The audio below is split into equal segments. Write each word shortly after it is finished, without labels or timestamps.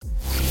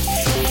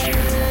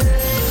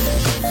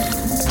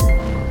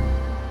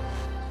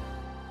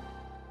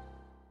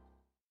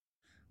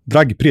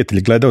Dragi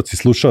prijatelji, gledaoci,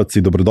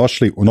 slušaoci,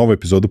 dobrodošli u novu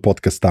epizodu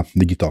podcasta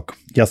Digitalk.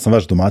 Ja sam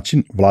vaš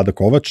domaćin, Vlada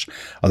Kovač,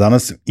 a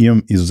danas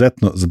imam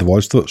izuzetno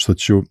zadovoljstvo što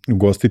ću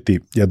ugostiti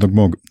jednog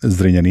mog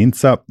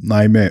Zrenjaninca.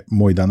 Naime,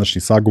 moj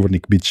današnji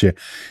sagovornik biće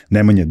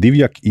Nemanja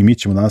Divjak i mi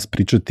ćemo danas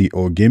pričati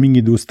o gaming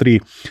industriji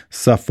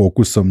sa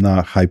fokusom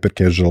na hyper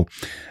casual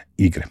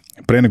igre.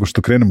 Pre nego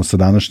što krenemo sa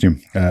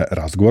današnjim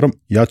razgovorom,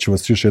 ja ću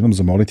vas još jednom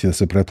zamoliti da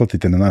se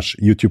pretplatite na naš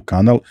YouTube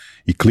kanal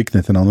i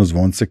kliknete na ono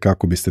zvonce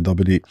kako biste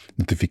dobili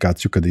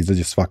notifikaciju kada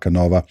izađe svaka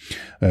nova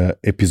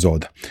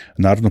epizoda.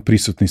 Naravno,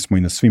 prisutni smo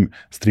i na svim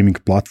streaming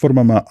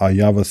platformama, a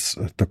ja vas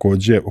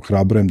takođe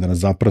ohrabrujem da nas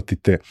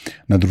zapratite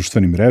na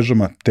društvenim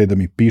mrežama, te da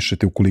mi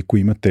pišete ukoliko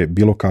imate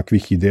bilo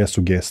kakvih ideja,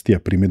 sugestija,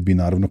 primjedbi,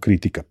 naravno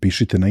kritika.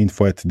 Pišite na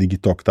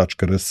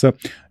info@digitalk.rs.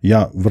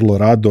 Ja vrlo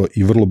rado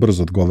i vrlo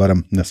brzo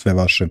odgovaram na sve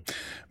vaše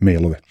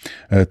mailove.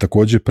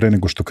 Takođe, pre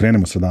nego što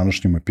krenemo sa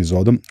današnjom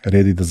epizodom,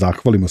 redi da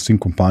zahvalimo svim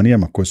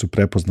kompanijama koje su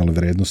prepoznale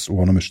vrednost u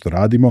onome što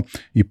radimo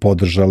i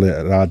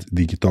podržale rad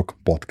Digitalk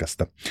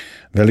podcasta.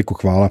 Veliko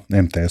hvala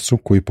MTS-u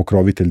koji je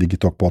pokrovitelj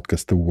Digitalk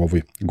podcasta u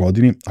ovoj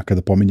godini, a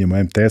kada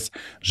pominjemo MTS,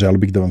 želio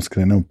bih da vam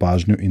skrenem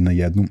pažnju i na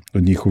jednu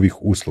od njihovih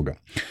usluga.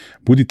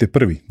 Budite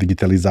prvi,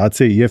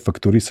 digitalizacija i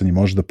e-fakturisanje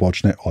može da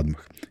počne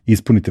odmah.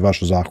 Ispunite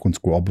vašu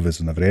zakonsku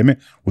obavezu na vreme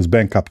uz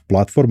Bankup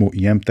platformu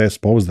i MTS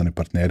pouzdane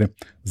partnere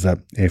za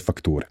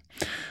e-fakture.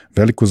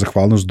 Veliku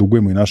zahvalnost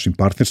dugujemo i našim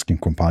partnerskim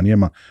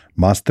kompanijama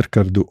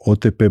Mastercardu,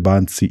 OTP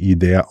banci i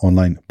Ideja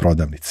online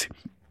prodavnici.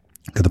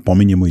 Kada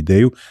pominjemo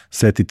Ideju,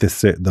 setite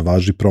se da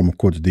važi promo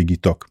kod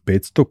Digitalk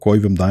 500 koji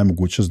vam daje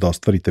mogućnost da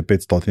ostvarite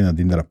 500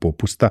 dinara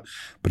popusta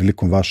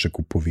prilikom vaše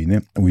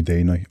kupovine u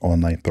Idejnoj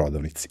online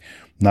prodavnici.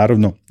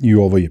 Naravno, i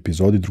u ovoj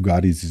epizodi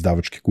drugari iz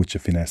izdavačke kuće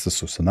Finesa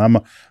su sa nama,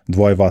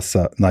 dvoje vas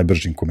sa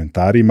najbržim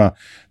komentarima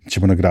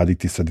ćemo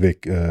nagraditi sa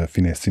 2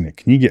 Finesine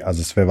knjige, a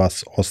za sve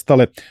vas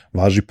ostale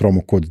važi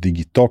promo kod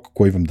Digitalk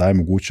koji vam daje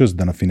mogućnost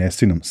da na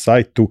Finesinom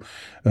sajtu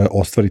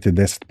ostvarite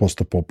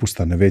 10%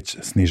 popusta na već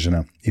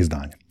snižena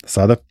izdanja.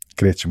 Sada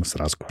krećemo s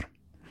razgovorom.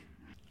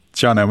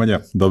 Ćao Nemanja,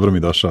 dobro mi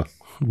došao.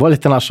 Bolje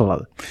te našao,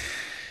 Vlada.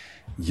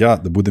 Ja,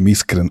 da budem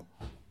iskren,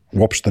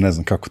 uopšte ne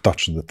znam kako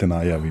tačno da te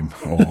najavim.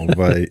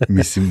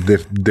 Mislim,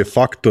 de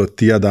facto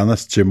ti ja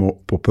danas ćemo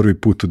po prvi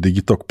put u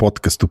Digitalk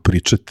podcastu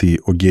pričati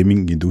o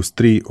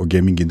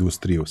gaming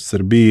industriji u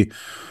Srbiji,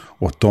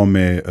 o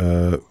tome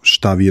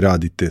šta vi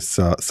radite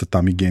sa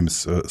Tami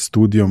Games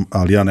studijom,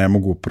 ali ja ne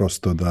mogu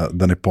prosto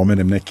da ne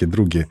pomenem neke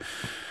druge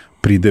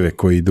prideve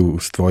koji idu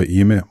uz tvoje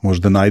ime.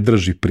 Možda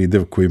najdraži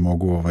pridev koji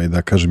mogu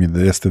da kažem je da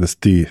jeste da si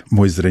ti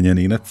moj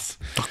Zrenjaninac.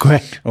 Tako je.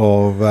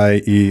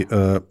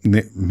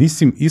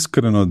 Mislim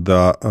iskreno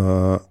da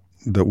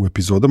u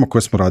epizodama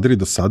koje smo radili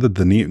do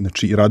sada,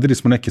 znači radili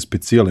smo neke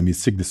specijale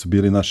emisije gde su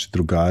bili naši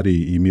drugari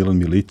i Milan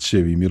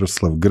Milićev i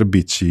Miroslav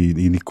Grbić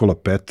i Nikola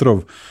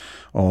Petrov,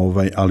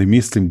 ali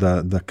mislim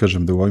da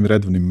kažem da u ovim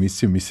redovnim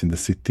emisijama mislim da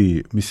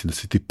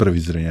si ti prvi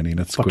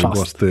Zrenjaninac koji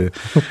gostuje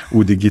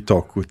u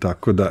Digitalku,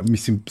 tako da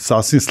mislim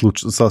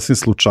sasvim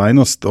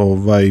slučajnost,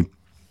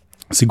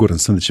 siguran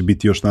sam da će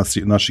biti još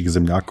naših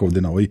zemljaka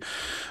ovde na ovoj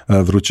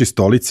vrućoj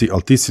stolici,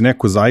 ali ti si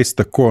neko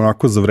zaista ko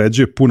onako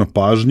zavređuje puno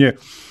pažnje,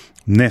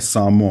 ne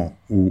samo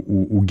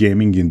u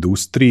gaming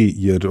industriji,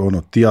 jer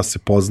ti ja se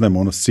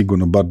poznajem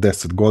sigurno bar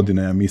 10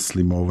 godina, ja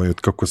mislim,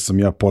 od kako sam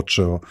ja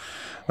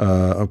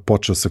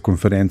počeo sa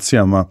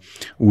konferencijama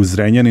u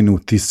Zrenjaninu,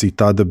 ti si i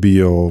tada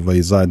bio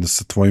zajedno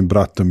sa tvojim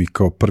bratom i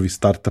kao prvi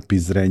startup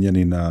iz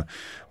Zrenjanina,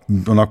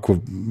 onako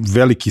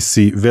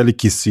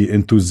veliki si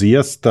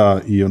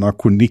entuzijasta i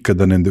onako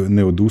nikada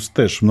ne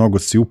odustaješ, mnogo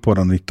si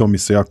uporan i to mi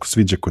se jako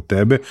sviđa kod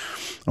tebe,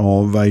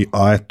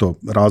 a eto,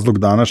 razlog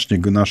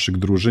današnjeg našeg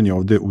druženja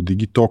ovde u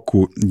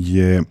Digitalku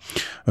je,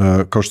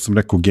 kao što sam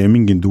rekao,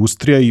 gaming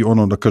industrija i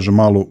da kažem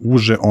malo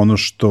uže, ono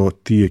što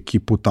ti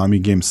ekipu Tami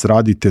Games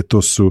radite,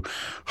 to su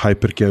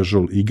hyper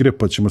casual igre,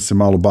 pa ćemo se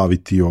malo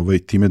baviti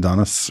time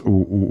danas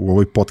u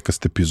ovoj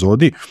podcast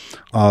epizodi,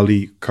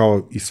 ali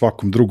kao i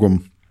svakom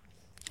drugom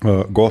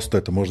gostu,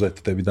 eto možda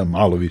tebi da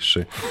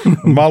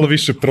malo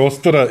više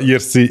prostora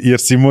jer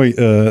si moj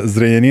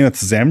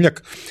Zrenjaninac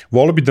zemljak.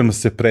 Volio bi da nas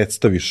se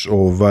predstaviš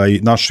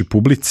našoj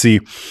publici,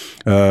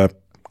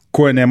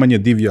 ko je Nemanja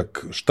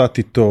Divjak, šta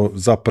ti to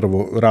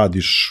zapravo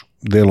radiš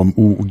delom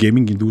u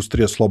gaming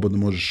industriji, slobodno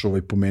možeš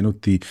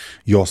pomenuti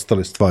i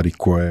ostale stvari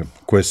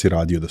koje si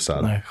radio do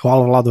sada.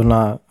 Hvala Vlado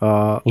na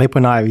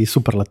lepoj najavi i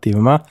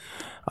superlativima.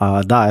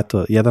 Da,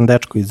 eto, jedan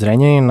dečko iz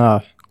Zrenjanina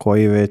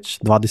koji već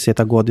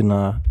 20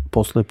 godina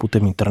posluje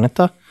putem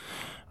interneta,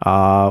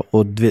 a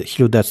od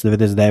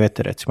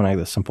 1999. recimo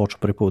negde sam počeo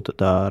prvi put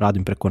da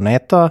radim preko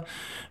neta.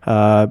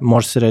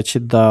 Može se reći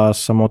da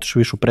sam otišao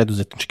više u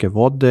preduzetničke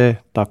vode,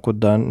 tako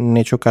da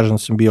neću kažem da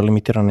sam bio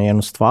limitiran na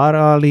jednu stvar,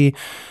 ali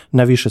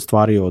na više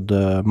stvari od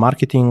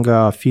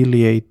marketinga,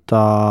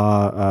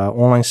 affiliate-a,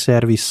 online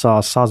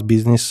servisa, SaaS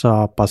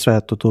biznisa, pa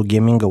sve to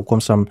gaminga u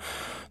kom sam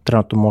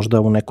trenutno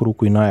možda u neku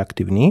ruku i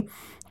najaktivniji.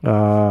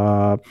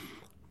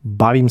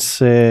 Bavim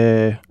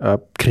se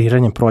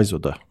kreiranjem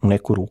proizvoda u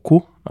neku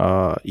ruku,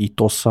 i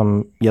to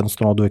sam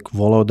jednostavno od uvek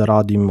voleo da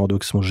radim, od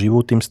uvek sam uživao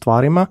u tim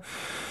stvarima.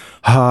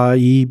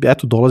 I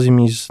eto, dolazim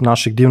iz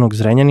našeg divnog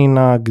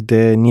Zrenjanina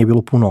gde nije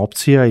bilo puno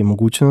opcija i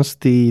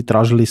mogućnosti i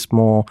tražili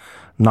smo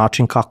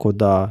način kako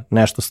da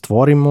nešto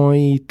stvorimo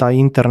i taj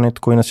internet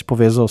koji nas je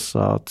povezao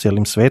sa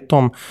celim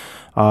svetom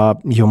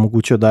je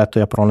omogućio da eto,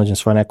 ja pronađem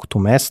svoje neko tu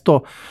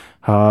mesto.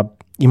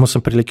 Imao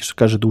sam prilike, što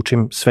kaže, da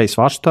učim sve i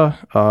svašta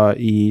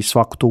i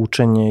svako to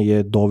učenje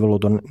je dovelo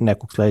do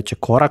nekog sledećeg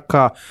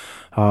koraka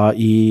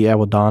i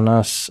evo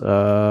danas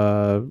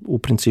u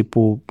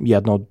principu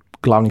jedna od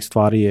glavnih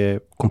stvari je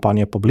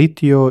kompanija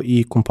Poblitio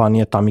i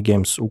kompanija Tami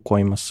Games u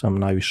kojima sam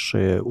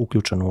najviše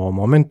uključen u ovom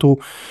momentu.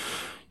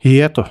 I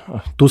eto,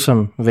 tu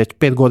sam već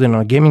 5 godina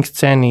na gaming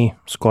sceni,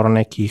 skoro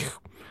nekih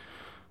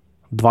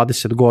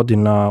 20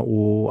 godina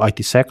u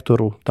IT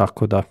sektoru,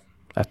 tako da,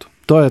 eto,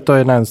 to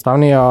je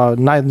najjednostavnije, a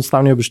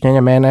najjednostavnije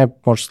objašnjenje mene,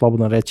 možeš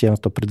slobodno reći,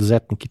 jednostavno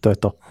preduzetnik i to je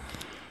to.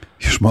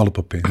 Još malo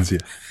pa penzija.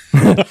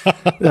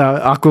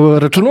 Ako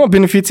računamo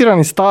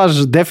beneficirani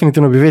staž,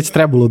 definitivno bi već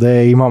trebalo da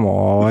je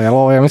imamo, jer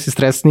ovo je mislim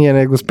stresnije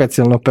nego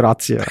specijalna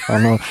operacija,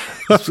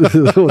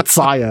 od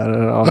caja,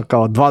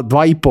 kao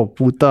 2,5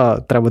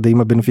 puta treba da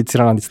ima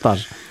beneficirani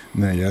staž.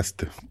 Ne,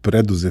 jeste.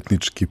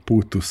 Preduzetnički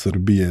put u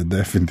Srbiji je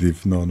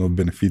definitivno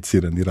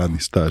beneficirani radni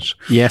staž.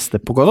 Jeste,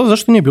 pogotovo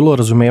zašto nije bilo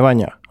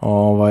razumevanja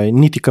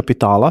niti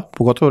kapitala,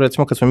 pogotovo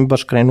recimo kad smo mi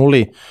baš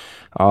krenuli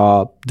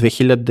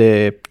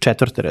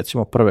 2004.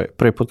 recimo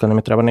prvi put kad nam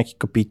je treba neki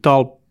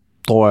kapital,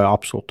 to je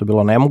apsolutno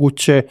bilo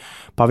nemoguće,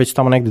 pa već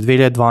tamo negde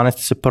 2012.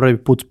 se prvi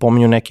put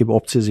spominju neke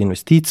opcije za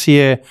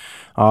investicije.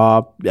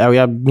 Evo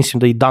ja mislim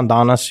da i dan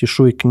danas još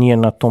uvijek nije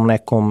na tom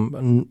nekom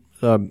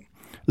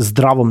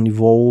zdravom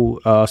nivou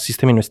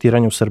sistem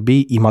investiranja u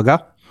Srbiji,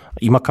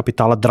 ima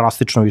kapitala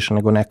drastično više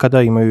nego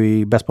nekada, imaju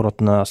i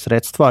bespovratna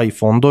sredstva i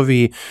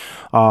fondovi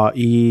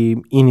i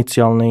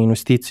inicijalne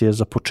investicije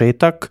za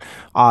početak,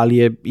 ali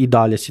je i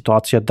dalje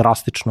situacija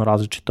drastično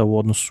različita u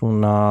odnosu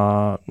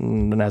na,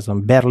 ne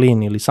znam,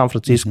 Berlin ili San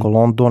Francisco,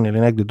 London ili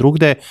negde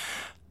drugde.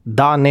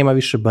 Da, nema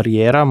više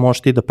barijera,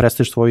 možeš ti da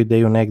predstaviš svoju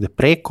ideju negde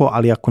preko,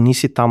 ali ako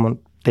nisi tamo,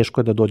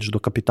 teško je da dođeš do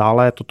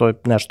kapitala, eto, to je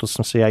nešto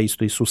sam se ja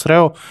isto i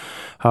susreo,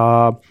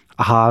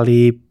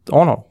 ali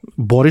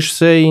boriš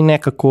se i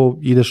nekako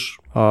ideš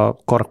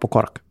korak po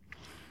korak.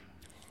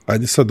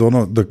 Ajde sad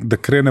da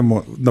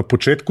krenemo na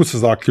početku sa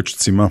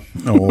zaključcima.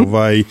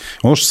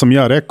 Ono što sam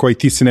ja rekao, i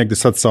ti si negde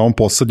sad sa ovom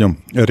poslednjom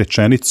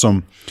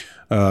rečenicom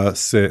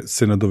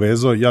se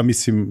nadovezao, ja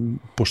mislim,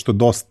 pošto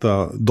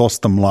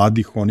dosta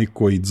mladih, oni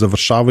koji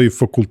završavaju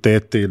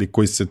fakultete ili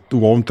koji se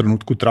u ovom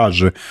trenutku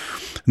traže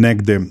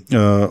negde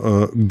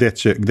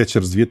gde će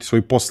razvijati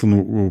svoju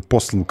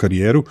poslovnu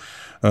karijeru,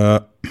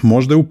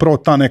 možda je upravo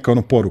ta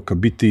neka poruka,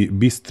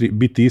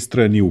 biti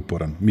istrajan i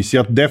uporan. Mislim,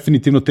 ja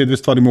definitivno te dve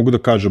stvari mogu da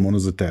kažem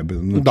za tebe.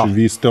 Znači,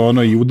 vi ste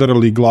i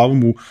udarali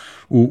glavom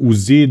u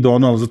zid,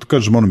 ali zato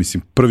kažem,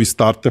 mislim, prvi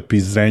startup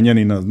iz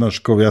Zrenjanina, znaš,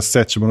 kao ja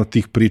sećam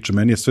tih priča,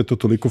 meni je sve to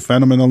toliko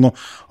fenomenalno,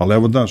 ali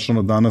evo,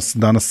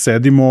 danas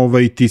sedimo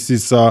i ti si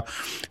sa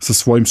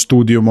svojim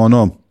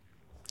studijom,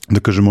 da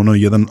kažem,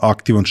 jedan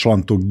aktivan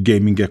član tog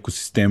gaming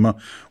ekosistema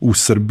u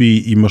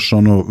Srbiji, imaš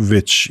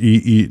već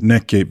i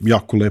neke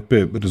jako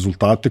lepe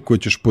rezultate koje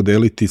ćeš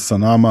podeliti sa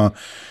nama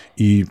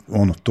i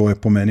to je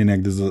po meni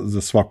negde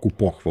za svaku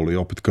pohvalu i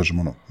opet kažem,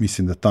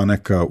 mislim da ta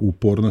neka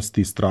upornost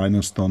i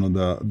istrajnost,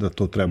 da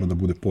to treba da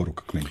bude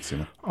poruka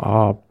klinicima.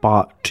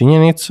 Pa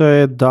činjenica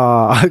je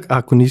da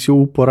ako nisi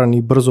uporan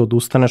i brzo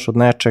odustaneš od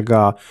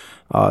nečega,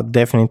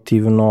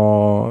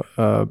 definitivno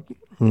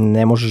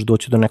ne možeš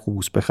doći do nekog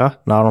uspeha.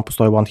 Naravno,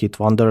 postoji one hit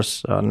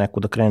wonders, neko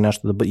da krene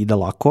nešto da ide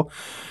lako.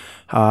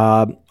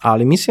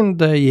 Ali mislim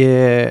da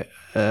je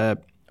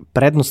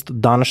prednost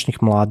današnjih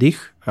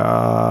mladih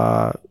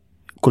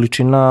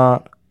količina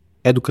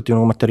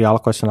edukativnog materijala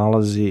koja se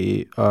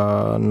nalazi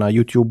na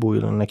YouTube-u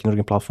ili na nekim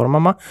drugim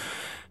platformama,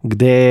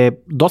 gde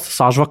je dosta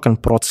sažvakan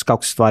proces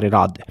kako se stvari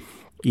rade.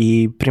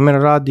 I primjer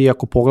radi,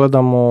 ako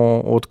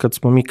pogledamo od kad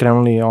smo mi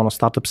krenuli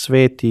startup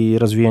svet i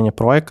razvijanje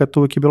projekata,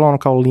 uvijek je bilo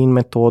kao lean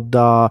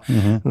metoda,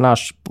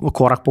 naš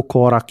korak po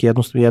korak,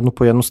 jednu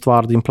po jednu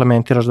stvar da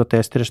implementiraš, da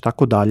testiraš,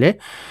 tako dalje,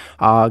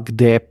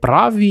 gde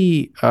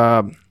pravi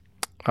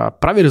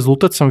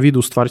rezultat sam vidio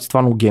u stvari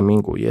stvarno u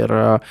gamingu, jer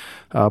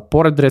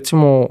pored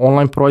recimo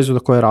online proizvoda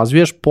koje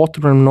razvijaš,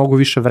 potrebno je mnogo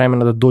više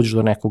vremena da dođeš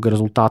do nekog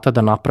rezultata,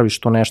 da napraviš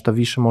to nešto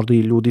više, možda i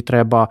ljudi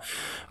treba,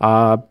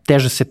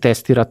 teže se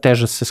testira,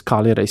 teže se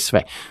skalira i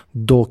sve.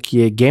 Dok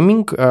je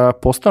gaming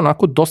postao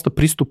onako dosta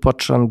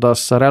pristupačan da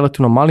sa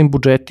relativno malim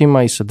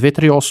budžetima i sa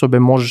 2-3 osobe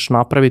možeš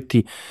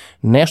napraviti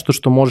nešto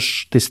što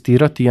možeš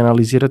testirati i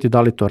analizirati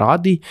da li to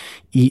radi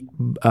i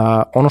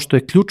ono što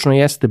je ključno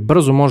jeste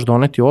brzo možeš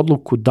doneti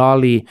odluku da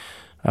li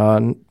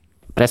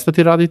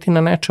prestati raditi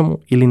na nečemu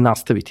ili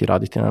nastaviti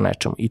raditi na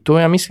nečemu. I to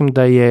ja mislim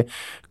da je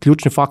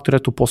ključni faktor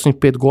u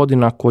poslednjih 5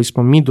 godina koji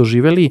smo mi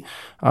doživeli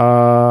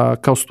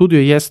kao studio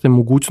jeste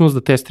mogućnost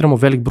da testiramo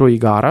velik broj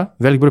igara,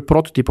 velik broj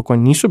prototipa koje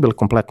nisu bile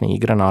kompletne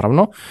igre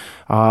naravno,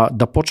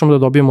 da počnemo da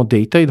dobijemo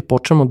data i da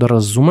počnemo da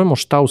razumemo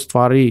šta u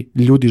stvari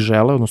ljudi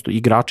žele, odnosno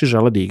igrači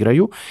žele da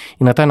igraju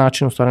i na taj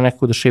način u stvari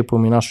nekako da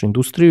šejpujemo i našu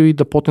industriju i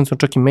da potencijalno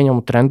čak i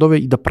menjamo trendove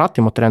i da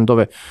pratimo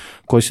trendove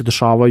koji se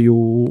dešavaju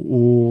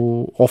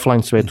u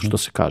offline svetu, što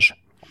se kaže.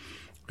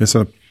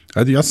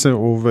 Ja se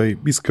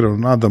iskreno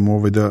nadam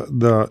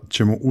da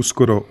ćemo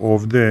uskoro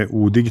ovde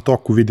u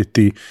Digitoku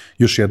vidjeti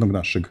još jednog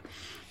našeg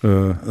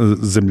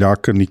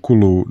zemljaka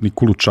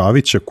Nikolu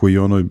Čavića, koji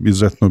je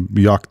izuzetno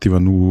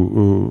aktivan u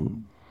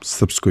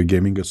Srpskoj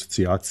gaming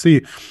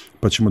asocijaciji,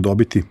 pa ćemo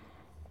dobiti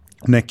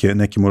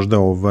neke možda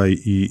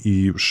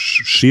i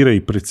šire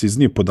i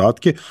preciznije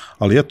podatke,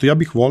 ali eto, ja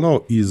bih voleo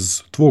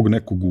iz tvog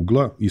nekog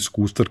ugla,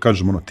 iskustva,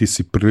 kažem, ti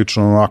si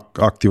prilično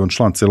aktivan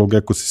član celog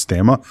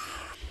ekosistema,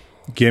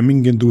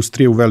 gaming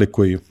industrija u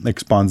velikoj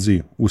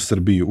ekspanziji u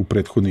Srbiji u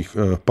prethodnih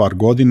par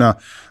godina,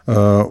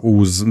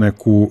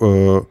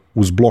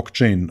 uz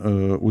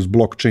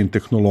blockchain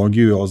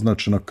tehnologiju je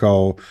označena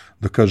kao,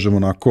 da kažem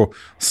onako,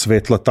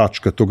 svetla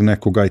tačka tog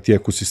nekog IT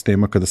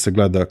ekosistema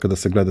kada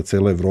se gleda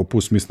cela Evropa,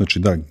 u smislu, znači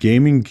da,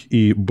 gaming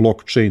i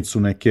blockchain su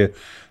neke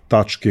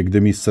tačke gde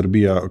mi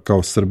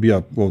kao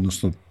Srbija,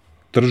 odnosno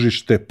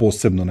tržište,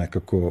 posebno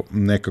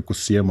nekako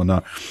sijemo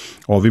na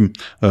ovim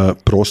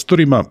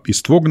prostorima.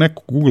 Iz tvog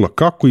nekog ugla,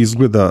 kako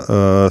izgleda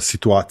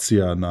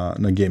situacija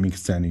na gaming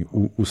sceni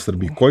u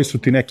Srbiji? Koji su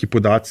ti neki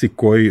podaci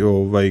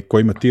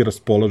kojima ti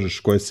raspolažeš,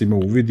 koje si imao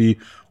uvidi,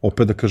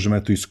 opet da kažem,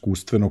 eto,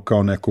 iskustveno,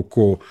 kao neko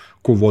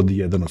ko vodi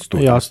jedan od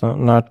studija? Jasno,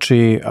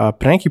 znači,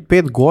 pre nekih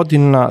 5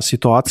 godina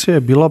situacija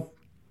je bila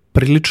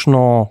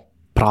prilično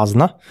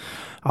prazna.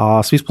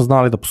 Svi smo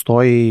znali da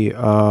postoji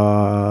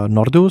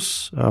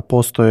Nordeus,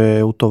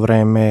 postoje u to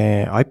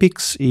vreme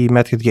iPix i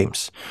Mad Hat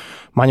Games.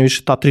 Manje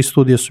više ta 3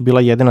 studija su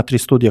bila jedina 3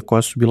 studija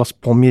koja su bila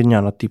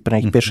spominjana pre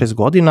nekih 5-6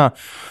 godina.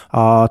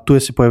 Tu je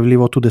se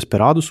pojavljivao tu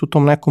Desperados u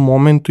tom nekom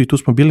momentu i tu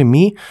smo bili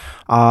mi,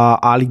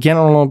 ali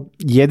generalno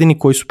jedini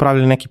koji su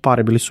pravili neke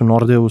pare bili su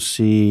Nordeus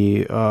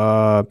i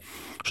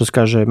što se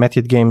kaže Mad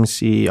Hat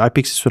Games i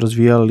iPix su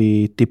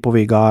razvijali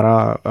tipove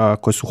igara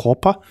koje su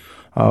hopa.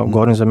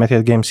 Govorim za Mad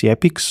Hat Games i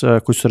Epix,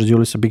 koji su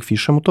razvijali sa Big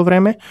Fishem u to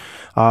vreme,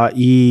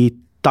 i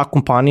ta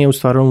kompanija u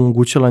stvari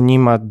omogućila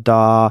njima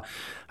da,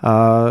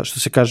 što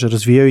se kaže,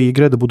 razvijaju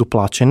igre, da budu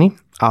plaćeni,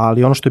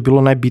 ali ono što je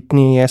bilo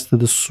najbitnije jeste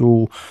da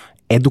su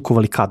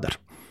edukovali kadar.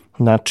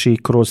 Znači,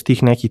 kroz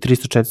tih nekih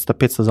 300, 400,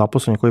 500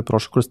 zaposlenih koji je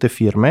prošlo kroz te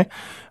firme,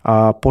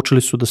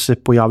 počeli su da se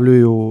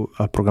pojavljuju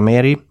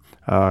programeri,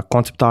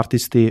 koncept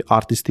artisti,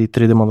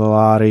 3D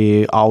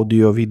modelari,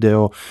 audio,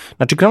 video.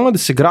 Znači, krenulo je da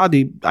se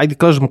gradi, ajde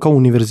kažemo kao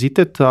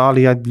univerzitet,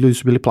 ali ljudi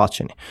su bili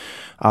plaćeni.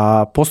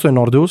 Postoje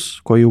Nordeus,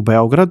 koji je u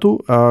Beogradu,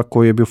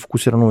 koji je bio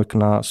fokusiran uvek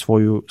na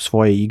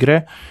svoje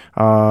igre,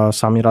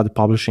 sami rade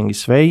publishing i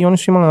sve, i oni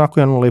su imali onako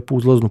jednu lepu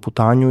uzlaznu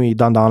putanju i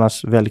dan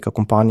danas velika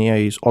kompanija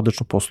i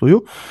odlično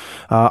posluju.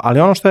 Ali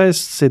ono što je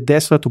se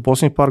desilo u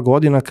posljednjih par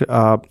godina,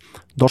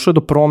 došlo je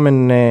do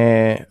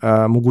promene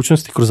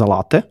mogućnosti kroz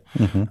alate.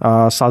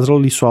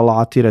 Sazreli su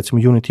alati,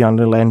 recimo Unity,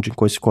 Unreal Engine,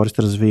 koji se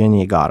koriste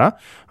razvijanje igara.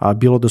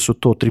 Bilo da su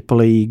to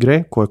AAA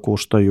igre koje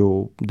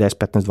koštaju 10,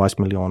 15, 20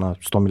 miliona,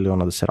 100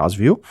 miliona da se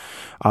razviju.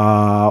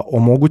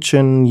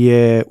 Omogućen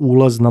je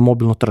ulaz na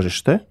mobilno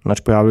tržište.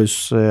 Znači, pojavljaju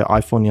se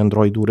iPhone i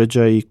Android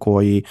uređaji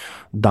koji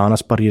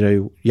danas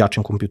pariraju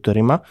jačim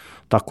kompjuterima,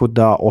 tako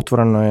da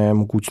otvorena je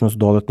mogućnost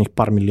dodatnih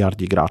par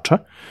milijardi igrača.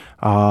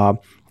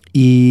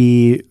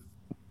 I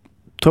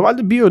to je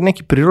valjda bio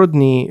neki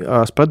prirodni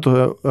splet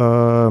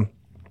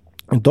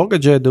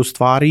događaja da u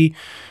stvari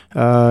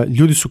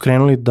ljudi su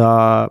krenuli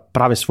da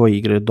prave svoje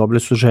igre, dobili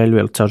su želju,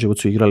 jer ceo život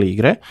su igrali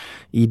igre,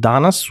 i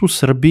danas u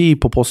Srbiji,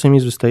 po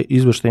poslednjim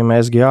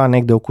izveštajima SGA,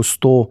 negde oko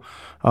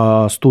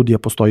 100 studija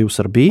postoji u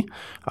Srbiji.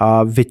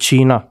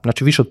 Većina,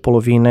 znači više od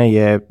polovine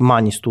je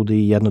manji studij,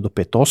 1 do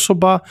 5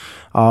 osoba,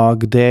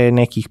 gde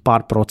nekih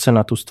par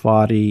procenata u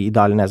stvari i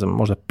dalje, ne znam,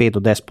 možda 5 do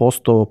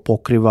 10%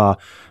 pokriva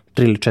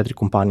 3 ili 4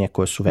 kompanije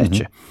koje su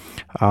veće.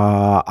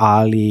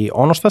 Ali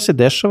ono što se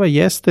dešava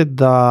jeste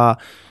da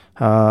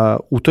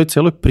u toj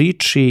celoj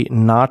priči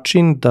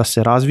način da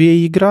se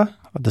razvije igra,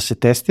 da se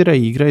testira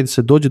igra i da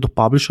se dođe do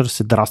publishera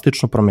se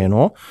drastično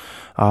promenuo,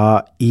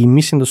 i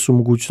mislim da su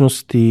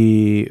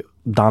mogućnosti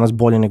danas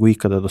bolje nego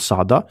ikada do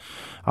sada.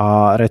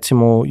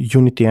 Recimo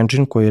Unity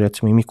Engine, koji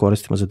recimo i mi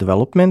koristimo za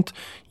development,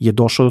 je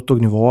došao do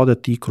tog nivoa da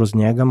ti kroz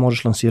njega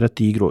možeš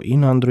lansirati igru i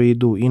na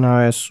Androidu, i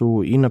na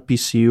iOS-u, i na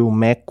PC-u,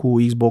 Macu,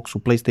 Xboxu,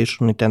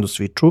 PlayStationu, Nintendo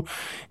Switchu,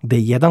 gde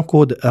jedan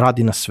kod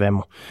radi na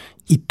svemu.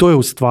 I to je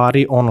u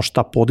stvari ono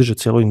šta podiže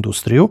celu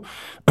industriju.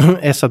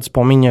 Sad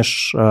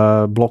spominješ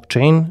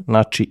blockchain,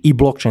 znači i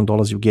blockchain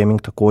dolazi u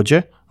gaming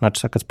takođe, znači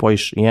sad kad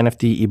spojiš i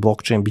NFT i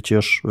blockchain bit će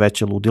još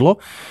veće ludilo,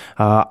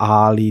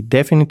 ali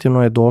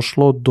definitivno je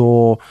došlo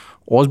do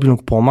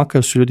ozbiljnog pomaka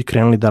jer su ljudi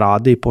krenuli da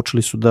rade i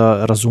počeli su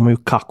da razumeju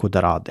kako da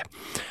rade.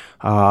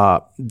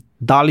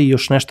 Da li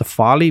još nešto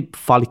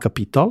fali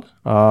kapital,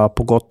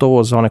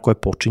 pogotovo za one koje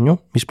počinju.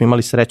 Mi smo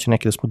imali sreće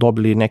neke da smo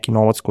dobili neki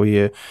novac koji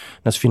je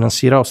nas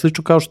finansirao,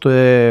 slično kao što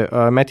je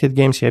Method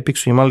Games i Epic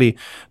su imali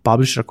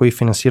publisher koji je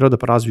finansirao da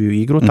razviju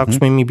igru, tako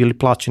smo i mi bili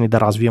plaćeni da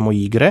razvijamo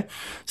igre,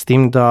 s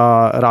tim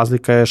da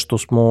razlika je što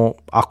smo,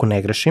 ako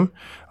ne grešim,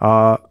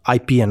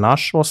 IP je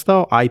naš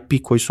ostao,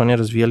 IP koji su oni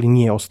razvijali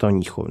nije ostao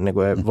njihov,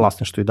 nego je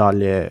vlasništvo i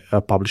dalje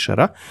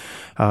publishera.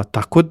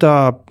 Tako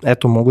da,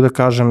 eto, mogu da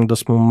kažem da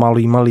smo malo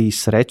imali i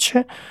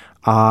sreće,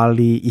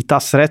 ali i ta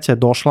sreća je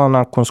došla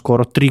nakon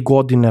skoro 3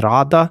 godine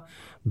rada,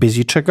 bez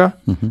ičega,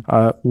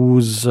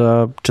 uz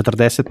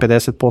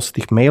 40-50%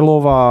 tih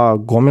mailova,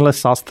 gomile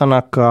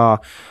sastanaka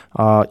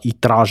i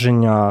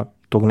traženja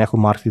tog nekog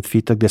market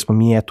fita gde smo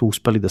mi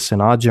uspeli da se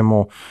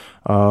nađemo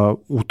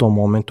u tom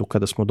momentu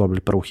kada smo dobili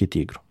prvu hit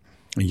igru.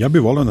 Ja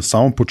bih voleo na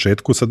samom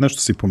početku, sad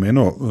nešto si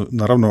pomenuo,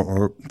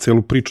 naravno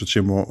celu priču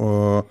ćemo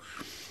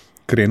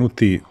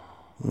krenuti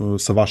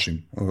sa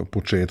vašim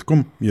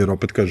početkom, jer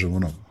opet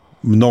kažem,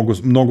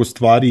 mnogo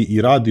stvari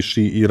i radiš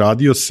i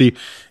radio si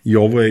i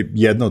ovo je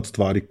jedna od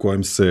stvari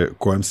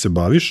kojom se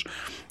baviš.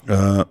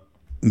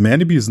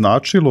 Meni bi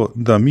značilo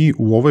da mi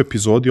u ovoj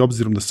epizodi,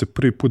 obzirom da se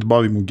prvi put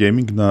bavimo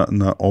gaming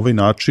na ovaj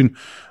način,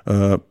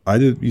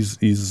 ajde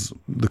iz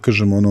da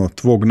kažem,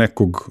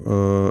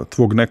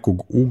 tvog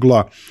nekog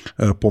ugla,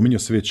 pominjao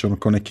se već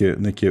kao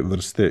neke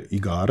vrste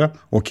igara.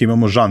 Ok,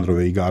 imamo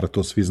žanrove igara,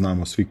 to svi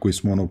znamo, svi koji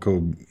smo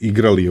kao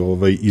igrali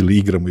ili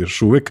igramo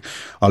još uvek,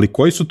 ali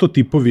koji su to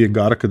tipovi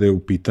igara kada je u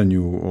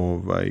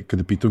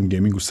pitanju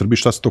gaming u Srbiji,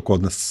 šta se to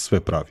kod nas sve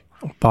pravi?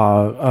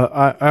 Pa,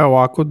 evo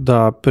ovako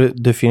da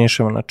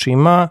definišemo, znači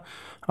ima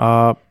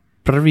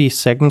prvi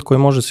segment koji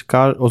može se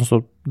kaže,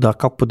 odnosno da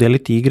kako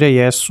podeliti igre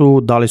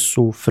jesu da li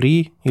su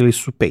free ili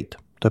su paid,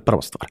 to je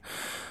prva stvar.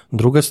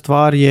 Druga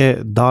stvar je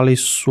da li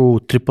su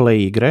AAA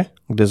igre,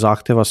 gde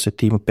zahteva se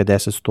tim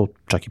 50, 100,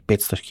 čak i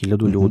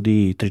 500.000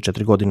 ljudi i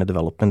 3-4 godine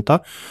developmenta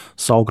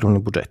sa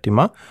ogromnim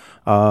budžetima.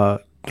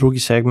 Drugi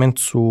segment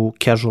su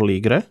casual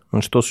igre,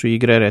 znači to su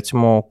igre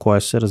recimo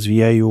koje se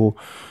razvijaju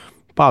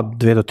pa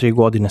 2 do 3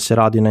 godine se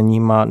radi na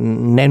njima,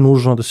 ne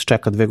nužno da se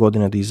čeka 2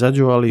 godine da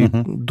izađu, ali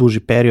duži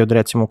period,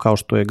 recimo kao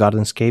što je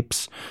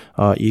Gardenscapes,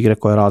 igre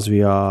koje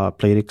razvija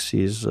Playrix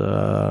iz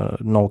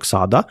Novog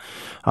Sada,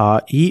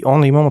 i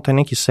onda imamo taj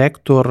neki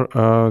sektor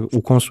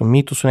u kojem smo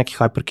mi, to su neki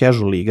hyper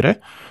casual igre,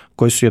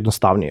 koji su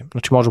jednostavnije.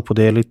 Znači možemo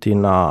podeliti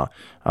na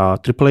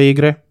AAA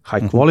igre,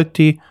 high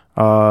quality,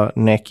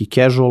 neki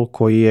casual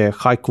koji je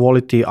high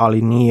quality,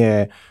 ali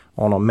nije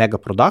mega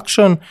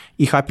production,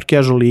 i hyper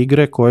casual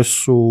igre koje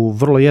su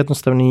vrlo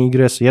jednostavne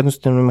igre sa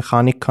jednostavnim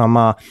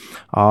mehanikama,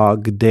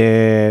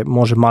 gde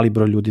može mali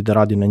broj ljudi da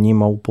radi na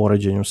njima u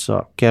poređenju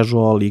sa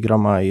casual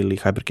igrama ili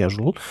hyper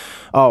casual,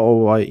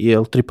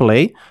 ili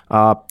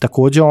AAA.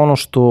 Takođe ono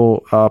što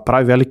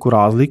pravi veliku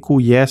razliku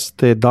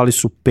jeste da li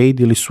su paid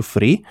ili su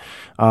free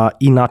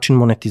i način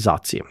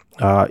monetizacije.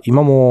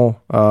 Imamo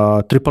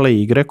AAA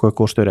igre koje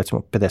koštaju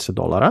recimo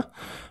 $50,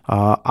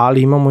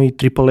 ali imamo i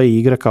AAA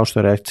igre kao što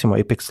je recimo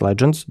Apex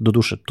Legends,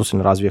 doduše to se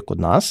ne razvija kod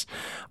nas,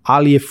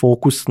 ali je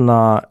fokus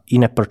na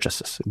in-app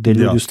purchases, gde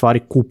ljudi u stvari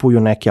kupuju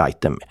neke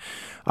iteme.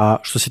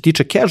 Što se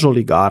tiče casual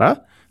igara,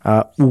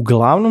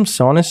 uglavnom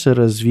one se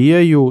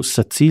razvijaju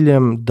sa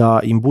ciljem da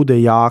im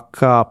bude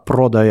jaka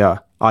prodaja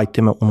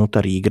itema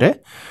unutar igre,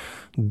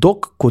 dok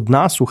kod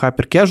nas u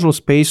hyper casual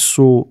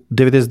space-u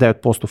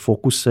 99%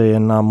 fokusa je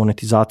na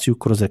monetizaciju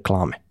kroz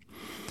reklame.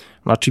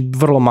 Znači,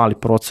 vrlo mali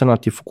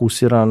procenat je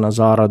fokusiran na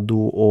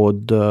zaradu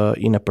od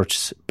in-app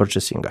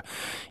purchasinga.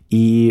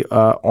 I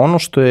ono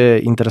što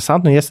je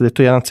interesantno jeste da je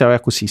to jedan ceo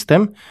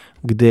ekosistem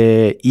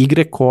gde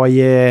igre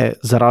koje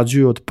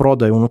zarađuju od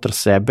prodaje unutar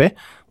sebe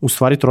u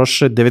stvari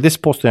troše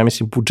 90%, ja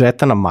mislim,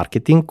 budžeta na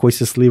marketing koji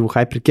se sliva u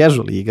hyper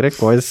casual igre,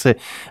 koje se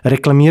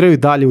reklamiraju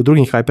dalje u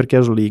drugim hyper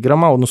casual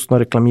igrama, odnosno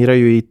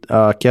reklamiraju i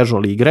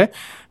casual igre,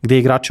 gde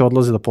igrači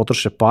odlaze da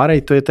potroše pare,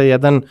 i to je taj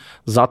jedan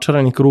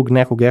začarani krug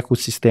nekog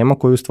ekosistema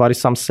koji u stvari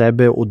sam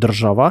sebe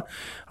održava,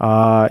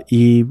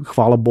 i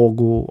hvala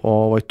Bogu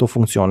to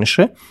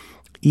funkcioniše.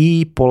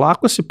 I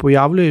polako se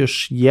pojavljuje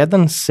još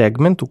jedan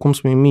segment u kom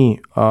smo i mi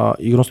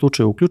igrom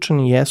slučaju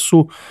uključeni,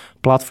 jesu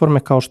platforme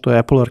kao što je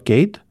Apple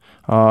Arcade,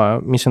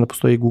 mislim da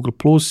postoji Google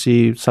Plus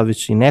i sad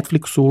već i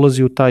Netflix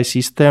ulazi u taj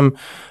sistem,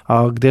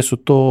 gde su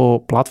to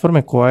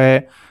platforme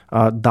koje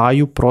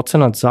daju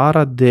procenat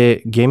zarade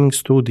gaming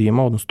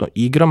studijima, odnosno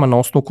igrama, na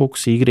osnovu koliko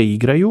se igre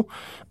igraju,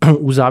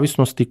 u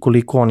zavisnosti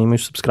koliko oni imaju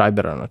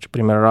subscribera. Znači,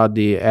 primjer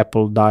radi,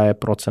 Apple daje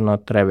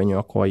procenat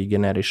revenue koji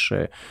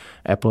generiše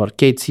Apple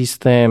Arcade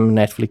sistem,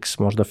 Netflix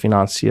možda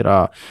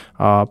finansira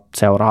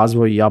ceo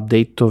razvoj i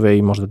update-ove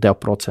i možda deo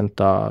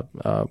procenta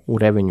u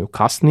revenue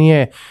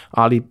kasnije,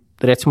 ali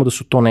recimo da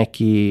su to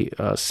neki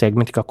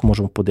segmenti kako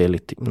možemo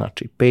podeliti.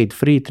 Znači, paid,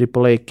 free,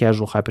 AAA,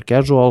 casual, hyper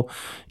casual,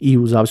 i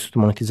u zavisnosti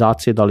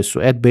monetizacije da li su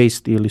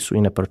ad-based ili su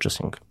in-app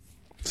purchasing.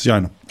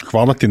 Sjajno.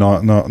 Hvala ti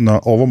na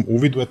ovom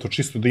uvidu, eto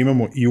čisto da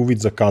imamo i uvid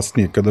za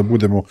kasnije kada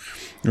budemo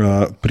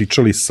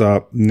pričali sa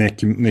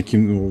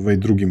nekim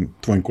drugim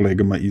tvojim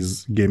kolegama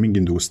iz gaming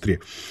industrije.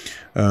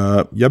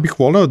 Ja bih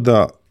voleo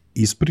da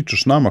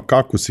ispričaš nama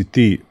kako si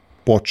ti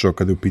počeo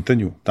kada je u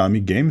pitanju Tami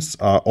Games,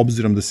 a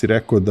obzirom da si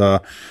rekao da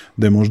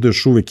je možda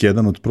još uvek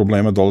jedan od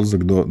problema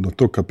dolazak do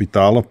tog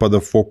kapitala, pa da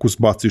fokus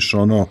baciš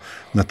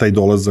na taj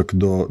dolazak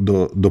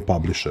do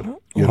publishera.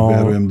 Jer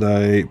verujem da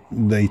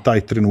je i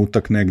taj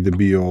trenutak negde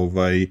bio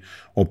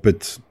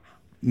opet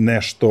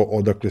nešto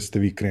odakle ste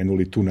vi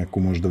krenuli tu neku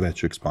možda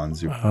veću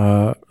ekspanziju.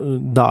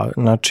 Da,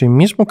 znači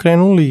mi smo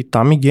krenuli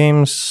Tami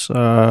Games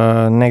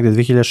negde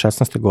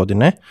 2016.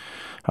 godine.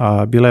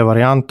 Bila je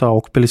varijanta,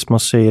 okupili smo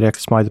se i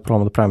rekli smo ajde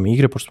probamo da pravimo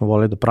igre, pošto smo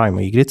voleli da pravimo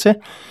igrice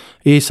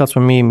i sad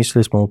smo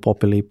mislili smo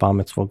popili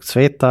pamet svog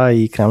sveta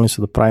i krenuli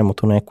se da pravimo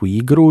tu neku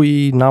igru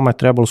i nama je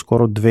trebalo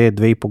skoro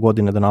 2,5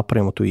 godine da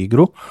napravimo tu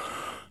igru.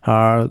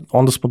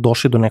 Onda smo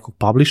došli do nekog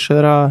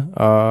publishera,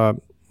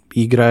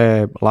 igra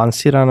je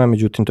lansirana,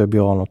 međutim to je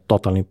bio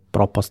totalni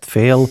propast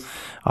fail,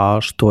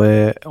 što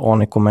je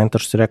onaj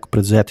komentar što si rekao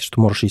predzeti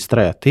što moraš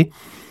istrajati.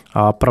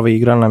 Prva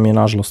igra nam je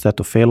nažalost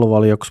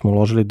failovali, iako smo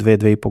uložili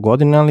 2,5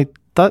 godine, ali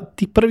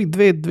ti prvi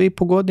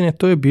 2,5 godine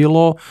to je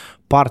bilo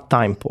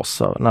part-time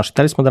posao.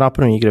 Hteli smo da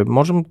napravimo igre,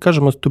 možemo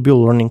kažemo da to bio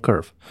learning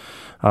curve.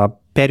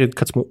 Period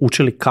kad smo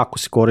učili kako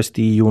se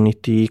koristi i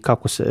Unity,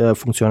 kako se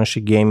funkcioniše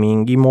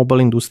gaming i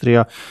mobile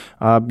industrija,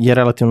 je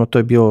relativno, to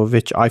je bio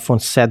već iPhone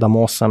 7,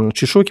 8,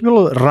 znači još uvijek je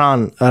bilo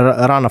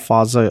rana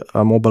faza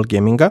mobile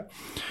gaminga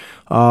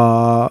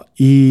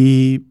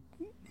i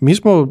mi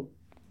smo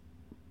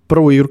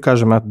prvu igru,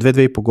 kažem,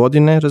 2,5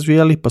 godine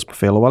razvijali, pa smo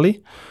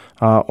failovali,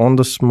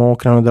 onda smo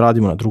krenuli da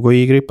radimo na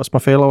drugoj igri, pa smo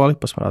failovali,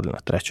 pa smo radili na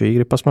trećoj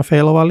igri, pa smo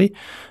failovali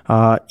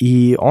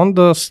i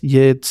onda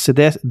je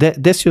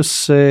desio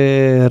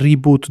se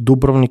reboot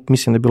Dubrovnik,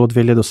 mislim da je bilo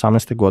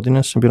 2018.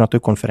 godine, sam bio na toj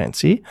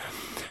konferenciji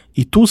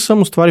i tu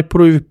sam u stvari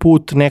prvi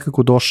put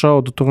nekako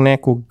došao do tog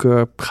nekog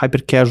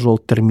hyper casual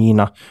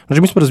termina.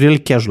 Znači mi smo razvijali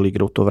casual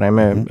igre u to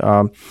vreme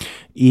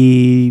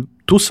i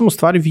tu sam u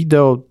stvari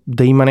video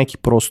da ima neki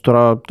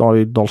prostora,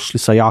 došli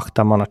sa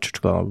jahtama, znači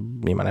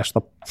ima nešto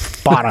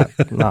para.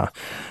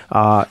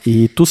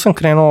 I tu sam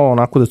krenuo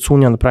onako da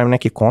cunjam, da pravim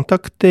neke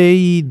kontakte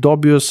i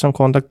dobio sam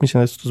kontakt,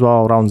 mislim da se to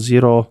zvao Round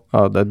Zero,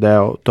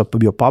 to je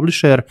bio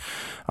publisher,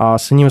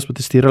 sa njima smo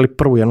testirali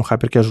prvu jednu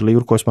hyper casual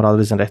igru koju smo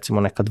radili za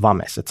recimo neka 2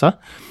 meseca.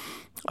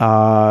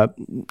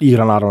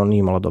 Igra naravno nije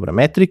imala dobre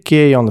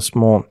metrike i onda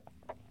smo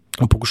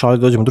pokušali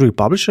da dođemo drugi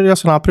publisher, ja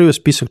sam napravio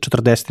spisak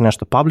 40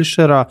 nešto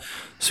publishera,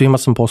 svima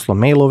sam poslao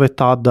mailove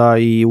tada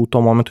i u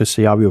tom momentu je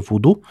se javio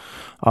Voodoo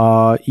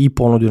i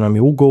ponudio nam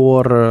je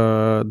ugovor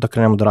da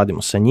krenemo da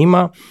radimo sa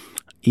njima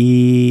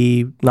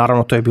i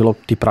naravno to je bilo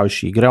ti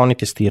praviš igre, oni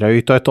testiraju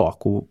i to je to,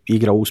 ako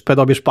igra uspe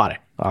dobiješ pare,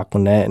 ako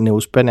ne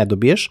uspe ne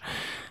dobiješ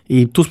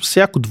i tu smo se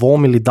jako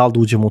dvomili da li da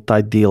uđemo u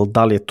taj deal,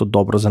 da li je to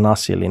dobro za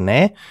nas ili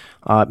ne.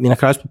 I na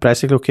kraju smo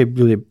presekli, ok,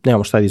 ljudi,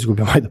 nemamo šta da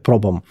izgubimo, ajde da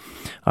probamo.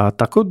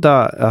 Tako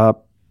da,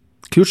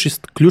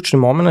 ključni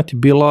moment je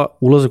bio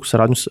ulazak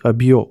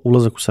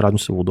u saradnju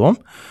sa Voodoo-om.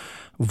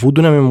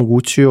 Voodoo nam je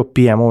omogućio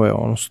PM-ove,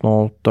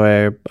 odnosno to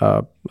je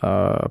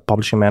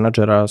publishing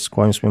menadžera s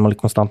kojim smo imali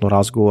konstantno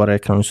razgovore,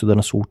 krenuli su da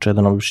nas uče,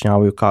 da nam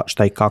objašnjavaju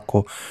šta i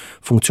kako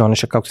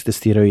funkcioniše, kako se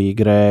testiraju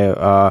igre.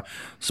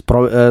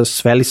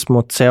 Sveli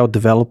smo ceo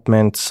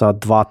development sa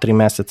 2-3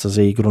 meseca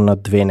za igru na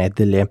 2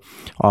 nedelje.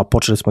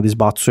 Počeli smo da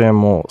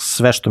izbacujemo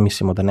sve što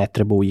mislimo da ne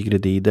treba u igri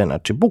da ide.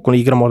 Znači, bukvalno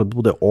igra mora da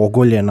bude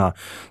ogoljena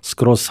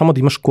skroz, samo da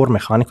imaš core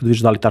mehaniku, da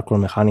vidiš da li ta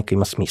core mehanika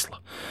ima smisla.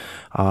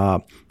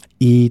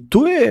 I tu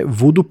je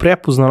Voodoo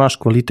prepoznao naš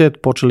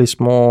kvalitet, počeli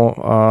smo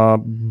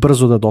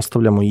brzo da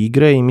dostavljamo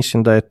igre i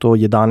mislim da je to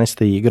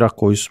 11. igra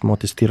koju smo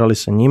testirali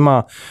sa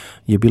njima,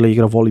 je bila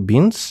igra Wally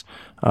Beans,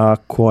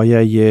 koja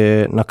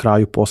je na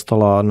kraju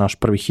postala naš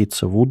prvi hit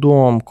sa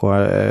Voodoo-om,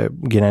 koja je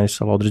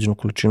generisala određenu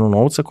količinu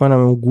novca, koja nam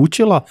je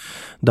omogućila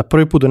da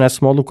prvi put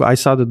donesemo odluku, aj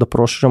sad da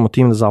proširamo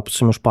tim, da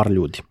zaposlimo još par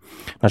ljudi.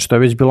 Znači to je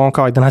već bilo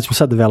kao, aj da nađemo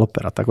sad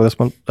developera, tako da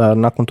smo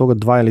nakon toga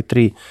 2 ili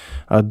 3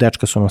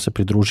 dečka su nam se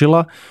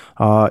pridružila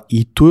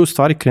i tu je u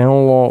stvari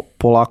krenulo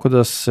polako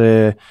da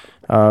se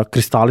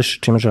kristališe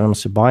čime želimo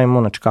se bavimo,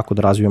 znači kako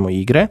da razvijemo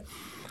igre.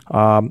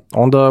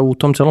 Onda u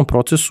tom celom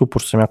procesu,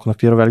 pošto sam ja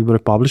kontaktirao velik broj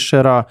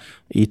publishera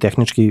i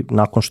tehnički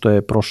nakon što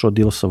je prošao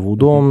deal sa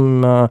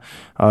Voodoo-om,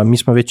 mi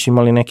smo već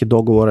imali neke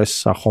dogovore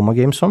sa Homa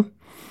Gamesom,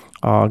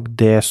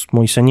 gde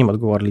smo i sa njima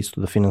odgovorili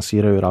isto da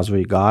finansiraju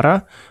razvoj igara,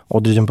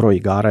 određen broj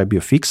igara je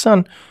bio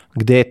fiksan,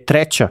 gde je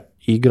treća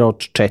igra od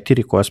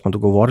 4 koje smo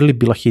dogovorili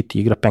bila hit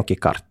igra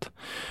Pancake Art.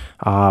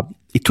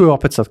 I tu je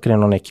opet sad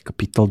krenuo neki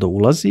kapital da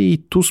ulazi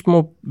i tu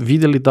smo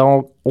videli da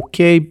ok,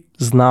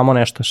 znamo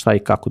nešto šta i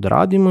kako da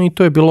radimo i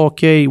to je bilo ok,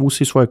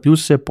 usi svoje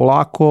kljuse,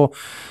 polako,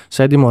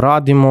 sedimo,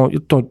 radimo,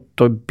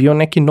 to je bio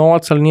neki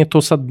novac, ali nije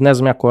to sad, ne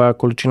znam ja koja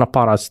količina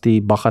para, si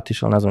ti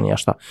bahatiš ili ne znam nije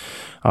šta.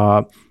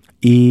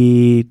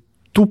 I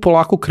tu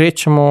polako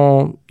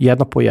krećemo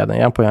jedan po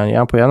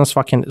jedan,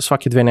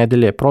 svake 2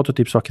 nedelje je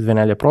prototip,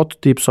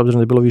 s obzirom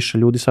da je bilo više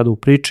ljudi sada u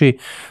priči,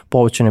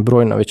 povećan je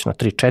broj već na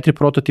 3-4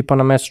 prototipa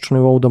na mesečnom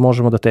nivou da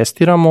možemo da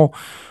testiramo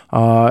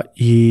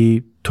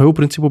i to je u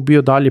principu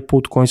bio dalje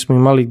put koji smo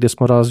imali gde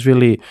smo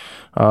razvili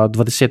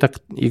 20-ak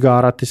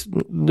igara,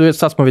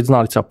 sad smo već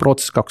znali ceo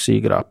proces kako se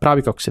igra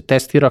pravi, kako se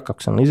testira,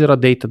 kako se analizira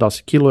data, da li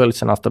se kiluje ili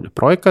se nastavlja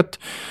projekat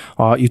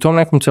i u tom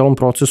nekom celom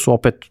procesu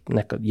opet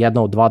neka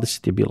jedna od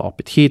 20 je bila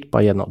opet hit,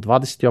 pa jedna od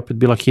 20 je opet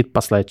bila hit,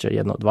 pa sledeća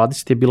jedna od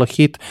 20 je bila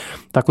hit,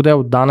 tako da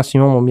evo danas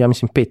imamo, ja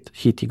mislim, 5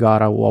 hit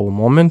igara u ovom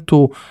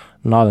momentu,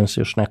 nadam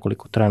se još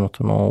nekoliko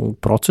trenutno u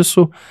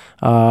procesu,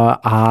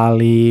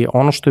 ali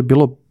ono što je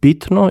bilo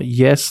bitno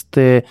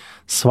jeste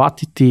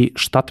shvatiti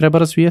šta treba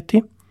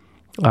razvijati,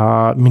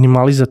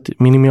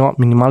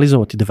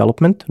 minimalizovati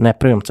development, ne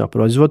pravimo ceo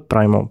proizvod,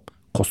 pravimo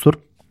kostur,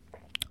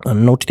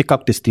 naučiti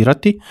kako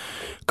testirati,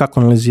 kako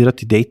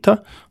analizirati data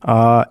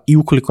i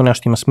ukoliko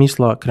nešto ima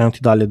smisla, krenuti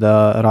dalje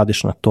da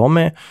radiš na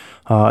tome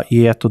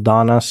i eto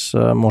danas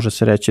može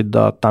se reći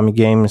da Tami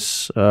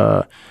Games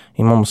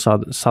imamo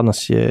sad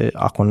nas je,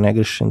 ako ne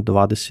grešim,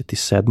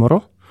 27,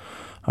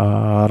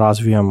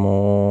 razvijamo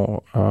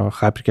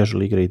hyper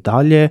casual igre i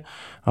dalje,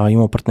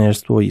 imamo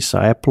partnerstvo i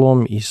sa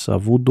Appleom i sa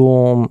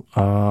Voodoo,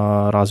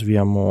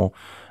 razvijamo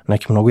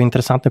neke mnogo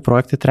interesantne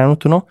projekte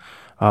trenutno,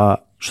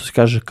 što se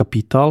kaže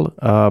kapital,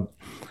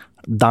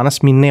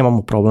 danas mi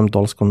nemamo problem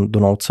dolaskom do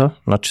novca,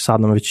 znači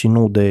sad nam već i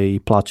nude i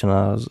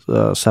plaćena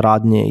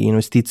saradnje i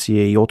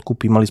investicije i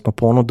otkup, imali smo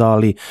ponuda,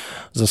 ali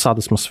za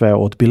sada smo sve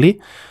odbili,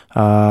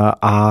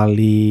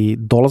 ali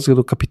dolazak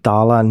do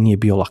kapitala nije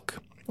bio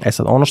lak.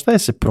 Sad, ono što je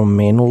se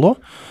promenulo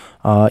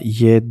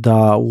je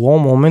da u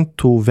ovom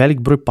momentu velik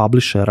broj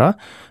publishera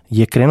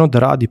je krenuo da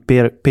radi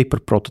paper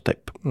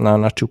prototype,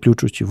 znači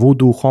uključujući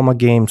Voodoo, Homa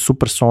Games,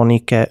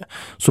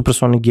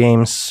 Supersonic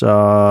Games,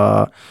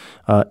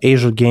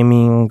 Azure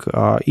Gaming,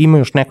 ima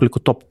još nekoliko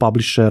top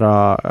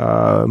publishera,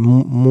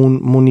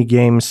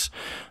 Mooney Games.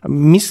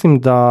 Mislim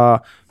da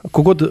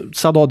kogod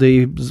sad ode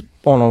i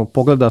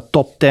pogleda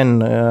top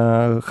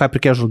 10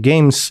 hyper casual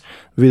games,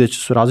 vidjet će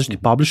su različiti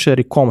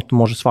publisheri, komot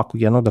može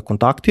svakog jednog da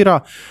kontaktira,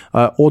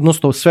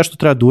 odnosno sve što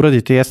treba da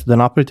uradite jeste da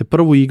napravite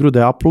prvu igru, da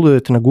je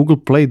uploadujete na Google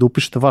Play, da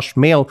upišete vaš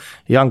mail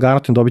i ja vam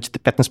garantujem dobit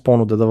ćete 15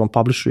 ponuda da vam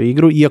publishuje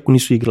igru, iako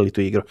nisu igrali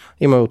tu igru.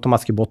 Imaju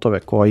automatske botove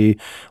koji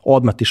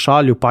odmah ti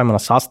šalju, pa ima na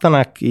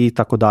sastanak i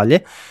tako dalje.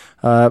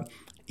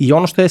 I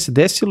ono što je se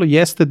desilo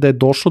jeste da je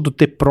došlo do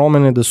te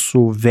promene da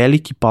su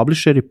veliki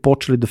publisheri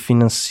počeli da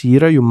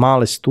finansiraju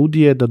male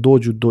studije da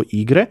dođu do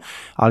igre,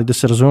 ali da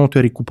se razumemo, to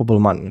je recoupable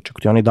money. Znači,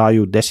 ako ti oni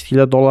daju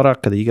 $10,000,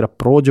 kada igra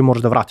prođe,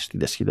 možeš da vratiš ti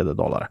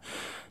 $10,000.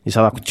 I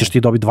sad ako ćeš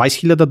ti dobiti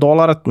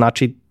 $20,000,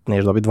 znači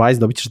neš dobiti 20,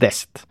 dobit ćeš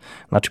 10.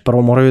 Znači,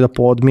 prvo moraju da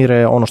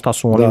podmire ono šta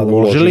su oni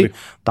uložili.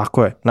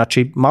 Tako je.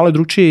 Znači, malo je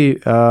drugčiji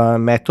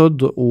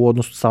metod u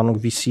odnosu stavnog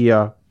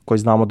VC-a koji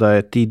znamo da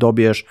je ti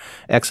dobiješ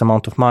X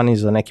amount of money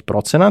za neki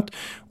procenat.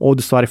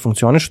 Ovde stvari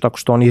funkcionišu tako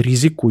što oni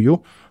rizikuju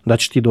da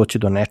će ti doći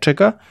do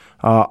nečega.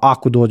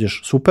 Ako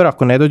dođeš, super,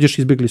 ako ne dođeš,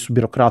 izbjegli su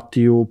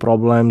birokratiju,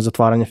 problem,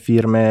 zatvaranje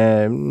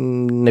firme,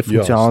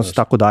 nefunkcionalnost i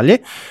tako dalje.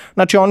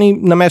 Znači oni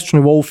na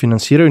mesečnom nivou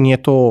finansiraju,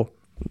 nije to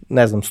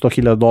ne znam,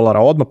 $100,000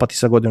 odmah, pa ti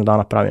sa godinu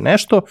dana pravi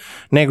nešto,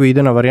 nego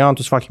ide na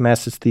varijantu, svaki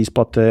mesec ti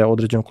isplate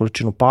određenu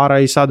količinu para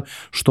i sad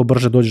što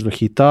brže dođeš do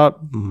hita,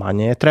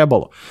 manje je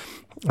trebalo.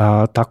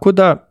 Tako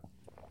da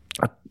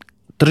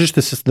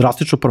tržište se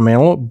drastično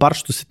promenilo, bar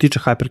što se tiče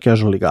hyper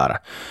casual igara.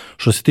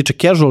 Što se tiče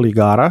casual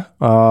igara,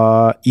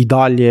 i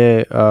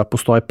dalje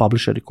postoje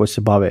publisheri koji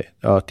se bave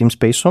tim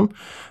space-om,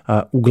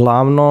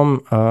 uglavnom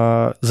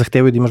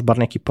zahtevaju da imaš bar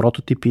neki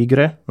prototip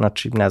igre,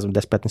 znači ne znam,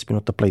 10-15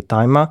 minuta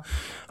playtime-a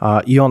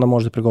i onda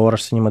možda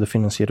pregovaraš sa njima da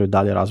finansiraju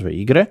dalje razvoj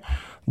igre,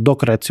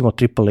 dok recimo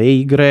AAA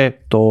igre,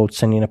 to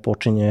se ni ne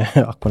počinje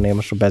ako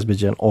nemaš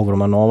obezbeđen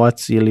ogroman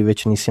novac ili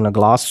već nisi na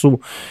glasu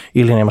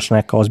ili nemaš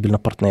neka ozbiljna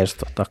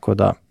partnerstva, tako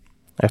da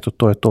eto,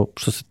 to je to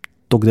što se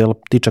tog dela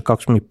tiče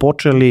kako smo mi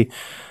počeli,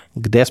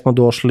 gde smo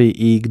došli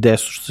i gde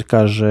su, što se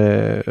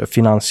kaže,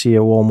 financije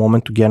u ovom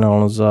momentu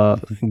generalno za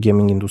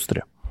gaming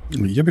industriju.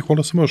 Ja bih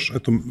volio samo još,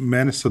 eto,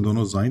 mene sad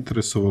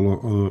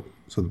zainteresovalo,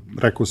 sad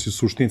rekao si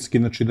suštinski,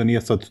 znači da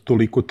nije sad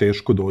toliko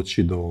teško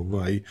doći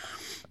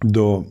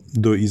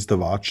do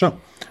izdavača,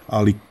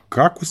 ali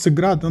kako se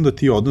grade onda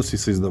ti odnosi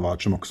sa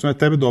izdavačem? Ako sam ja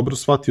tebe dobro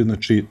shvatio,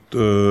 znači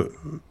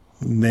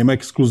nema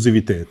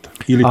ekskluziviteta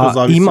ili to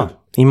zavisi?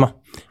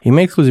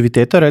 Ima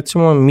ekskluziviteta,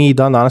 recimo mi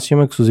danas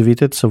imamo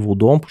ekskluzivitet sa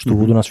Voodoo, pošto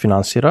Voodoo nas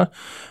finansira,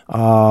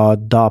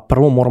 da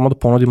prvo moramo da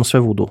ponudimo sve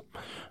Voodoo.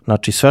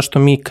 Znači sve što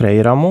mi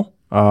kreiramo,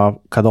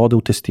 kada ode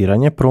u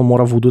testiranje, prvo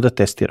mora Voodoo da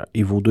testira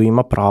i Voodoo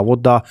ima pravo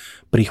da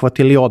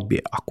prihvati ili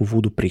odbije. Ako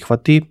Voodoo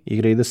prihvati,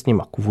 igra ide s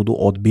njima. Ako Voodoo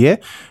odbije,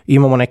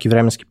 imamo neki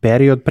vremenski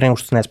period pre nego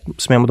što ne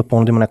smemo da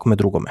ponudimo nekome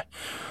drugome.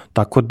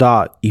 Tako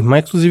da ima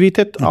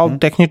ekskluzivitet, ali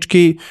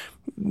tehnički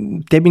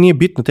tebi nije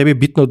bitno, tebi je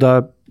bitno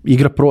da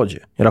igra prođe.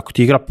 Jer ako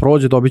ti igra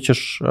prođe, dobit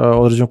ćeš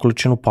određenu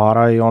količinu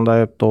para i onda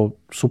je to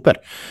super.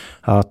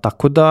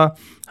 Tako da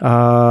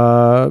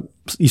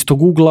iz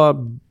tog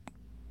ugla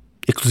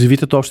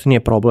ekskluzivitet uopšte nije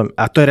problem,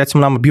 a to je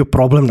recimo nama bio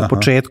problem na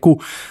početku,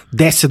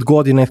 10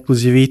 godina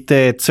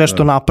ekskluzivitet, sve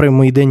što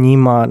napravimo ide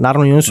njima,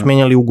 naravno i oni su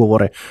menjali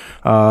ugovore,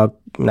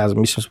 ne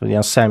znam, mislim smo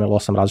 7 ili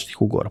 8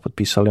 različitih ugovora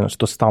potpisali, znači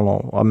to je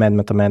stalno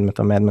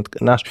amendment,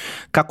 znaš,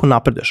 kako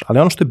napreduješ, ali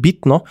ono što je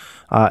bitno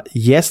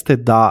jeste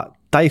da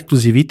taj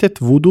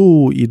ekskluzivitet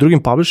Voodoo i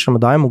drugim publisherima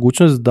daje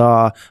mogućnost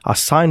da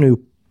assignuju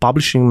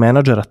publishing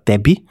menadžera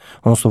tebi,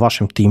 odnosno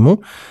vašem timu,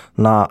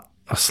 na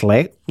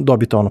Slack,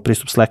 dobite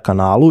pristup Slack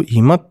kanalu,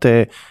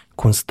 imate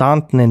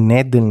konstantne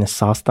nedeljne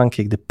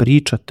sastanke gde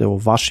pričate o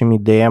vašim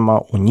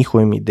idejama, o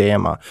njihovim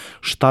idejama,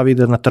 šta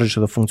vide na tržištu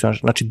da funkcioniš.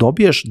 Znači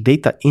dobiješ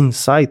data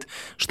insight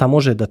šta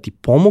može da ti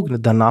pomogne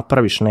da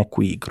napraviš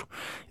neku igru.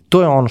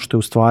 To je ono što je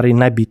u stvari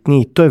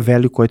najbitnije i to je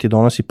value koje ti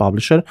donosi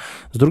publisher.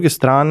 S druge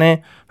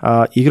strane,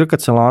 igra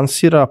kad se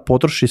lansira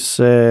potroši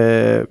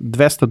se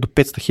 200 do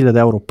 500 hiljada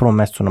eura u prvom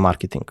mesecu na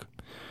marketing.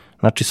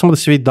 Znači, samo da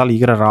se vidi da li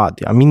igra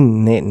radi, a mi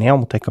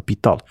nemamo taj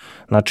kapital.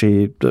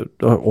 Znači,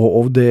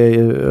 ovde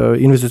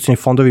investicioni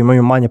fondovi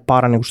imaju manje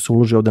para nego što se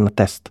uloži ovde na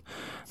test.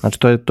 Znači,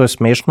 to je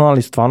smešno,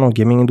 ali stvarno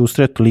gaming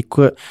industrija je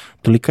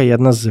tolika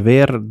jedna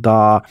zver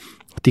da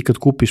ti kad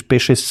kupiš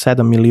 5, 6,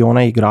 7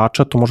 miliona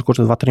igrača, to može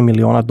koštati 2-3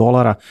 miliona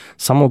dolara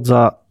samo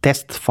za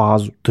test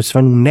fazu. To je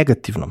sve u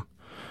negativnom.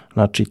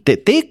 Znači,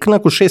 tek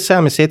nakon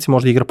 6-7 meseci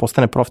možda igra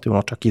postane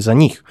profitabilna čak i za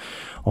njih.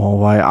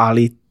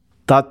 Ali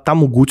ta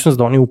mogućnost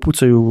da oni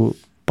upucaju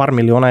par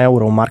miliona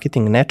eura u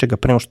marketing nečega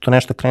prema što to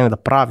nešto krene da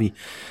pravi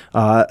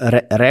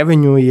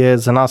revenue je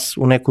za nas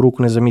u neku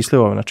ruku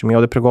nezamislivo. Znači mi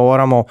ovde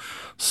pregovaramo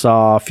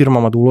sa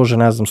firmama da ulože,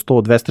 ne znam,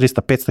 100, 200,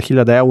 300, 500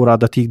 hiljada eura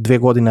da ti 2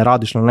 godine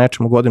radiš na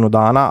nečemu godinu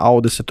dana, a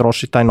ovde se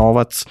troši taj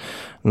novac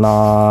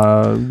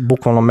na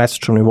bukvalno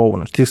mesečnom nivou.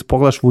 Znači ti se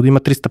pogledaš, Voodoo ima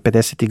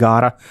 350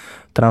 igara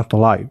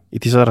trenutno live i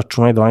ti sad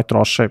računaj da oni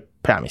troše,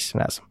 pa ja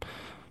mislim, ne znam,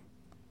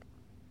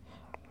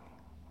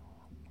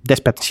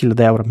 10-15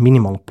 hiljada eura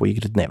minimalno po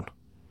igri dnevno.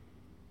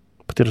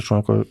 Pa ti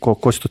računaj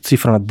koji su to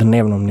cifra na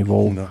dnevnom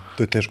nivou. Da,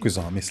 to je teško i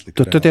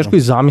zamisliti. To je teško i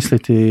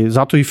zamisliti,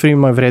 zato i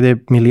freema vrede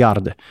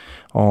milijarde.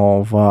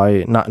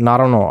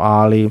 Naravno,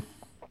 ali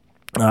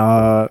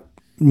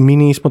mi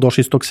nismo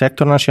došli iz tog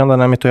sektora, znači onda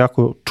nam je to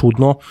jako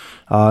čudno,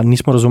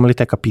 nismo razumeli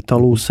taj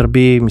kapital u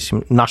Srbiji,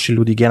 mislim, naši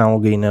ljudi generalno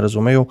ga i ne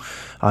razumeju,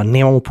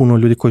 nemamo puno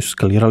ljudi koji su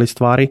skalirali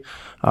stvari,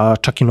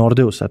 čak i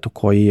Nordeus, eto,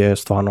 koji je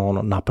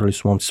stvarno, napravili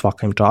su momci,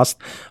 svaka im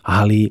čast,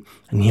 ali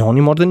ni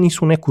oni možda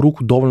nisu u neku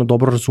ruku dovoljno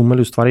dobro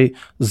razumeli u stvari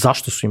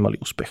zašto su imali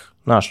uspeh.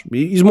 Znaš,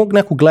 iz mog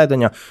nekog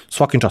gledanja,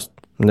 svaka im čast,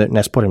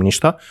 ne sporim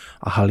ništa,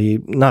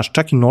 ali, znaš,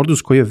 čak i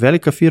Nordeus koji je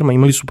velika firma,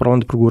 imali su problem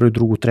da proguraju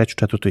drugu, treću,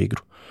 četvrtu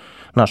igru.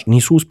 Znaš,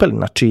 nisu uspeli,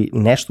 znači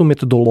nešto u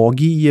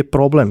metodologiji je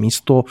problem,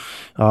 isto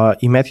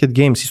i Mad Hat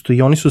Games, isto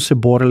i oni su se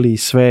borili i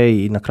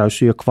sve i na kraju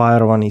su i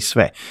akvajerovani i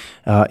sve.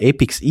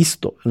 Epix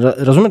isto,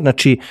 razumete,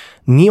 znači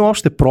nije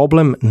uopšte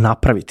problem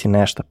napraviti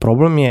nešto,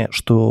 problem je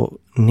što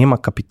nema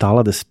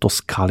kapitala da se to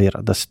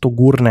skalira, da se to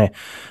gurne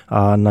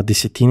na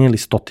desetine ili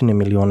stotine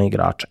miliona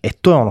igrača.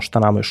 To je ono što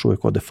nama još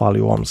uvijek ovde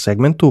fali u ovom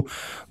segmentu.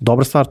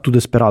 Dobra stvar, tu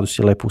Desperados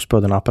je lepo uspeo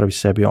da napravi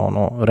sebi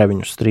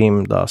revenue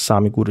stream, da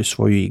sami guri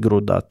svoju igru,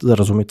 da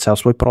razumije ceo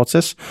svoj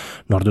proces.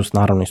 Nordeus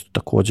naravno isto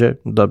takođe,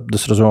 da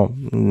se razumemo,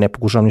 ne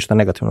pokušavam ništa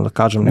negativno da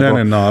kažem,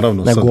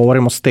 nego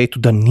govorimo o state-u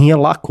da nije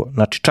lako.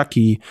 Znači čak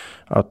i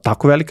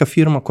tako velika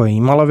firma koja je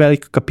imala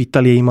veliki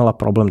kapital je imala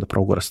problem da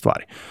progura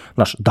stvari.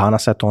 Znaš,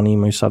 danas oni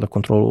imaju sada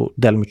kontrolu,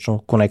 delimičnu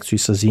konekciju i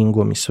sa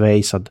Zingom i sve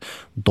i sad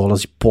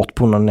dolazi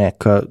potpuno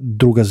neka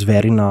druga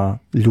zverina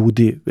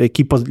ljudi,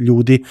 ekipa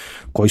ljudi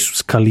koji su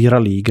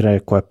skalirali igre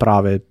koje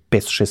prave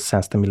 500, 600,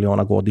 700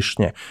 miliona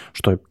godišnje,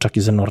 što je čak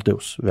i za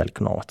Nordeus velik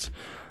novac.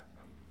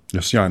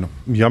 Ja, sjajno.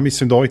 Ja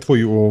mislim da ovaj tvoj,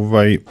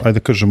 ajde da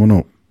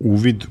kažem,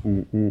 uvid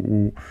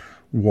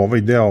u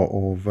ovaj deo,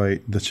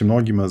 da će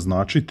mnogima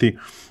značiti.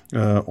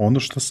 Ono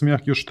što sam ja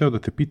još teo da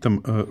te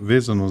pitam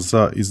vezano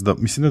za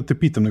mislim da te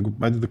pitam, nego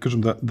ajde da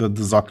kažem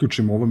da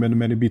zaključim, ovo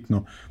meni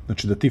bitno,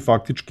 znači da ti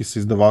faktički sa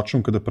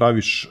izdavačom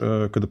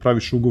kada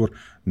praviš ugovor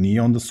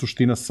nije onda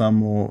suština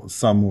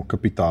samo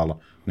kapitala,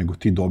 nego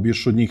ti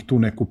dobiješ od njih tu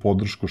neku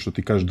podršku, što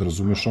ti kažeš da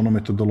razumeš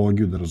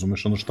metodologiju, da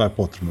razumeš šta je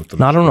potrebno.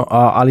 Naravno,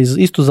 ali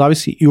isto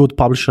zavisi i od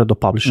publishera do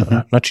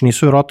publishera. Znači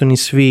nisu vjerojatno ni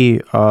svi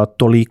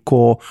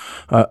toliko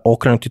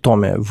okrenuti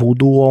tome.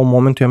 Voodoo u ovom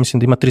momentu ja mislim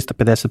da ima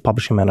 350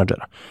 publishing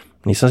menadžera.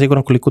 Nisam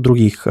siguran koliko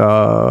drugih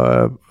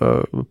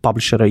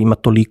publishera ima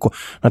toliko.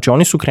 Znači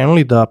oni su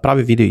krenuli da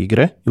prave video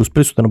igre i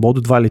uspeli su da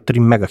nabodu 2 ili 3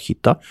 mega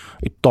hita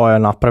i to je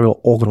napravilo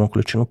ogromnu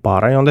količinu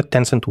para i onda je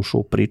Tencent ušao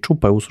u priču,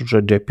 pa je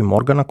uslužio JP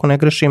Morgan ako ne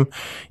grešim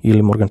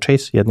ili Morgan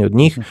Chase, jedni od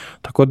njih.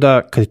 Tako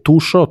da kad je tu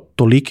ušao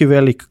toliki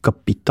velik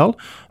kapital,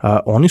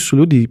 oni su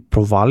ljudi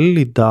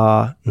provalili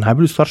da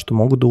najbolju stvar što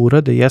mogu da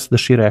urade jeste da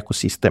šire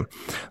ekosistem,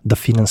 da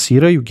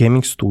finansiraju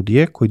gaming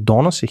studije koji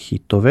donose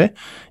hitove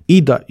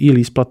i da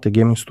ili isplate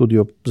gaming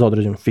studio za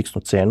određenu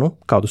fiksnu cenu,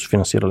 kao da su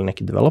finansirali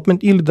neki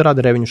development, ili da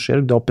rade revenue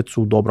share, da opet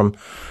su u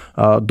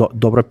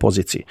dobroj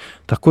poziciji.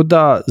 Tako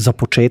da, za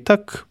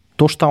početak,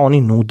 to šta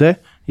oni nude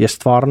je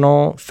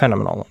stvarno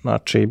fenomenalno.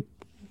 Znači,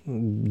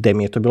 gde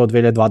mi je to bilo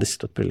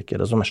 2020 otprilike,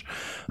 razumeš?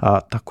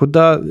 Tako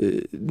da,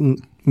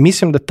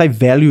 mislim da taj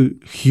value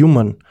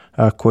human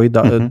koji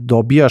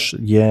dobijaš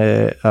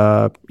je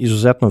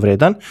izuzetno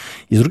vredan.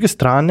 I s druge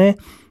strane,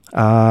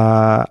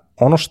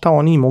 ono što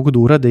oni mogu da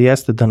urade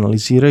jeste da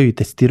analiziraju i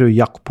testiraju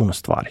jako puno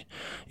stvari.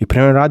 I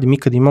primjer radi, mi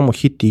kad imamo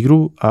hit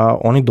igru,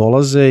 oni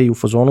dolaze i u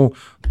fazonu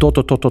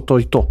to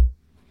i to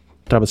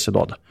treba da se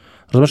doda.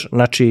 Razumeš?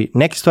 Znači,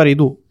 neke stvari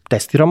idu,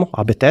 testiramo,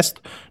 AB test,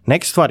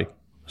 neke stvari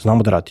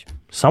znamo da radi.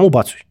 Samo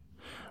ubacuj.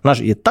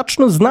 Znači,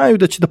 tačno znaju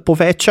da će da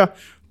poveća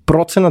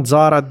procenat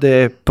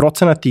zarade,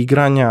 procenat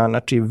igranja,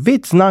 znači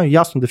već znaju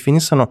jasno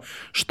definisano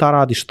šta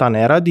radi, šta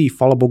ne radi i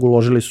hvala Bogu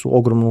uložili su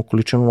ogromnu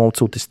količinu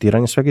novca u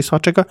testiranje svega i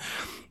svačega,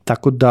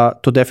 tako da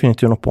to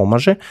definitivno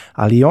pomaže,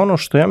 ali ono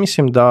što ja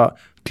mislim da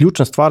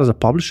ključna stvar za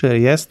publisher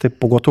jeste,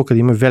 pogotovo kad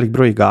imaju velik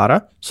broj igara,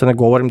 sad ne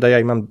govorim da ja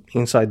imam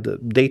inside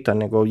data,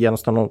 nego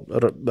jednostavno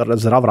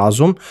zdrav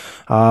razum,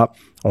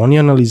 oni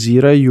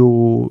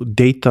analiziraju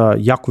data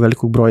jako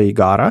velikog broja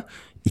igara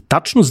i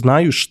tačno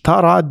znaju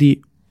šta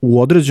radi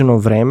u određeno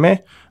vreme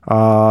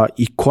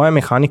i koja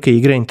mehanika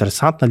igre je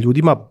interesantna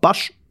ljudima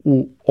baš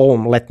u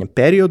ovom letnjem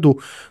periodu,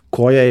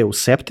 koja je u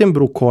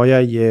septembru, koja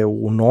je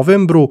u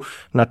novembru,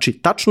 znači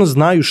tačno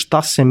znaju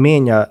šta se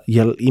menja,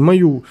 jer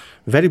imaju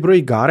velik broj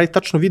igara i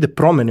tačno vide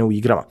promene u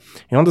igrama.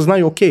 I onda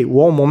znaju, ok,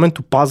 u ovom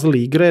momentu puzzle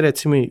igre,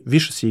 recimo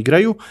više se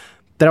igraju,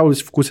 trebali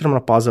se fokusiramo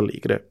na puzzle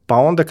igre. Pa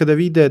onda kada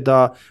vide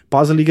da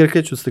puzzle igre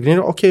kreću da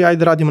stagniraju, ok,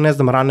 ajde radimo, ne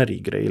znam, runner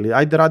igre ili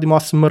ajde radimo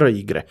ASMR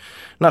igre.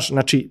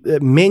 Znači,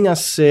 menja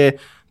se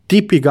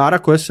tip igara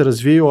koje se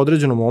razvijaju u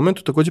određenom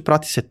momentu, takođe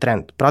prati se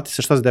trend, prati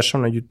se šta se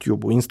dešava na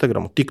YouTubeu,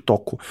 Instagramu,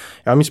 TikToku.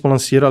 Evo mi smo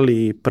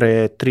lansirali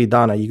pre 3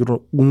 dana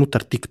igru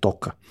unutar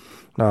TikToka.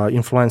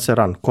 Influencer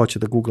Run, ko će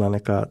da googla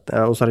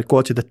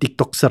ko će da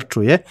TikTok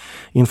searchuje,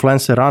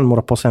 Influencer Run,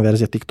 mora posebna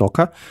verzija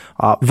TikToka,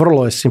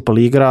 vrlo je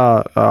simple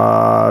igra,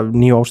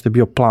 nije uopšte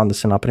bio plan da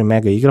se napravi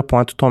mega igra,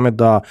 point u tome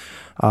da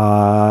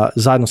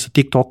zajedno sa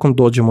TikTokom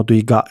dođemo do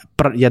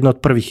jedne od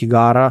prvih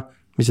igara,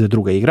 mislim da je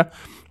druga igra,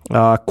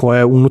 koja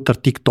je unutar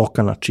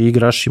TikToka, znači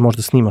igraš i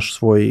možda snimaš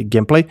svoj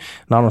gameplay,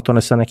 naravno to ne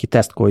je sad neki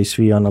test koji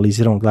svi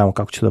analiziramo, gledamo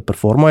kako će da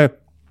performuje,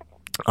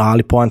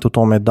 ali point u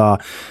tome da,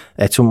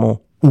 recimo,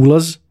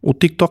 ulaz u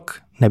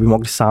TikTok ne bi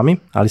mogli sami,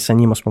 ali sa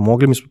njima smo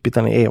mogli, mi smo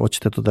pitani,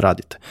 hoćete to da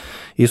radite.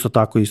 Isto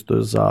tako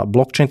isto za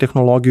blockchain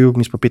tehnologiju,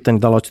 mi smo pitani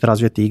da li hoćete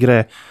razvijati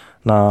igre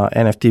na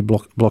NFT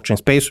blockchain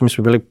space-u, mi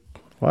smo bili,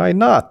 why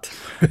not?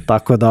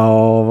 Tako da,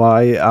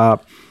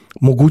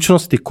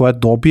 mogućnosti koje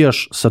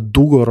dobijaš sa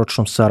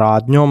dugoročnom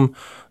saradnjom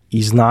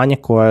i znanje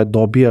koje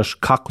dobijaš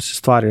kako se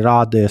stvari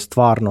rade je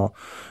stvarno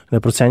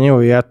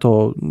neprocenjivo i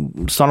eto,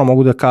 stvarno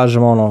mogu da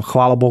kažem,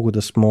 hvala Bogu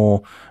da smo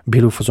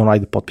bili u fazonu,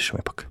 ajde potpišemo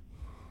ipak.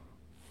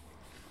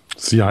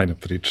 Sjajna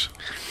priča.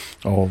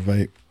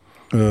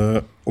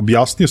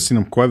 Objasnio si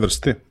nam koje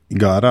vrste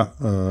igara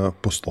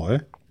postoje,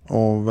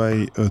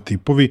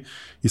 tipovi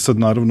i sad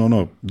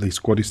naravno da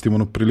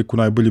iskoristimo priliku,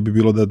 najbolje bi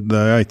bilo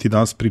da ja i ti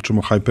danas pričamo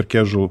o hyper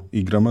casual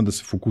igrama, da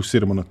se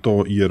fokusiramo na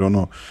to jer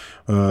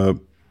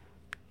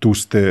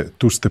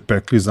tu ste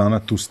pekli zana,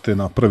 tu ste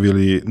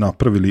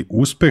napravili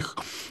uspeh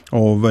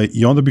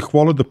i onda bih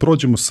volio da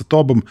prođemo sa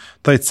tobom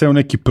taj ceo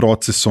neki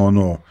proces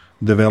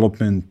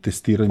development,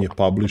 testiranje,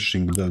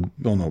 publishing, da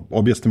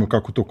objasnimo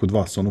kako to kod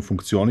vas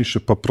funkcioniše,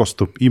 pa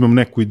prosto imam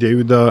neku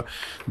ideju da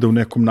u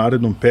nekom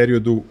narednom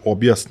periodu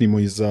objasnimo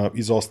i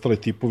za ostale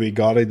tipove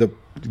igara i da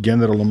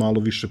generalno malo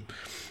više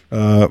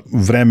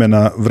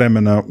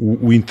vremena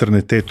u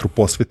internet etru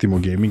posvetimo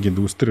gaming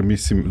industriju,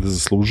 mislim da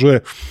zaslužuje,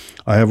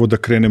 a evo da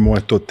krenemo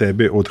od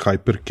tebe, od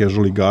hyper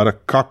casual igara,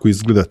 kako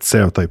izgleda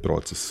ceo taj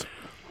proces?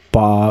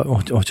 Pa,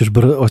 hoćeš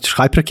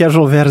hyper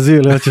casual verziju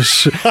ili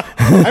hoćeš...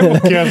 Ajmo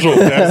casual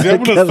verziju,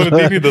 ajmo na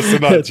sredini da se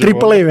nađemo.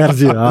 AAA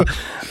verziju,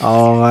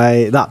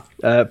 da.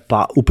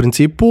 Pa, u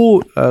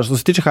principu, što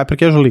se tiče hyper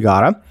casual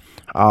igara,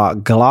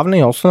 glavna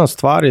i osnovna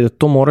stvar je da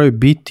to moraju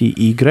biti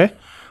igre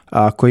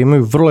koje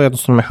imaju vrlo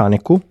jednostavnu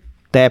mehaniku,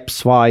 tap,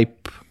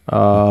 swipe,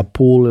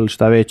 pool ili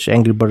šta već,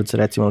 Angry Birds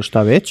recimo ili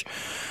šta već,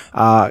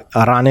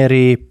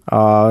 runneri,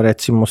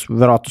 recimo,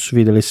 verovatno su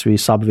videli svi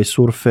Subway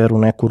Surfer u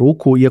neku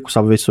ruku, iako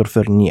Subway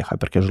Surfer nije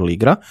hyper casual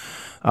igra.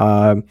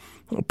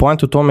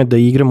 Point u tome da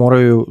igre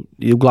moraju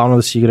uglavnom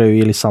da se igraju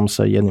ili samo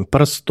sa jednim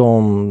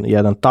prstom,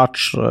 jedan touch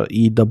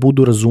i da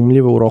budu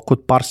razumljive u roku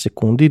od par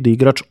sekundi, da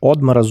igrač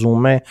odmah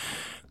razume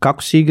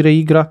kako se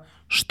igra,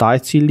 šta je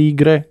cilj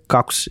igre,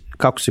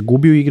 kako se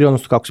gubi u igre,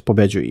 odnosno kako se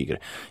pobeđuje igre.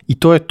 I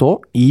to je to.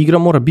 I igra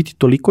mora biti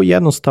toliko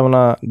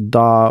jednostavna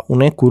da u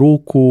neku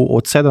ruku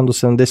od 7 do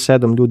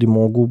 77 ljudi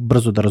mogu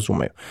brzo da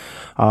razumeju.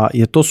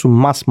 Jer to su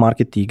mass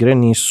market igre,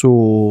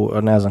 nisu,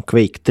 ne znam,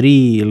 Quake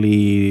 3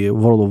 ili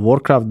World of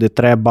Warcraft, gde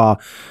treba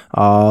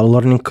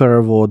learning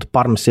curve od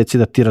par meseci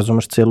da ti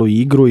razumeš celu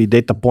igru i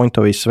data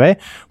pointove i sve.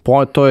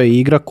 To je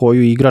igra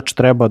koju igrač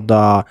treba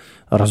da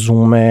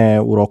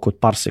razume u roku od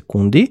par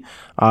sekundi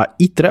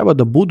i treba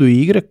da budu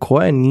igre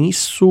koje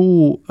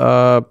nisu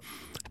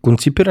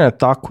koncipirane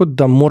tako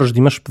da moraš da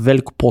imaš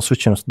veliku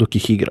posvećenost dok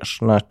ih igraš.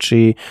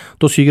 Znači,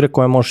 to su igre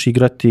koje možeš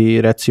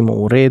igrati recimo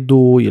u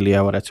redu ili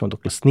evo recimo dok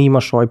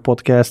snimaš ovaj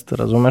podcast,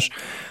 razumeš,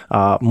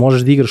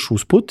 možeš da igraš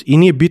usput i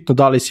nije bitno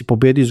da li si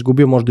pobedio,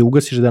 izgubio, možda i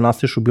ugasiš da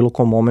nastaviš u bilo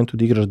kom momentu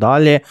da igraš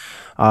dalje.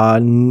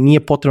 Nije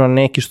potrebno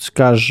neki što se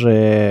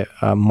kaže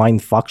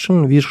mind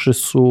function, više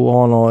su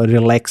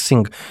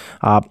relaxing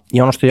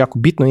i ono što je jako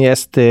bitno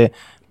jeste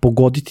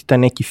pogoditi taj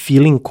neki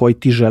feeling koji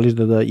ti želiš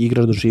da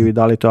igraš, doživi,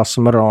 da li je to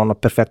ASMR,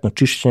 perfektno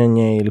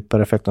čišćenje ili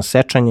perfektno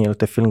sečanje ili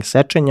taj feeling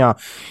sečenja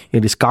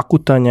ili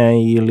skakutanja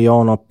ili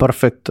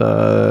perfekt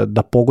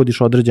da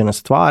pogodiš određene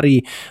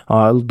stvari,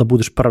 da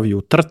budeš prvi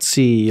u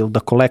trci ili da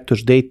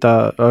kolektuješ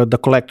data, da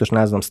kolektuješ,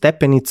 ne znam,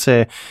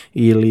 stepenice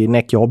ili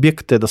neke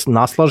objekte, da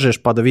naslažeš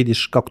pa da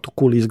vidiš kako to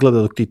cool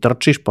izgleda dok ti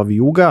trčiš pa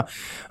vijuga.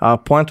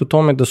 Point u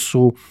tome da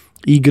su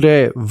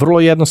igre vrlo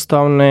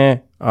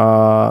jednostavne,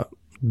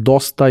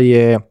 dosta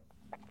je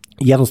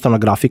jednostavna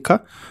grafika,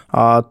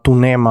 tu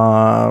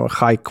nema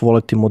high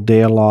quality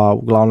modela,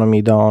 uglavnom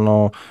ide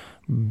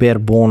bare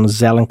bone,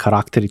 zelen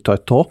karakter i to je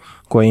to,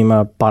 koje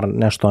ima par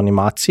nešto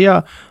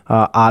animacija,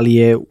 ali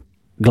je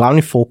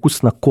glavni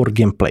fokus na core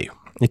gameplayu.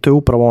 I to je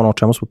upravo ono o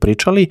čemu smo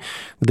pričali,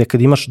 gde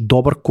kad imaš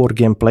dobar core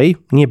gameplay,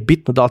 nije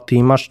bitno da li ti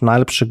imaš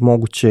najlepšeg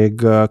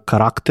mogućeg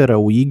karaktera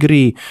u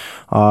igri,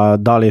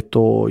 da li je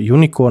to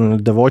unicorn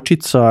ili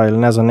devojčica ili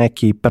ne znam,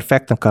 neki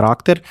perfektan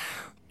karakter,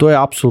 to je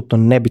apsolutno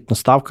nebitna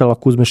stavka, ali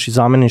ako uzmeš i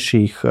zameniš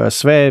ih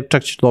sve,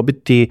 čak ćeš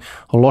dobiti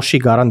loši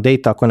garant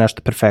data ako je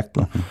nešto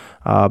perfektno.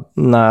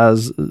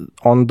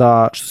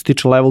 Onda, što se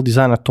tiče level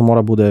dizajna, to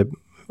mora bude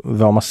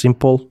veoma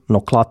simple,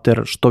 no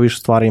clutter, što više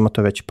stvari ima,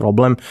 to je veći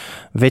problem.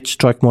 Već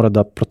čovjek mora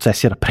da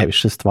procesira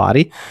previše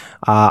stvari,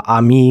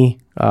 a mi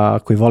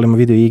koji volimo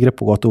video igre,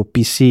 pogotovo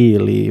PC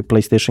ili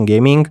PlayStation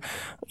gaming,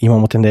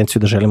 imamo tendenciju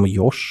da želimo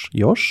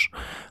još.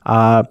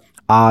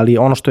 Ali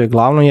ono što je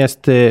glavno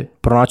jeste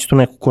pronaći tu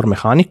neku core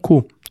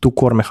mehaniku, tu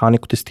core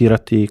mehaniku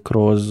testirati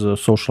kroz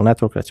social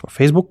network, recimo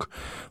Facebook,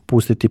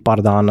 pustiti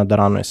par dana da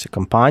ranuje se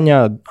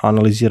kampanja,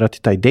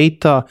 analizirati taj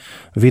data,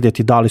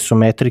 vidjeti da li su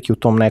metrike u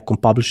tom nekom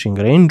publishing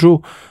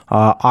range-u,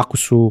 ako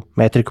su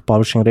metrike u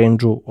publishing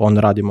range-u,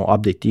 onda radimo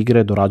update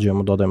igre,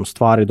 dorađujemo, dodajemo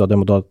stvari,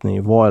 dodajemo dodatni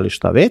nivo ili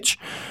šta već,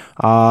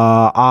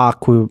 a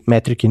ako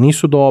metrike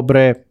nisu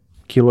dobre,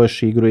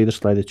 kiluješ igru, ideš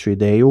sledeću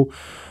ideju.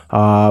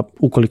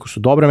 Ukoliko su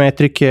dobre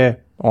metrike,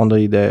 onda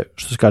ide,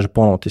 što se kaže,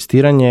 ponovo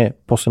testiranje,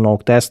 posle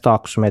novog testa,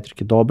 ako su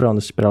metrike dobre,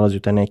 onda se prelazi u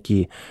taj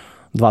neki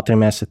 2-3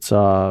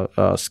 meseca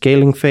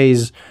scaling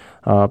phase,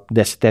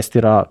 gde se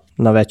testira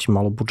na većim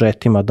malo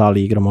budžetima da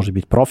li igra može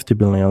biti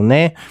profitabilna ili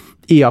ne,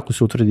 i ako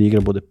se utvrdi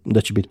igra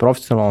da će biti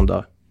profitabilna,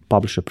 onda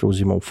publisher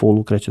preuzima u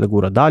fullu, kreće da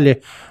gura dalje,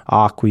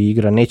 a ako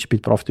igra neće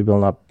biti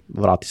profitabilna,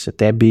 vrati se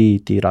tebi i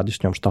ti radiš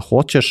s njom šta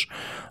hoćeš,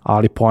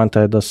 ali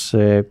poenta je da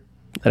se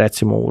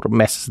recimo u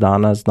mesec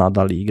dana zna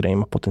da li igra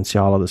ima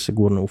potencijala da se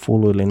gurne u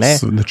fullu ili ne.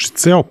 Znači,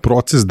 ceo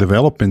proces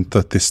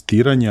developmenta,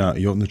 testiranja,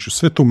 znači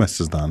sve to u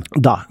mesec dana?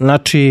 Da,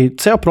 znači,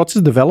 ceo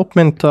proces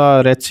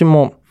developmenta,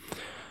 recimo,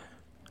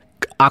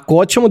 ako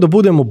hoćemo da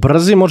budemo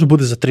brzi, može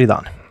bude za 3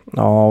 dana.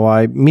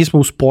 Mi smo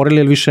usporili,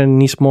 jer više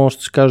nismo,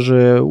 što se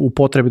kaže, u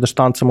potrebi da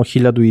štancamo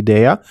 1000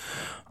 ideja.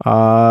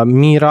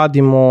 Mi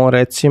radimo,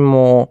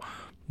 recimo,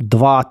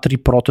 2-3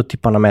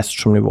 prototipa na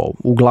mesečnom nivou.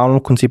 Uglavnom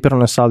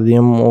koncipirano je sad da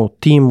imamo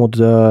tim od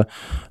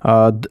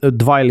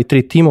 2 ili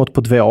 3 tima od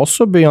po 2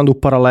 osobe i onda u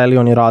paraleli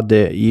oni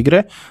rade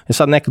igre.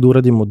 Sad nekad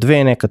uradimo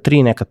 2, nekad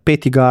 3, nekad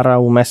 5 igara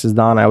u mesec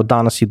dana. Evo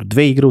danas idu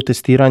 2 igre u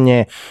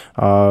testiranje,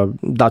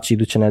 da će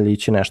iduće nedelje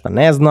ići nešto,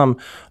 ne znam,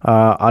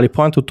 ali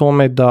point u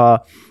tome da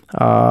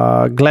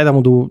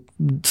gledamo da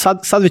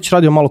sad već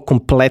radimo malo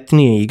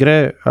kompletnije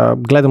igre,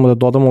 gledamo da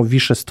dodamo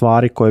više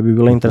stvari koje bi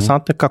bile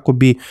interesantne kako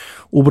bi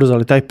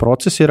ubrzali taj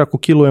proces, jer ako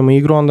kilujemo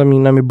igru, onda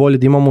nam je bolje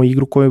da imamo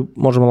igru koju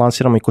možemo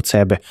lansiramo i kod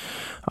sebe.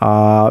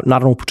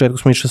 Naravno u početku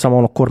smo išli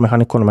samo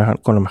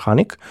core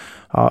mehanik,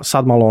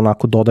 sad malo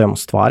onako dodajemo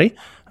stvari,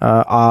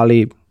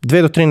 ali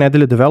 2 do 3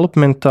 nedelje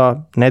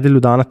developmenta, nedelju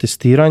dana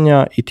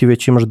testiranja i ti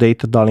već imaš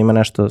data da li ima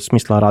nešto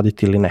smisla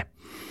raditi ili ne.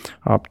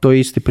 To je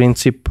isti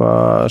princip,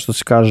 što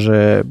se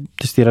kaže,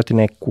 testirati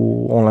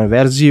neku online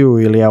verziju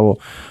ili evo,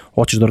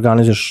 hoćeš da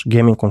organizuješ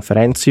gaming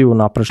konferenciju,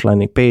 napraviš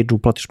landing page,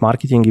 uplatiš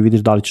marketing i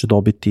vidiš da li ćeš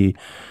dobiti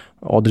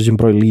određen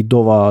broj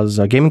leadova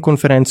za gaming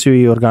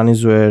konferenciju i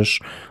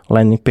organizuješ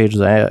landing page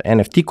za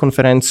NFT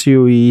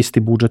konferenciju i isti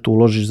budžet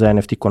uložiš za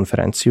NFT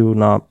konferenciju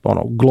na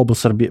Global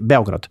Srbije,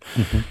 Beograd.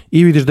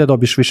 I vidiš da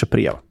dobiješ više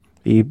prijava.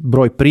 I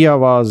broj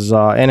prijava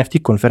za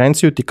NFT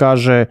konferenciju ti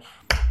kaže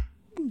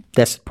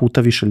 10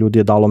 puta više ljudi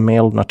je dalo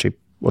mail, znači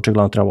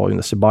očigledno treba ovim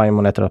da se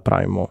bavimo, ne treba da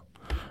pravimo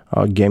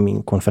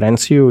gaming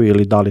konferenciju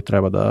ili da li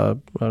treba da,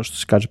 što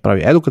se kaže,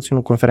 pravi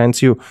edukacijnu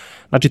konferenciju.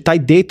 Znači taj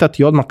data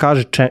ti odmah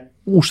kaže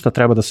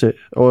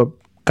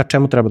ka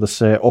čemu treba da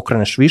se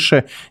okreneš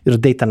više, jer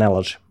data ne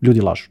laže,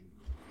 ljudi lažu.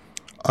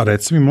 A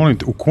reci mi, molim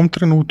te, u kom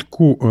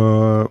trenutku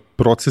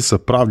procesa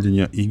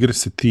pravljenja igre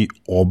se ti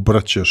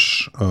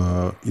obraćaš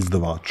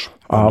izdavaču?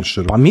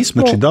 Pa mi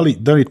smo... Znači,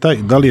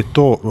 da li je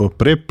to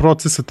pre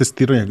procesa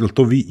testiranja, ili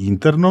to vi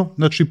interno,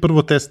 znači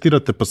prvo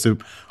testirate, pa se,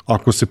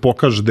 ako se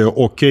pokaže da je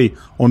ok,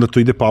 onda to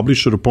ide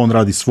publisheru, pa on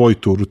radi svoj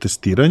turu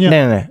testiranja?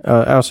 Ne,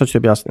 evo sad ću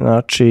objasniti.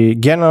 Znači,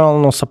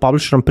 generalno sa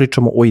publisherom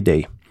pričamo o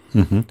ideji.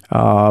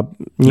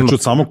 Znači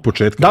od samog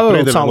početka?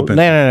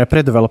 Ne,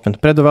 pre-development.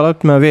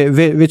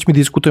 Već mi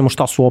diskutujemo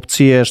šta su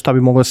opcije, šta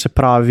bi moglo da se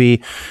pravi,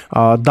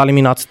 da li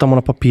mi nacrtamo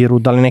na papiru,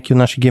 da li neki od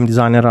naših game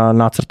dizajnera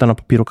nacrta na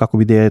papiru kako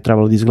bi ideja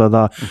trebalo da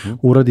izgleda,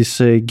 uradi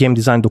se game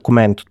design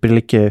dokument,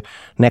 otprilike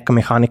neka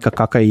mehanika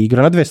kakva je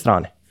igra na 2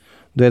 strane.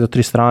 2 do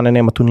 3 strane,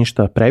 nema tu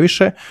ništa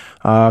previše.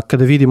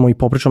 Kada vidimo i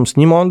popričamo s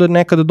njima, onda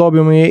nekada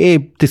dobijemo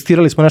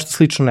testirali smo nešto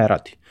slično, ne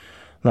radi.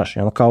 Znaš,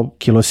 ono kao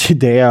kilo si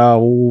ideja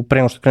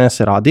pre nego što krene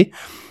se radi,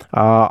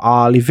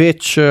 ali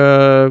već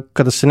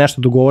kada se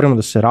nešto dogovorimo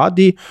da se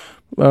radi,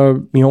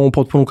 imamo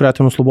potpuno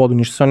kreativnu slobodu,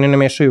 ništa se oni ne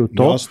mešaju u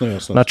to. Jasno.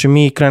 Znači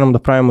mi krenemo da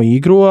pravimo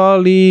igru,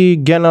 ali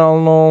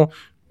generalno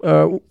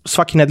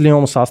svaki nedelje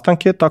imamo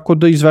sastanke, tako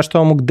da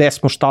izveštavamo gde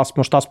smo,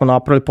 šta smo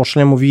napravili,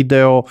 pošaljemo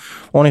video,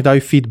 oni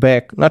daju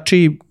feedback,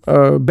 znači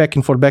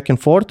back and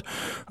forth,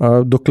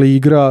 dokle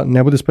igra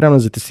ne bude spremna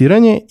za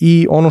testiranje.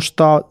 I ono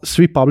šta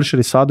svi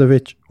publisheri sada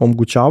već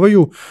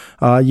omogućavaju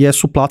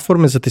jesu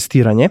platforme za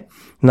testiranje,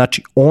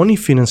 znači oni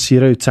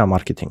finansiraju ceo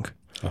marketing.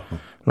 Aha.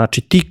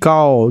 Znači ti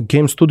kao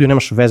game studio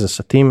nemaš veze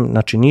sa tim,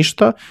 znači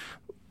ništa.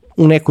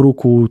 U neku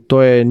ruku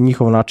to je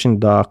njihov način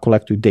da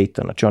kolektuju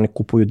data, znači oni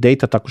kupuju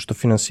data tako što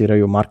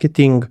finansiraju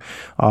marketing,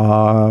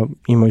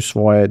 imaju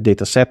svoje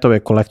data setove,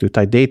 kolektuju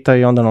taj data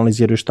i onda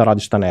analiziraju šta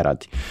radi, šta ne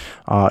radi.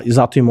 I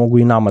zato im mogu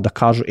i nama da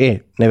kažu,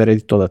 ne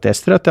vredi to da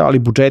testirate, ali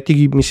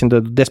budžeti, mislim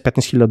da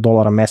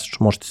 $10-15,000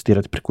 mesečno možete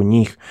testirati preko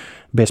njih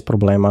bez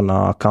problema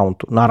na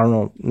akauntu.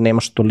 Naravno,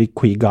 nemaš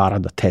toliko igara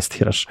da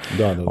testiraš,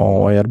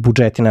 jer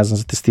budžeti, ne znam,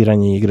 za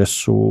testiranje igre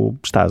su,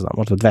 šta ja znam,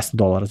 možda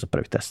 $200 za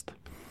prvi test.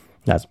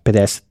 Ne znam,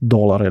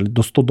 $50 ili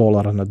do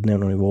 $100 na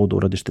dnevnom nivou da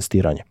uradiš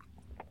testiranje.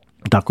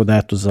 Tako da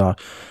eto, za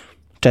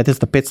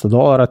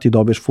 $400-500 ti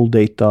dobiješ full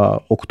data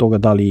oko toga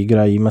da li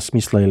igra ima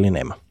smisla ili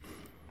nema.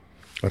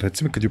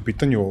 Reci mi, kad je u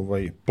pitanju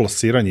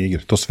plasiranje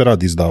igre, to sve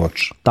radi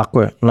izdavač?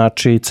 Tako je,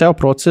 znači ceo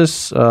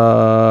proces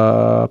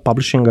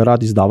publishinga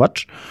radi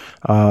izdavač,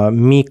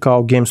 mi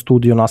kao game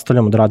studio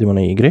nastavljamo da radimo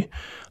na igri,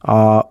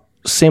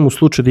 sem u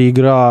slučaju da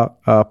igra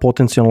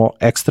potencijalno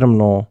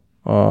ekstremno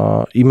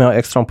ima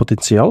ekstreman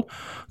potencijal,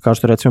 kao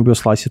što je recimo bio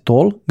Slice It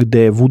All,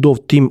 gde je Woodov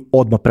tim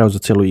odmah preuzeo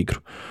celu igru.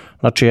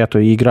 Znači, eto,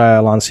 igra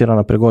je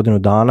lansirana pre godinu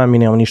dana, mi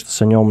nemamo ništa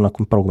sa njom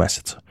nakon 1.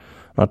 meseca.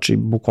 Znači,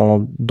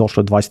 bukvalno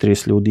došlo je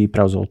 20-30 ljudi i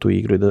preuzelo tu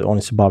igru i da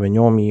oni se bave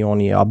njom i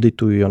oni je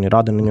updateuju i oni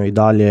rade na njoj i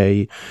dalje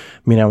i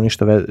mi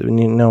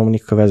nemamo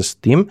nikakve veze s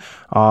tim.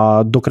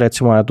 Dok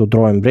recimo je do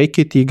Draw and Break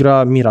It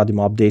igra, mi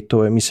radimo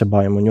update-ove, mi se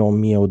bavimo njom,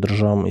 mi je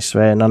održavamo i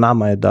sve, na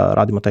nama je da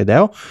radimo taj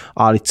deo,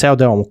 ali ceo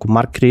deo oko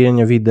mark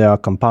kreiranja videa,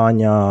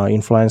 kampanja,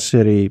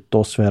 influenceri,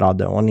 to sve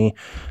rade oni,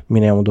 mi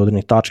nemamo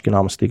dodirnih tački,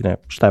 nama stigne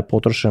šta je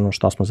potrošeno,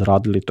 šta smo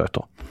zaradili, to je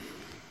to.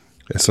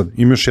 Sad,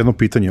 ima još jedno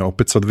pitanje,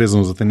 opet sad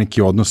vezano za te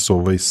neki odnos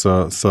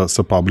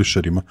sa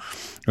publisherima.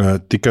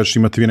 Ti kažeš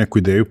imate vi neku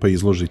ideju pa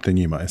izložite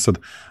njima. Sad,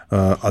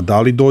 a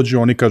da li dođe,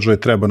 oni kažu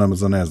treba nam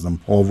za, ne znam,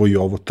 ovo i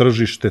ovo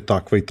tržište,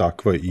 takva i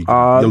takva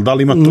igra. Jel da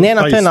li ima ne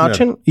na taj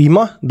način,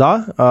 ima,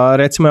 da.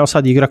 Recimo, evo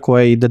sad igra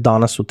koja ide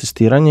danas u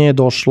testiranje je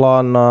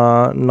došla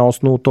na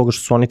osnovu toga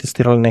što su oni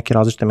testirali neke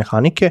različite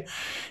mehanike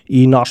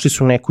i našli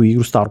su neku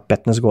igru staru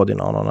 15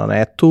 godina na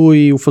netu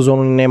i u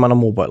fazonu nema na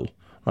mobilu.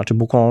 Znači,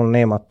 bukvalno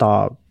nema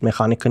ta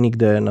mehanika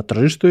nigde na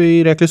tržištu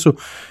i rekli su,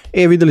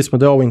 videli smo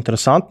da je ovo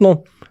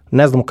interesantno,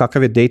 ne znamo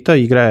kakav je data,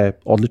 igra je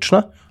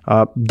odlična,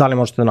 da li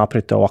možete da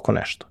napravite ovako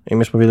nešto? I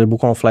mi smo videli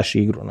bukvalno Flash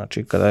igru,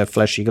 znači kada je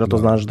Flash igra to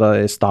znaš da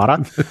je stara.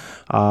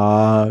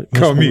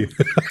 Kao mi.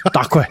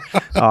 Tako je.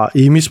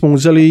 I mi smo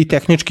uzeli i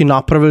tehnički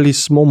napravili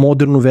smo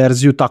modernu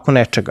verziju tako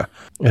nečega.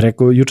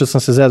 Juče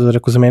sam se zezao,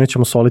 zamenit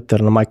ćemo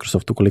Solitaire na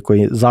Microsoftu koliko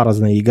je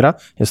zarazna igra,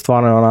 je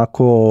stvarno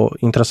onako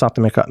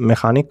interesantna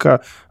mehanika,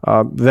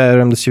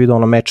 verujem da si vidio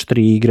match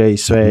 3 igre i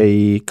sve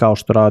i kao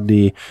što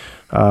radi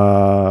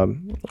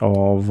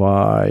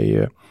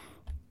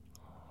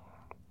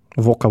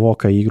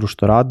Voka igru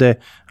što rade,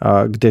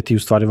 gde ti u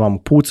stvari vamo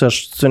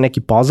pucaš, sve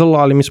neki puzzle,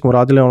 ali mi smo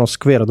uradili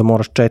square, da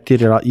moraš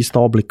 4 ista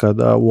oblika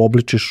da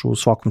uobličiš u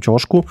svakom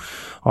ćošku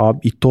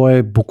i to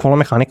je bukvalno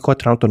mehanika koja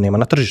trenutno nema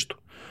na tržištu.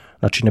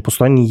 Znači, ne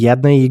postoji ni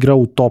jedna igra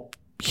u top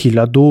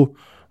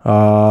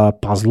 1000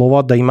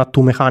 puzzlova da ima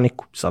tu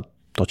mehaniku. Sad,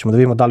 to ćemo da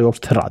vidimo da li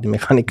uopšte radi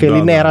mehanika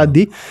ili ne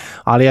radi,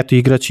 ali eto,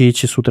 igra će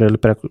ići sutra ili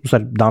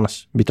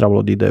danas bi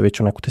trebalo da ide već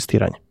u neko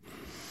testiranje.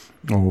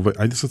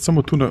 Ajde sad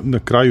samo tu na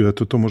kraju,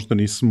 to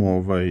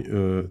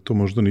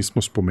možda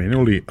nismo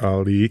spomenuli,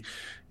 ali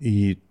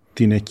i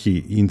ti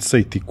neki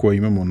insighti koje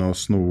imamo na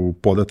osnovu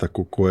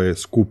podataka koje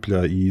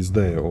skuplja i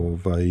izdaje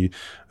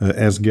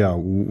SGA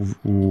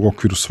u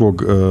okviru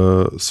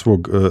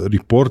svog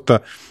reporta,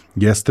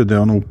 jeste da je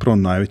ono upravo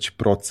najveći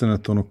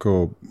procenat, ono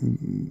kao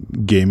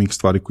gaming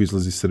stvari koji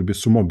izlazi iz Srbije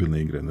su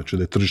mobilne igre, znači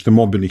da je tržište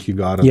mobilnih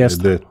igara,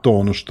 da je to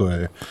ono što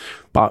je...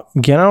 Pa,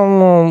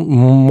 generalno,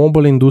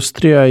 mobilna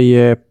industrija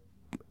je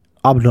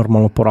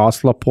abnormalno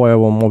porasla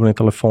pojavom mobilnih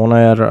telefona,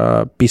 jer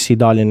PC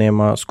dalje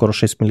nema skoro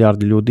 6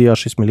 milijardi ljudi, a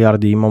 6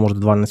 milijardi ima možda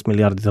 12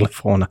 milijardi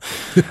telefona.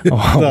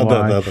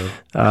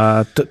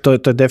 Da. To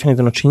je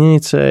definitivno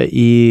činjenica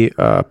i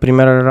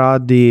primjera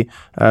radi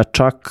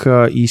čak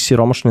i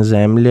siromašne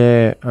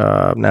zemlje,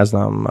 ne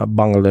znam,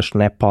 Bangladeš,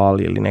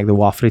 Nepal ili negde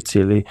u Africi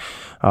ili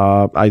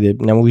ajde,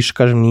 ne mogu više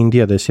kažem ni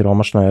Indija da je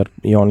siromašna jer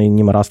i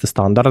njima raste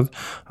standard,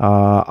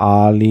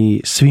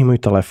 ali svi imaju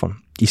telefon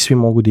i svi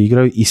mogu da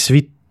igraju i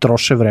svi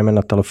troše vreme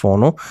na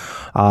telefonu.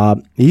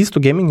 Isto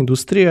gaming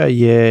industrija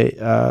je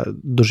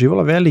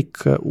doživala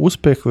velik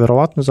uspeh,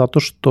 verovatno zato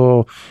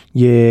što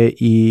je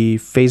i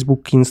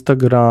Facebook,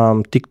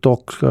 Instagram,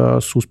 TikTok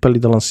su uspeli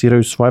da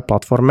lansiraju svoje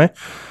platforme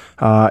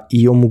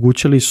i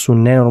omogućili su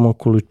nenormalnu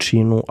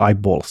količinu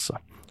eyeballsa.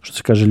 Što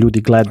se kaže,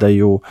 ljudi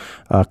gledaju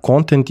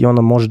content i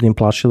onda može da im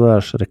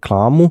plašilaš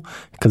reklamu.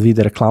 Kad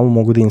vide reklamu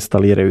mogu da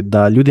instaliraju.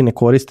 Da ljudi ne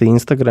koriste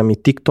Instagram i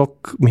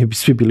TikTok, mi bi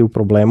svi bili u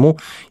problemu,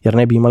 jer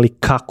ne bi imali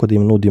kako da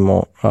im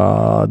nudimo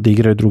da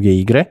igraju druge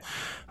igre.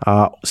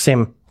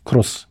 Sem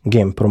kroz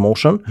game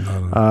promotion,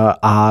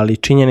 ali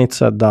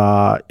činjenica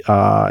da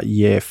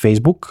je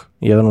Facebook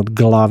jedan od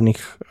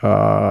glavnih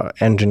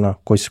engine-a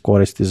koji se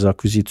koristi za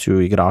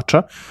akviziciju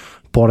igrača.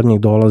 Pored njih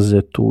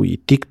dolaze tu i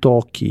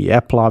TikTok i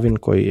AppLovin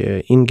koji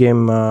je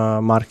in-game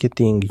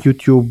marketing,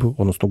 YouTube,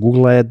 odnosno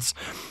Google Ads.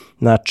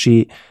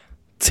 Znači,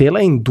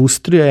 cela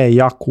industrija je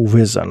jako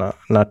uvezana.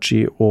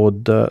 Znači,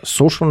 od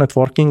social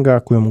networkinga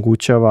koji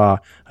omogućava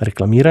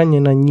reklamiranje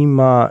na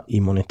njima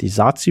i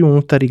monetizaciju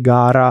unutar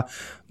igara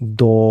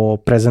do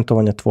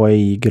prezentovanja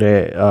tvoje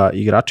igre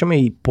igračima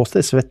i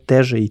postaje sve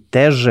teže i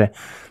teže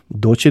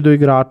doći do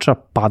igrača,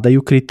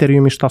 padaju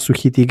kriterijumi šta su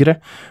hit igre.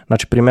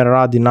 Znači, primjer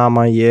radi,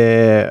 nama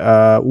je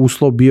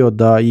uslov bio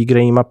da igra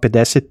ima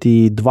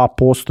 52%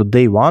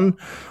 day one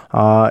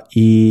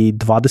i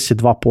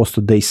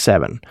 22% day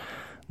 7.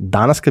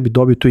 Danas kad bi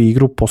dobio tu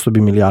igru, postao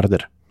bi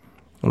milijarder.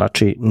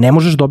 Znači, ne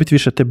možeš dobiti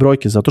više te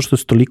brojke, zato što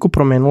se toliko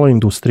promenila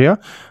industrija,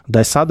 da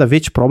je sada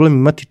već problem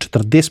imati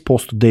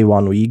 40% day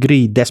one u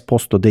igri i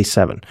 10%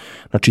 day 7.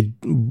 Znači,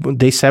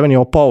 day 7 je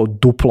opao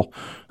duplo.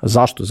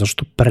 Zašto?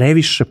 Zašto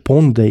previše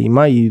ponude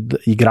ima i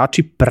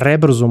igrači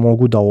prebrzo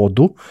mogu da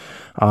odu.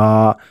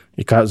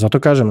 Zato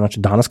kažem, znači,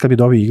 danas kad bi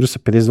dobio igru sa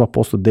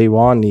 52% day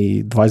one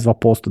i 22%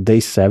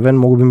 day 7,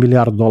 mogu bi $1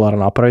 milijardu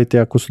napraviti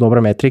ako su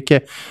dobre metrike,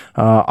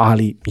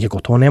 ali je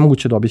gotovo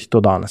nemoguće dobiti to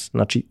danas.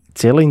 Znači,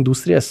 cijela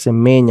industrija se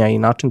menja i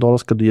način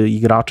dolaska do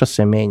igrača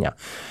se menja.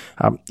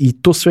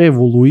 I to sve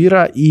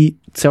evoluira i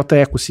ceo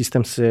taj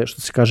ekosistem se,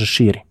 što se kaže,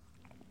 širi.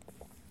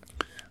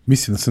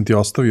 Mislim da sam ti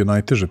ostavio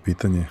najteže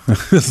pitanje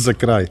za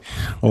kraj.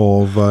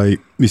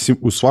 Mislim,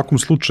 u svakom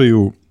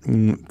slučaju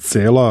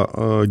cela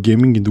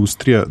gaming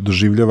industrija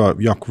doživljava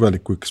jako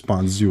veliku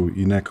ekspanziju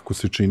i nekako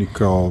se čini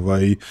kao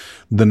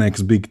the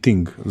next big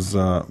thing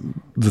za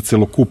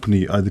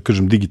celokupni, ajde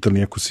kažem,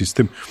 digitalni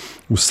ekosistem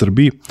u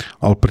Srbiji,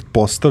 ali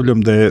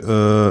pretpostavljam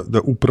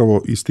da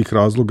upravo iz tih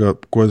razloga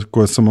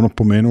koje sam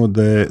pomenuo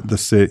da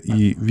se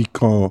i vi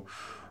kao,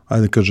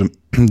 ajde kažem,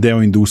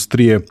 deo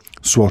industrije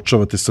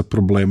suočavate sa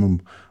problemom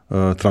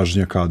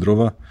traženja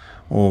kadrova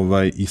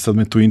i sad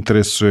me tu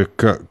interesuje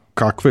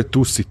kakva je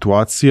tu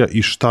situacija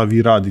i šta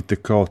vi radite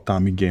kao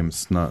Tami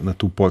Games na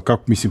tu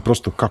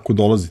kako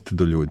dolazite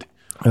do ljudi?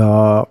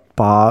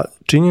 Pa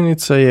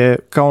činjenica je,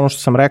 kao ono što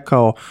sam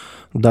rekao,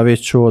 da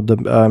već od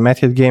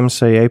Method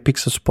Gamesa i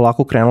Apexa su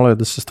polako krenule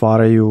da se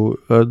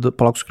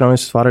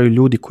stvaraju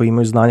ljudi koji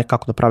imaju znanje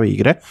kako da prave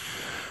igre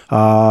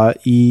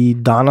i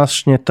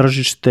današnje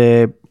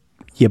tržište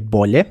je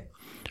bolje.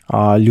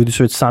 Ljudi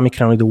su već sami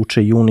krenuli da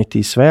uče Unity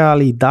i sve,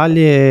 ali i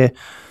dalje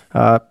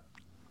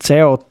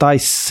ceo taj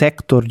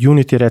sektor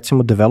Unity,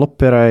 recimo,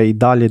 developera je i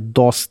dalje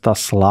dosta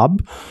slab.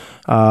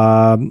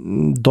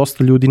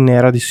 Dosta ljudi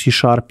ne radi C#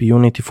 i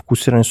Unity,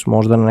 fokusirani su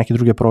možda na neke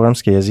druge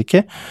programske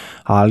jezike,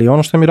 ali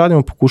ono što mi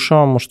radimo,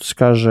 pokušavamo, što se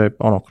kaže,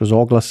 kroz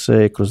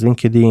oglase, kroz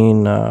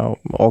LinkedIn,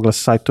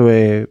 oglas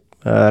sajtove,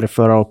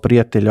 referral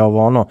prijatelja,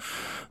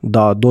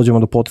 da dođemo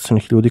do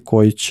potencijalnih ljudi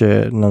koji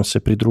će nam se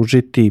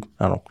pridružiti,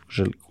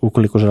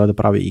 ukoliko žele da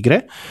prave igre,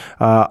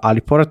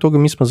 ali pored toga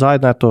mi smo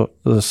zajedno,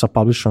 sa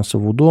publisherom, sa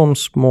Voodoo-om,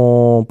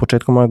 smo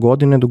početkom ove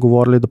godine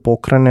dogovorili da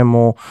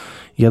pokrenemo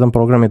jedan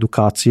program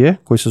edukacije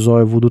koji se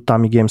zove Voodoo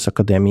Tami Games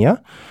Akademija,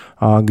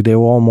 gde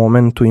u ovom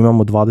momentu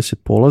imamo 20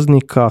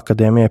 polaznika.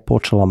 Akademija je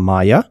počela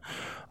maja,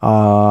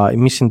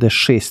 mislim da je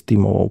 6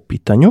 timova u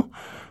pitanju,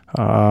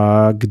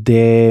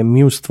 gde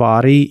mi u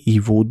stvari i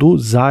Voodoo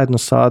zajedno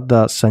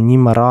sada sa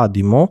njima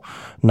radimo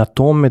na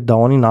tome da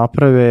oni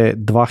naprave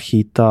 2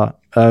 hita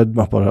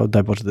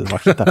daj Bože da je 2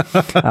 hita,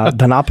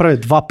 da naprave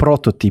 2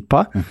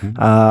 prototipa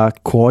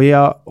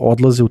koja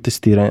odlaze u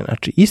testiranje.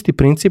 Znači, isti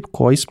princip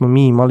koji smo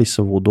mi imali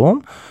sa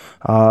Voodoo-om,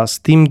 s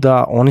tim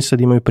da oni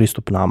sad imaju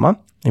pristup nama,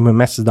 imaju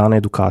mesec dana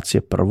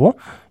edukacije prvo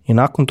i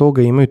nakon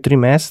toga imaju 3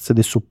 meseca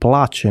gde su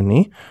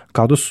plaćeni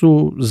kao da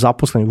su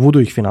zaposleni,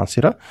 Voodoo ih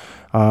finansira,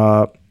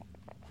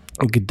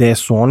 gde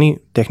su oni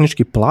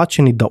tehnički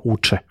plaćeni da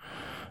uče.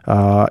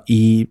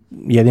 I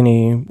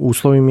jedini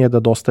uslov im je da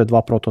dostave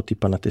 2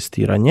 prototipa na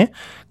testiranje,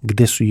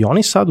 gde su i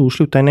oni sad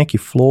ušli u taj neki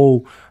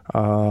flow,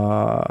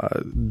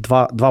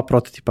 2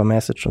 prototipa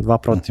mesečno, 2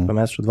 prototipa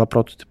mesečno, 2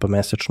 prototipa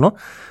mesečno,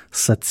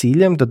 sa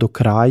ciljem da do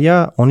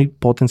kraja oni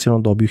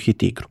potencijalno dobiju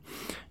hit igru.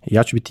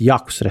 Ja ću biti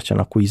jako srećan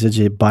ako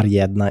izađe bar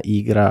jedna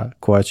igra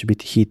koja će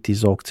biti hit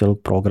iz ovog celog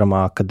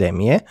programa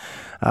Akademije,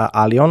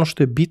 ali ono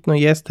što je bitno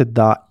jeste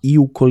da i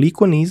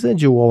ukoliko ne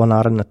izađe u ova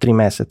naredna 3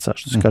 meseca,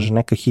 što se kaže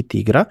neka hit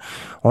igra,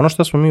 ono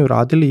što smo mi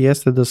uradili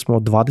jeste da smo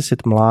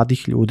 20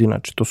 mladih ljudi,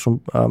 znači to su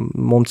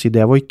momci i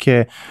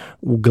devojke,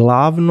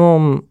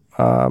 uglavnom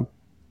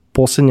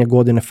poslednje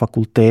godine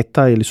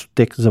fakulteta ili su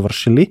tek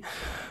završili,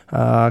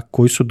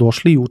 koji su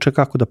došli i uče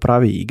kako da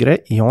prave igre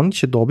i oni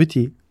će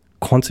dobiti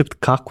koncept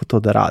kako to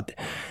da rade.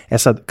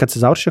 Sad, kad se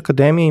završi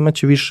Akademija,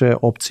 imaće više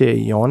opcije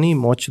i oni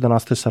moći da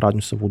nastave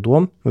saradnju sa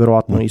Voodoo-om,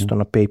 verovatno isto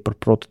na paper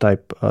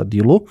prototype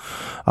dealu,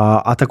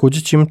 a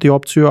takođe će imati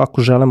opciju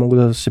ako žele mogu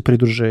da se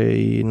pridruže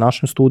i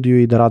našem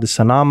studiju i da rade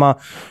sa nama,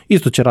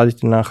 isto će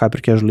raditi na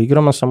hyper casual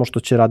igrama, samo što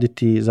će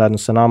raditi zajedno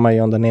sa nama i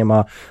onda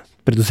nema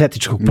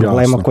preduzetničkog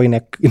problema koji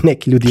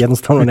neki ljudi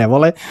jednostavno ne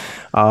vole.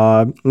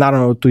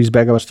 Naravno, tu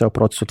izbegavaš ceo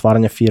proces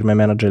otvaranja firme,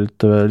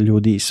 menadžment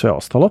ljudi i sve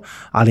ostalo,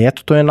 ali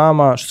eto, to je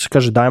nama, što se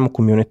kaže, dajemo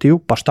community-u,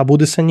 pa šta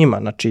bude sa njima?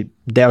 Znači,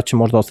 deo će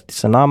možda ostati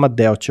sa nama,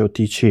 deo će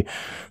otići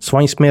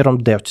svojim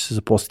smerom, deo će se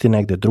zaposliti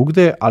negde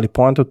drugde, ali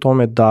poenta u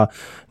tome da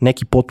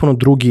neki potpuno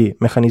drugi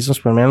mehanizam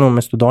spremenimo,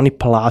 umesto da oni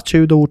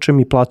plaćaju da uče,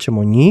 mi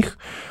plaćamo njih,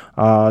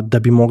 da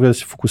bi mogli da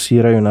se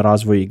fokusiraju na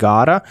razvoj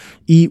igara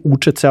i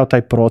uče ceo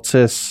taj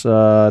proces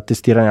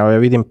testiranja. Ja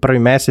vidim, prvi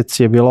mesec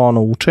je bilo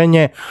ono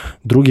učenje,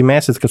 drugi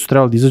mesec kad su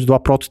trebali da izađu 2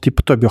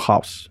 prototipa, to je bio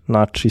haos.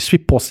 Znači, svi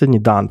poslednji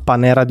dan, pa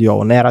ne radi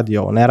ovo, ne radi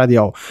ovo, ne radi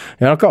ovo.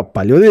 I ono kao,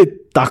 pa ljudi,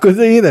 tako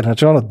da ide,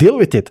 znači ono, deal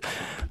with it.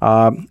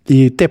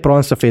 I te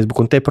problem sa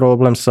Facebookom, te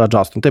problem sa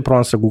Justom, te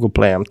problem sa Google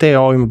Playom, te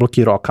ovim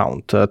blokirao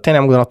account, te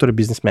ne mogu da natvore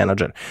business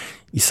manager.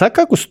 I sad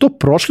kako su to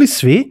prošli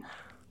svi,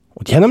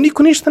 odjednom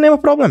niko ništa nema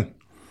problem.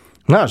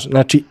 Znaš,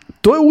 znači,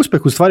 to je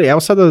uspeh u stvari, evo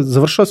sada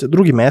završava se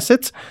 2.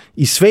 mesec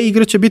i sve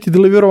igre će biti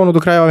deliverovano do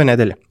kraja ove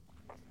nedelje.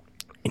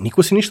 I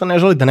niko se ništa ne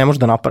želi da ne može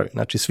da napravi.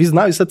 Znači, svi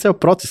znaju sad ceo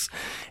proces.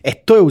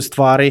 To je u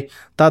stvari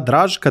ta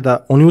draž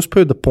kada oni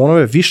uspeju da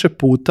ponove više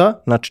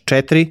puta, znači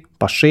 4,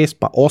 pa 6,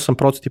 pa 8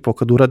 prototipa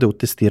kad urade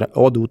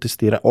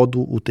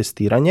odu u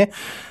testiranje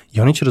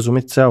i oni će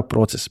razumjeti ceo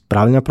proces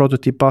pravljenja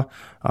prototipa,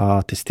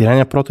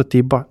 testiranja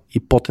prototipa i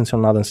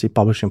potencijalno, nadam se, i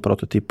publishing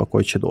prototipa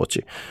koji će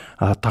doći.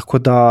 Tako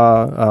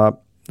da,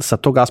 sa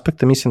tog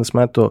aspekta mislim da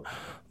smo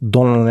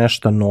donali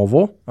nešto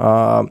novo.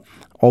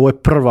 Ovo je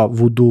prva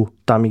Voodoo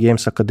Tami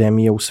Games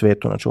Akademija u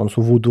svetu, znači ono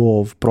su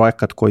Voodoo-ov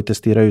projekat koji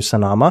testiraju sa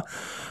nama,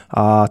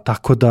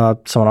 tako da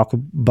sam onako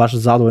baš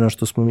zadovoljan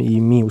što smo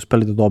i mi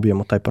uspeli da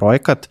dobijemo taj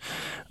projekat.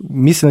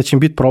 Mislim da će im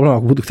biti problem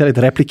ako budu htjeli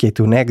da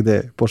replikate u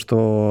negde, pošto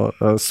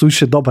su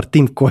više dobar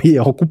tim koji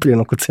je okupljen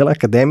oko cele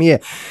akademije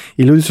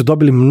i ljudi su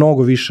dobili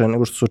mnogo više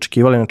nego što su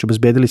očekivali, znači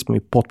obezbedili smo i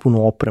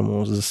potpunu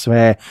opremu za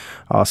sve,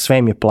 sve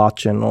im je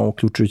plaćeno,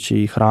 uključujući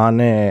i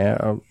hrane,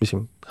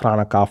 mislim,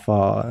 hrana,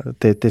 kafa,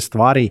 te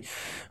stvari.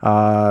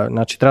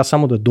 Znači, treba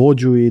samo da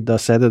dođu i da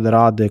sede, da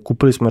rade.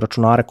 Kupili smo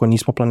računare koje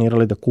nismo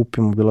planirali da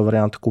kupimo, bila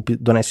varijanta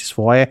donesi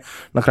svoje.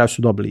 Na kraju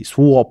su dobili i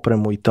svu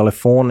opremu, i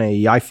telefone,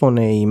 i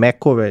iPhone, i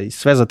Macove, i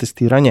sve za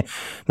testiranje.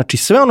 Znači,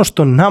 sve ono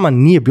što nama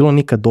nije bilo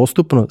nikad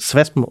dostupno,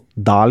 sve smo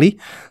dali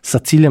sa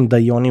ciljem da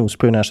i oni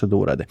uspeju nešto da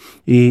urade.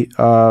 I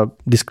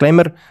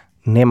disclaimer,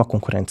 nema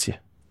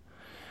konkurencije.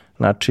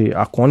 Znači,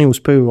 ako oni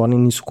uspeju, oni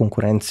nisu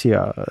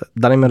konkurencija.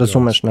 Da li me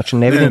razumeš? Znači,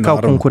 ne vidim kao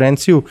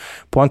konkurenciju,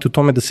 poanta u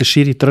tome da se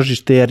širi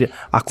tržište, jer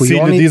ako cilj i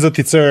oni... je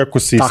dizati ceo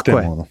ekosistem.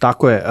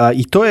 Tako je.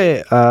 I to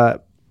je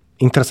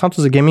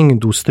interesantno za gaming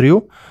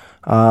industriju,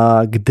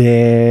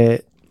 gde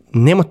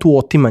nema tu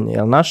otimanja,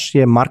 jer naš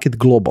je market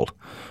global.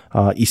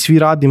 I svi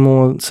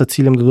radimo sa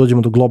ciljem da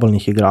dođemo do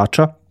globalnih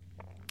igrača.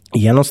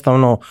 I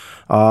jednostavno,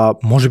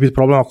 može biti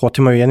problem ako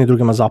otimaju jedni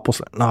drugima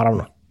zaposle.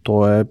 Naravno.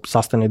 To je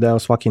sastavni deo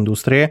svake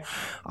industrije,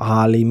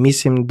 ali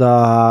mislim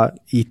da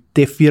i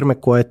te firme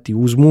koje ti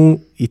uzmu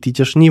i ti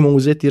ćeš njima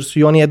uzeti jer su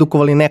i oni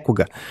edukovali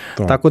nekoga.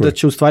 Tako da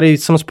će u stvari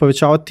samo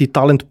povećavati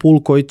talent pool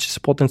koji će se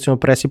potencijalno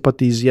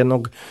presipati iz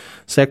jednog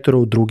sektora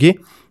u drugi,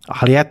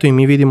 ali eto i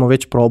mi vidimo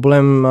već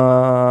problem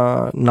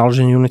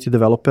nalaženja Unity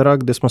developera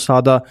gde smo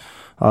sada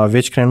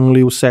već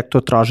krenuli u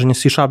sektor traženja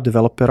C#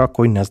 developera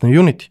koji ne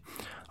znaju Unity.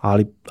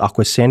 Ali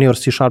ako je senior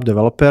C#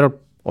 developer,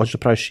 hoćeš da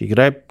praviš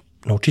igre,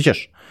 naučit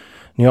ćeš.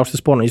 Nije uopšte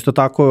sporno. Isto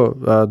tako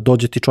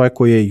dođe ti čovjek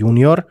koji je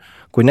junior,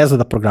 koji ne zna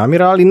da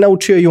programira, ali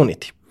naučio je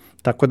Unity.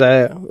 tako da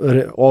je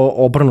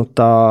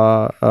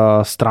obrnuta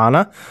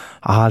strana,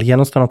 ali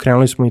jednostavno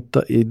krenuli smo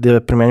i da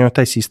primenjujemo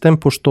taj sistem,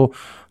 pošto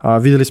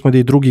videli smo da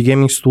i drugi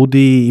gaming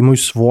studiji imaju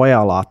svoje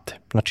alate,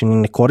 znači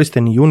ne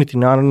koriste ni Unity,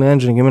 ni Unreal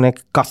Engine, imaju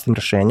neke custom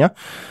rešenja,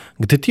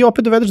 gde ti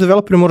opet dovedeš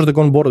developera i moraš da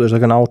ga onboarduješ, da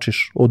ga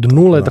naučiš od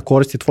nule da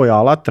koristi tvoj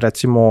alat,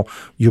 recimo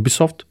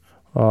Ubisoft.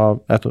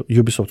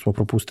 Ubisoft smo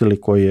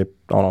propustili koji je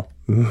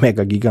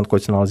mega gigant koji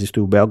se nalazi isto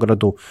i u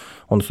Beogradu,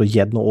 odnosno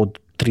jedno od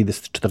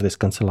 30-40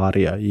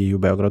 kancelarija i u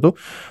Beogradu,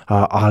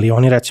 ali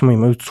oni recimo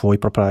imaju svoj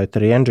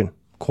proprietary engine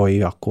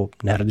koji ako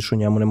ne radiš u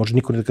njemu ne može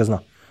niko da ga zna.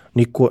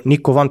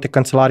 Niko van te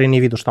kancelarije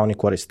nije vidio šta oni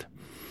koriste.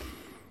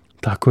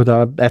 Tako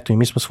da, i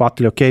mi smo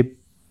shvatili, ok,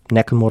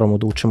 nekad moramo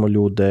da učimo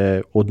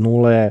ljude od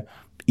nule,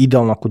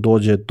 idealno ako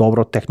dođe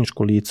dobro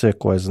tehničko lice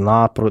koje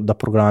zna da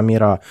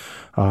programira,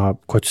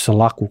 koje će se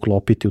lako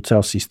uklopiti u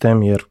ceo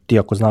sistem, jer ti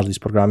ako znaš da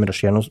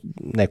isprogramiraš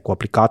neku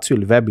aplikaciju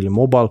ili web ili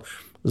mobile,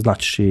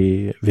 značiš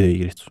i video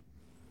igricu.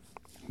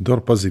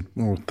 Dobro, pazi,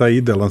 taj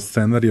idealan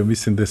scenarij,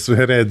 mislim da je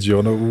sve ređe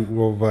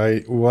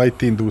u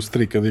IT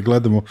industriji kada je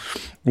gledamo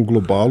u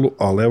globalu,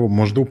 ali evo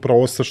možda upravo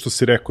ovo što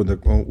si rekao, da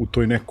u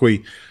toj nekoj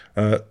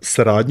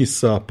saradnji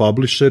sa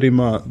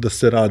publisherima, da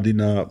se radi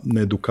na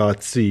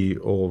edukaciji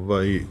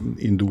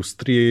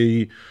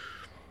industrije i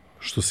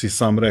što si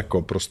sam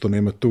rekao, prosto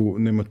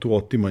nema tu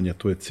otimanja,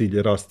 tu je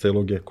cilj rast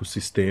celog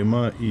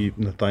ekosistema i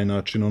na taj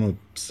način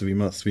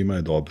svima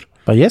je dobro.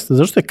 Pa jeste,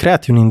 zašto je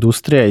kreativna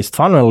industrija i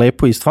stvarno je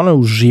lepo i stvarno je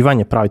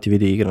uživanje praviti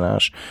video igre,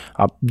 znaš.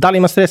 A da li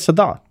ima stresa?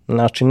 Da.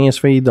 Znači, nije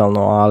sve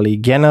idealno, ali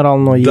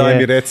generalno je... Daj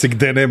mi reci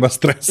gde nema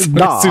stresa.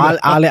 Da,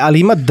 ali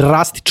ima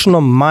drastično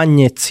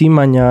manje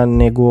cimanja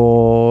nego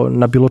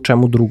na bilo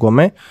čemu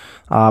drugome.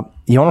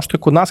 I ono što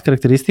je kod nas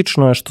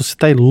karakteristično je što se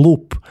taj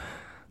loop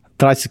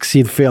try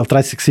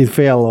succeed,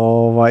 fail,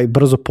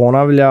 brzo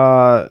ponavlja,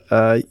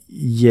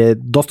 je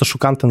dosta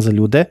šokantan za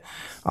ljude,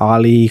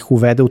 ali ih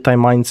uvede u taj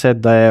mindset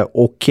da je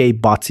ok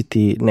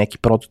baciti neki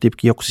prototip,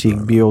 iako si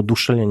bio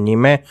oduševljen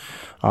njime,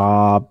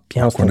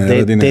 jednostavno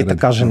data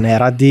kaže ne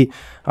radi,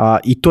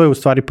 i to je u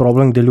stvari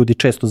problem gde ljudi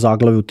često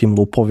zaglave u tim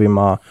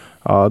loopovima,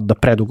 da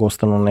predugo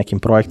ostanu na nekim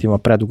projektima,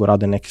 predugo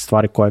rade neke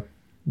stvari koje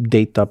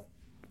data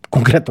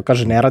konkretno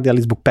kaže ne radi,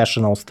 ali zbog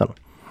passiona ostanu.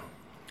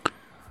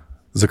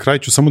 Za kraj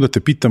ću samo da te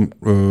pitam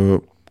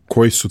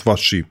koji su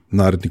vaši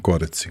naredni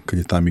koreci kad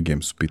je Tami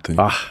Games u pitanju.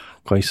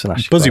 Koji su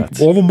naši koreci?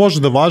 Pazi, ovo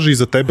može da važi i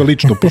za tebe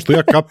lično, pošto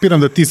ja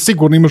kapiram da ti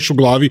sigurno imaš u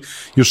glavi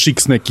još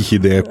x nekih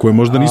ideja koje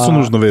možda nisu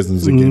nužno vezane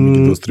za gaming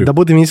industriju. Da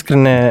budem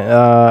iskrene,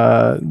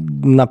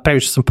 na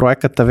previše sam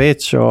projekata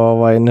već,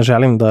 ne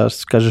želim da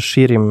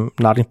širim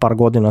narednih par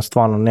godina,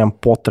 stvarno nemam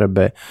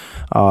potrebe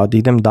da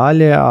idem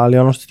dalje, ali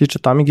ono što se tiče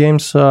Tami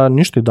Games,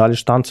 ništa i dalje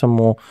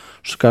štancamo,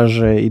 što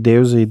kaže,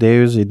 ideju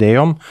za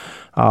idejom.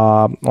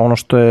 Ono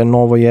što je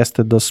novo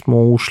jeste da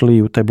smo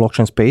ušli u taj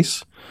blockchain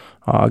space,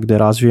 gde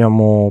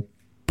razvijamo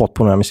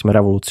potpuno, ja mislim,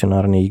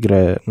 revolucionarne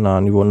igre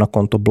na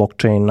konto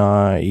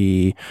blockchaina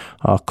i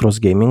cross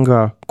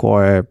gaminga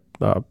koje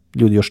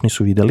ljudi još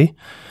nisu videli,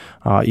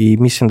 i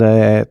mislim da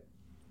je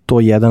to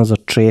jedan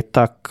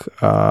začetak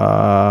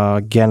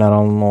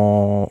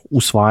generalno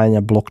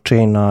usvajanja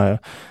blockchaina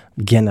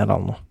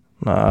generalno,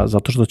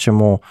 zato što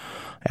ćemo,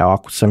 evo,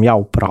 ako sam ja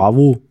u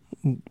pravu,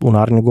 u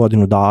narednih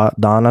godinu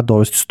dana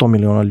dovesti 100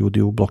 miliona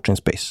ljudi u blockchain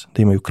space,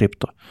 da imaju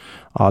kripto,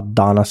 a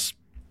danas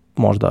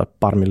možda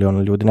par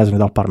miliona ljudi, ne znam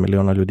da li par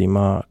miliona ljudi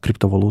ima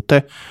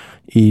kriptovalute,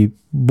 i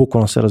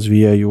bukvalno se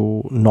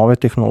razvijaju nove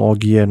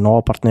tehnologije,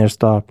 nova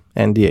partnerstva,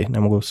 NDA, ne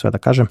mogu sve da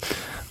kažem,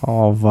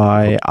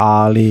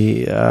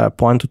 ali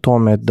point u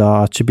tome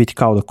da će biti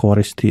kao da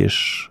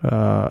koristiš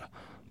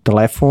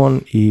telefon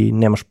i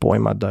nemaš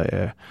pojma da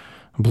je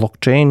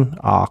blockchain,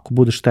 a ako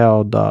budeš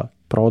teo da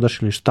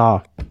prodaš ili šta,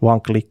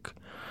 one click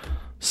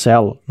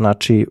sell,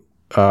 znači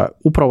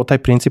upravo taj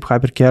princip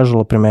hyper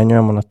casual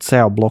primenjujemo na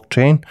ceo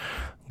blockchain,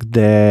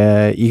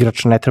 gde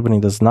igrač ne treba ni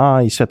da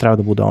zna i sve treba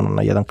da bude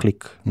na jedan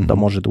klik da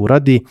može da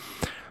uradi.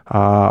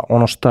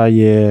 Ono što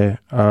je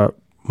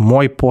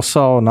moj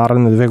posao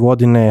naravno 2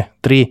 godine,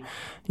 3,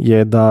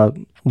 je da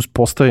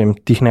uspostavim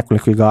tih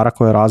nekoliko igara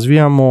koje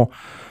razvijamo.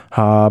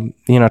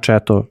 Inače,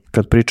 eto,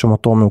 kad pričamo o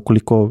tome,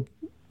 ukoliko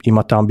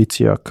imate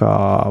ambicija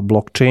ka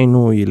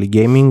blockchainu ili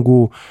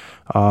gamingu,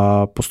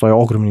 postoje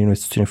ogromni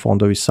investicioni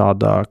fondovi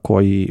sada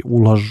koji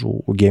ulažu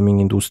u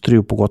gaming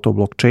industriju, pogotovo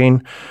blockchain.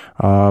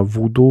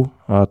 Voodoo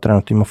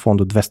trenutno ima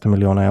fond od 200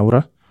 miliona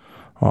eura,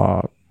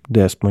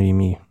 gde smo i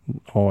mi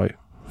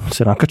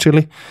se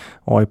nakačili,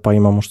 pa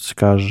imamo, što se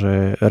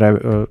kaže,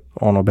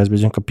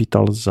 obezbeđen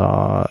kapital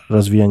za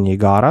razvijanje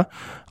igara,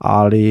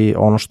 ali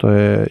ono što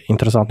je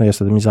interesantno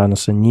jeste da mi zajedno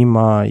sa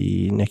njima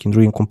i nekim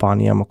drugim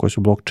kompanijama koje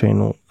su u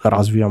blockchainu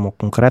razvijamo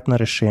konkretna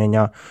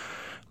rešenja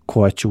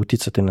koja će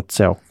uticati na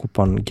ceo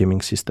kupan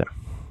gaming sistem.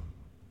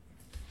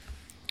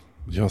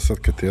 Ja sad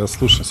kad te ja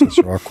slušam, sad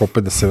ću ovako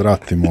opet da se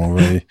vratim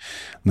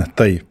na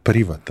taj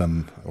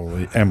privatan,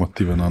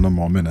 emotivan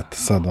moment.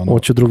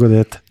 Hoću drugo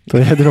dete, to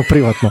je jedino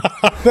privatno.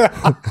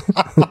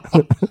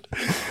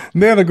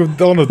 Ne, nego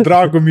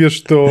drago mi je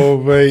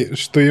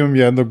što imam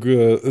jednog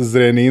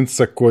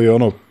zreninca koji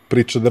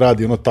priča da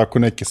radi ono tako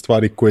neke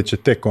stvari koje će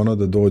tek ono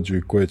da dođu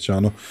i koje će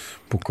ono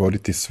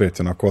pokoriti svet,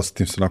 onako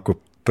osetim se onako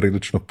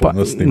prilično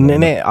ponosnim. Pa,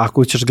 ne,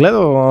 ako ćeš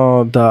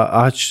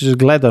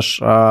gledaš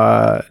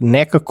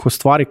nekako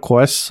stvari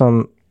koje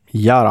sam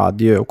ja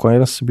radio, u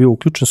kojima sam bio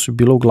uključen, su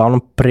bilo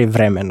uglavnom pre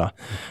vremena.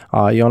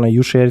 I onaj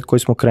YouShare koji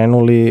smo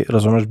krenuli,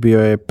 razumeš,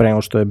 bio je pre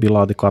nego što je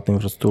bila adekvatna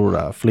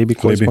infrastruktura. Flibi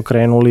koji smo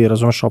krenuli,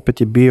 razumeš,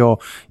 opet je bio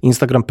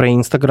Instagram pre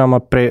Instagrama,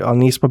 ali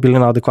nismo bili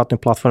na adekvatnoj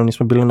platformi,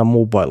 nismo bili na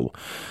mobilu.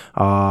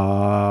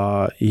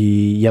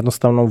 I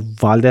jednostavno,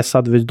 valjda je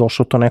sad već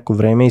došlo to neko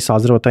vreme i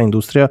sazreva ta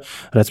industrija.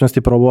 Recimo,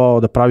 si probao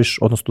da praviš,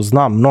 odnosno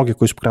znam mnoge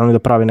koji su krenuli da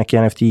prave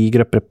neke NFT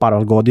igre pre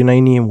par godina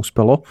i nije im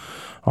uspelo.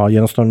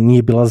 Jednostavno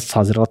nije bila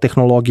sazrela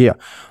tehnologija.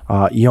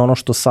 I ono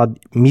što sad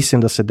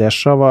mislim da se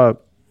dešava,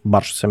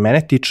 bar što se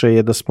mene tiče,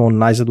 je da smo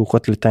najzad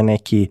uhvatili taj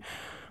neki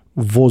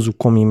voz u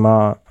kom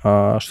ima,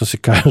 što se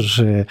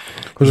kaže,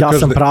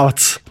 jasan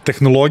pravac.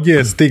 Tehnologija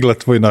je stigla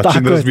tvoj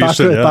način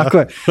razmišljanja. Tako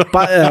je.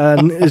 Pa,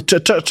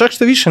 čak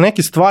što više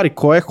neke stvari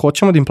koje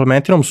hoćemo da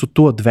implementiramo su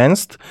tu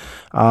advanced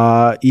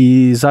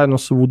i zajedno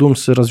sa Voodoo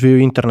se razvijaju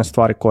interne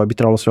stvari koje bi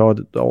trebalo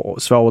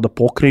sve ovo da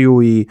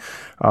pokriju i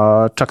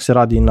čak se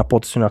radi na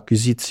potencijalnoj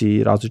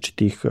akviziciji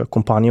različitih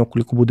kompanija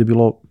ukoliko bude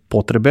bilo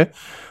potrebe.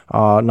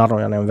 Naravno,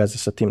 ja nemam veze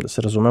sa tim da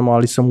se razumemo,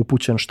 ali sam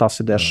upućen šta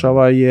se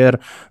dešava, jer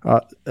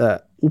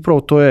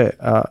upravo to je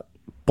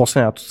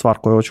poslednja stvar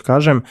koju hoću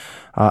kažem.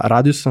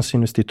 Radio sam sa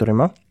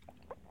investitorima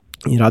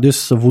i radio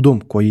sam sa Voodoo,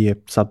 koji je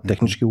sad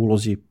tehnički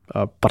ulozi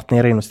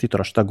partnera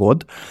investitora šta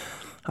god.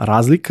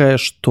 Razlika je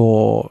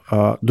što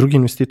drugi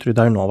investitori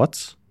daju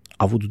novac,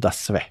 a Voodoo da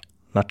sve.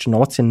 Znači,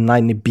 novac je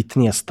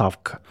najnebitnija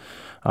stavka.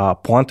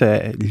 Poanta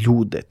je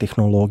ljude,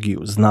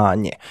 tehnologiju,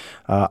 znanje.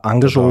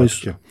 Angažovali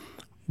su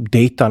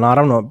data,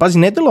 naravno, pazi,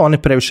 ne delo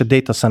one previše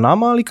data sa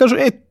nama, ali kažu,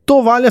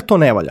 to valja, to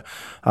ne valja.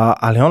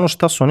 Ali ono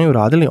šta su oni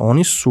uradili,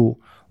 oni su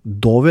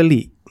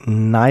doveli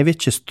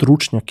najveće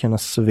stručnjake na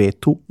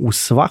svetu u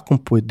svakom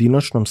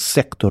pojedinačnom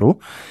sektoru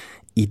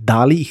i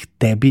dali ih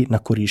tebi na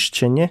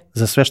korišćenje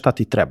za sve šta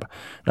ti treba.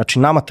 Znači,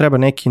 nama treba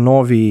neki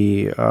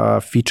novi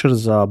feature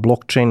za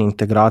blockchain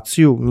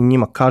integraciju, mi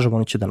njima kažemo,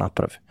 oni će da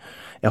naprave.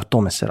 Evo,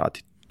 tome se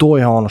radi. To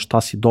je ono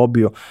šta si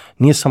dobio,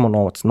 nije samo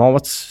novac.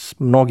 Novac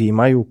mnogi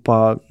imaju,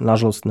 pa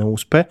nažalost ne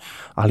uspe,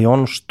 ali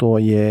ono što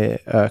je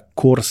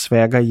core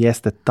svega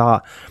jeste ta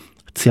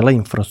cijela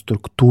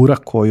infrastruktura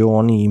koju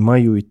oni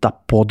imaju i ta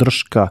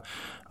podrška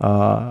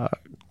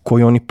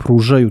koju oni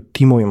pružaju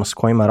timovima s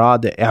kojima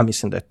rade. Ja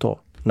mislim da je to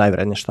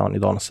najvrednije šta oni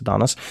donose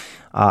danas.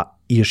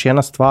 I još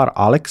jedna stvar,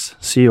 Alex,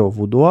 CEO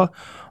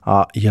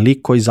Voodoo-a, je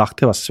lik koji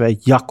zahteva sve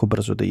jako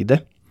brzo da ide.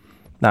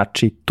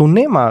 Znači, tu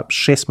nema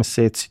 6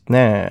 meseci,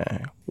 ne,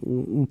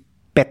 u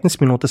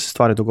 15 minuta se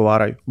stvari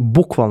dogovaraju,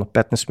 bukvalno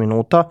 15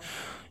 minuta,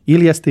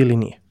 ili jeste ili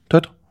nije, to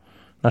je to.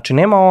 Znači,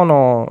 nema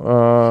ono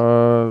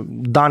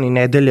dan i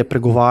nedelje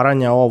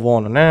pregovaranja, ovo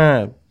ono,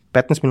 ne,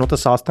 15 minuta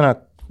sastanak,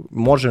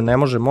 može, ne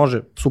može,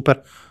 može, super,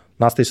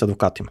 nastavi s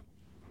advokatima.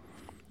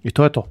 I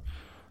to je to.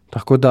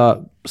 Tako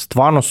da,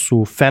 stvarno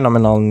su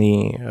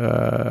fenomenalni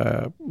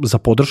za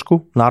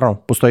podršku, naravno,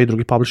 postoje i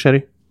drugi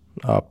publisheri,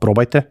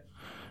 probajte.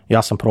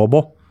 Ja sam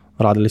probao,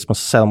 radili smo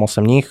sa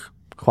 7-8 njih,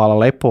 hvala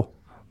lepo,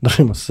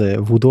 držimo se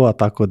Voodoo-a,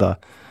 tako da...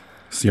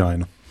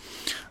 Sjajno.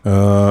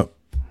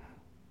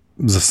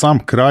 Za sam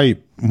kraj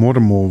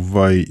moramo,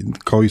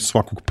 kao i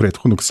svakog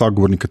prethodnog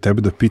sagovornika,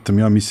 tebe da pitam,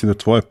 ja mislim da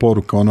tvoja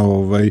poruka,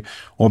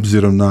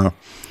 obzirom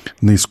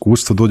na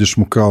iskustvo, dođeš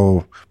mu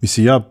kao,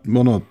 mislim, ja,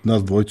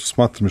 nas dvojicu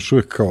smatram još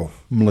uvijek kao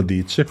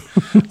mladiće,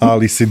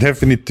 ali si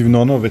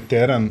definitivno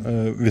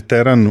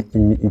veteran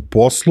u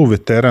poslu,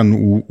 veteran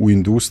u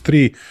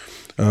industriji,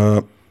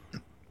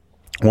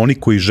 oni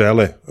koji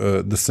žele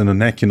da se na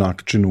neki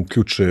način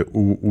uključe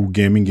u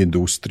gaming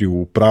industriju,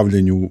 u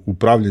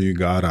upravljanju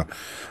igara,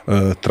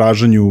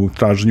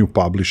 traženju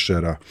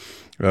publishera,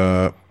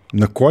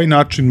 na koji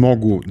način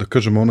mogu, da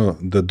kažem,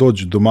 da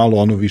dođu do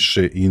malo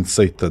više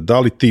insajta, da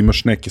li ti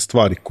imaš neke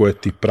stvari koje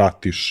ti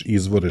pratiš,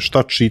 izvore,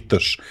 šta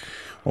čitaš,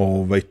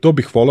 to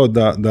bih voleo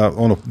da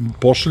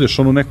pošalješ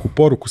neku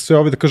poruku, sve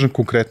ove, da kažem,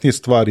 konkretnije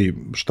stvari,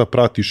 šta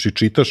pratiš i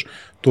čitaš,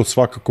 to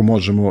svakako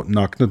možemo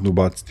naknadno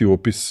ubaciti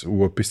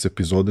u opis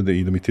epizode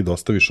i da mi ti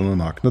dostaviš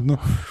naknadno,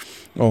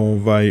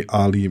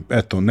 ali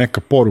eto,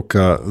 neka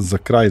poruka za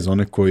kraj za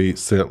one koji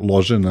se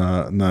lože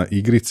na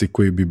igrici,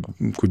 koji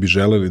bi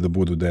želeli da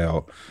budu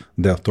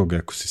deo tog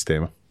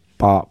ekosistema.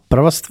 Pa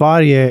prva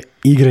stvar je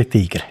igrajte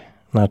igre,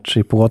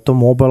 znači pogotovo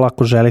mobile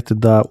ako želite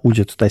da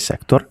uđete u taj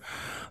sektor.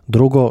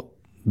 Drugo,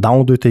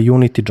 downloadujte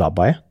Unity,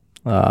 džaba je.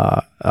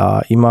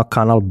 Ima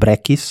kanal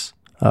Brekis,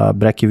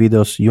 Breki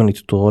Videos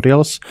Unity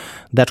Tutorials.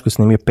 Dečko je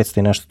snimio 500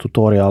 i nešto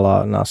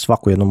tutoriala na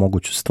svaku jednu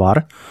moguću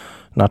stvar.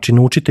 Znači,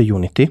 naučite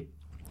Unity,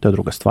 to je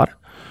druga stvar.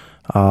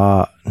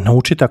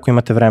 Naučite ako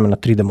imate vremena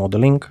 3D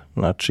modeling,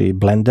 znači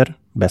Blender,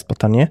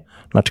 besplatan je,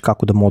 znači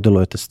kako da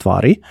modelujete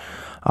stvari.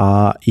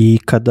 I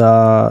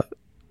kada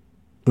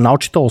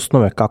naučite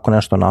osnove kako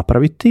nešto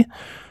napraviti,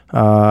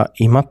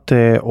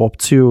 imate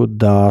opciju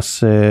da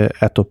se,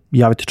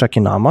 javite čak i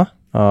nama,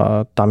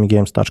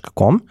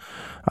 tamigames.com.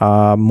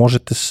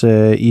 Možete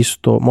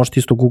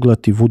isto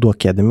googlati Voodoo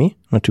Academy,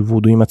 znači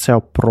Voodoo ima ceo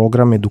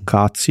program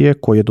edukacije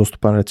koji je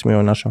dostupan recimo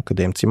i našim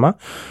akademcima,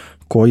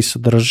 koji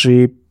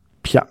sadrži,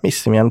 ja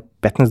mislim,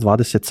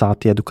 15-20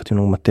 sati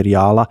edukativnog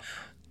materijala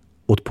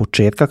od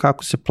početka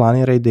kako se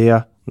planira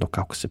ideja, do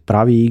kako se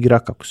pravi igra,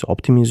 kako se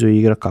optimizuje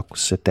igra, kako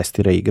se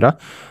testira igra.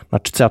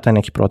 Znači, ceo taj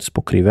neki proces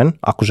pokriven,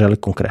 ako žele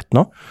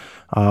konkretno.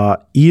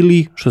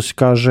 Ili, što se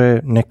kaže,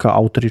 neka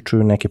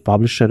outreachuju neke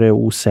publishere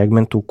u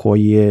segmentu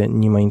koji je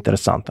njima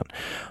interesantan.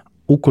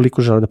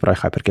 Ukoliko žele da pravi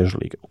hyper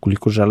casual igre,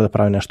 ukoliko žele da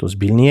pravi nešto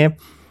ozbiljnije,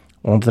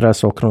 onda treba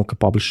se okrenuti ka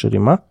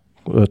publisherima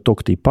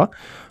tog tipa.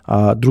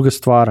 Druga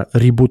stvar,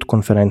 Reboot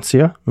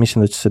konferencija,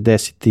 mislim da će se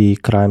desiti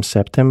krajem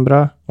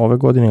septembra ove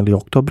godine ili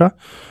oktobra.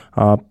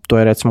 To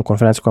je recimo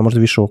konferencija koja je možda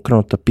više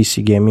okrenuta PC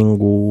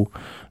gamingu,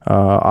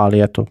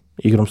 ali eto,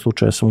 igrom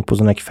slučaja sam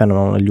upoznao neke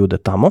fenomenalne ljude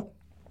tamo.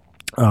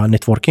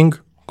 Networking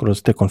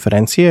kroz te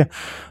konferencije.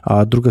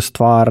 Druga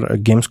stvar,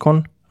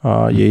 Gamescom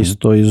je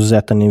isto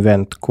izuzetan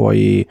event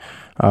koji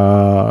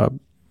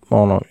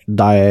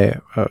daje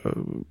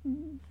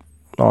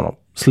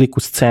sliku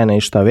scene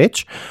i šta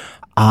već.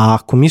 A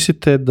ako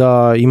mislite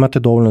da imate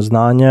dovoljno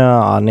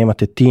znanja, a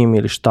nemate tim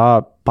ili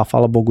šta, pa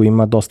hvala Bogu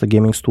ima dosta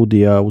gaming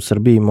studija u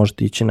Srbiji,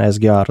 možete ići na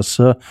SGRS,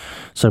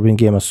 Serbian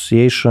Game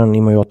Association,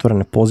 imaju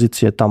otvorene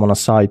pozicije tamo na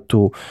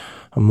sajtu,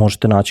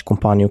 možete naći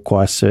kompaniju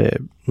koja se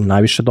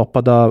najviše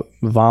dopada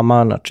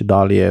vama, znači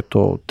da li je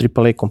to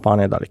AAA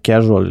kompanija, da li je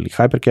casual ili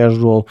hyper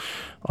casual,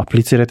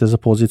 aplicirajte za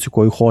poziciju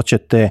koju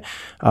hoćete.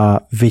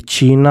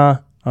 Većina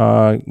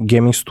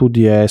gaming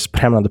studija je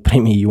spremna da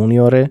primi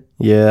juniore,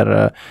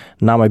 jer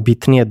nama je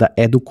bitnije da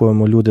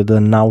edukujemo ljude da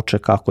nauče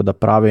kako da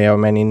prave. Evo,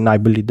 meni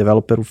najbolji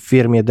developer u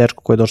firmi je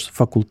dečko koji je došao sa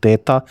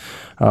fakulteta,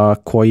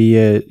 koji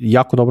je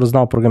jako dobro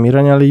znao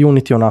programiranje, ali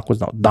Unity onako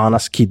znao.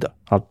 Danas kida,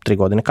 ali 3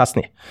 godine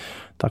kasnije.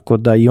 Tako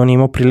da i on je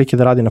imao prilike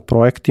da radi na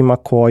projektima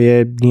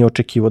koje nije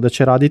očekivao da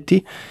će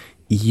raditi.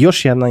 I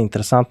još jedna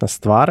interesantna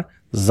stvar,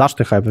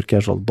 zašto je hyper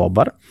casual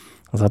dobar?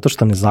 Zato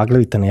što ne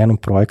zaglavite na jednom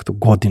projektu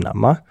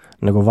godinama,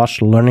 nego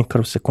vaš learning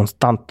curve se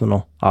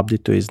konstantno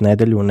updateuje iz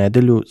nedelju u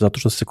nedelju, zato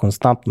što se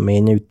konstantno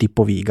menjaju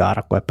tipovi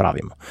igara koje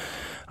pravimo.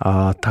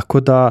 Tako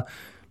da,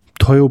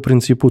 to je u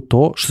principu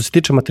to. Što se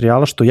tiče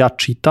materijala što ja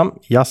čitam,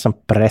 ja sam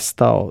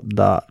prestao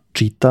da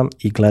čitam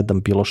i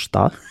gledam bilo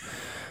šta.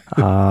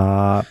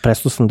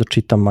 Prestao sam da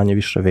čitam manje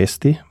više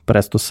vesti,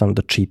 prestao sam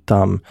da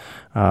čitam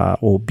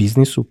o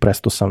biznisu,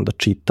 prestao sam da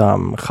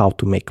čitam how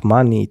to make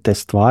money i te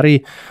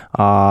stvari.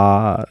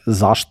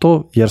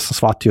 Zašto? Jer sam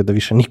shvatio da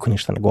više niko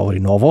ništa ne govori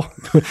novo.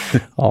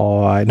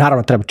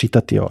 Naravno treba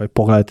čitati,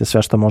 pogledajte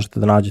sve što možete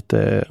da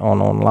nađete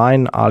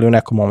online, ali u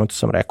nekom momentu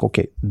sam rekao, ok,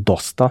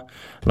 dosta.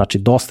 Znači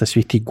dosta je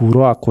svih tih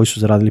gurua koji su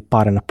zaradili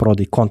pare na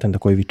prodaji kontenta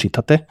koji vi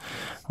čitate.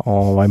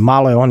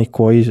 Malo je oni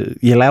koji,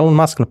 je Elon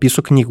Musk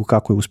napisao knjigu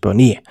kako je uspeo?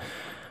 Nije.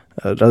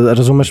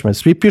 Razumeš me?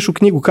 Svi pišu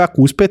knjigu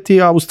kako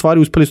uspeti, a u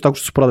stvari uspeli su tako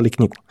što su prodali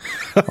knjigu.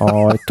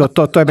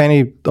 To je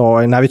meni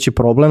najveći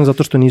problem,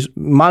 zato što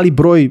mali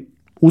broj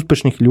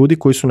uspešnih ljudi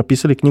koji su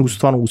napisali knjigu su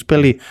stvarno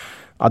uspeli,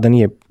 a da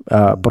nije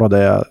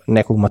prodaja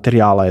nekog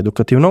materijala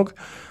edukativnog.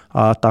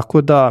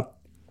 Tako da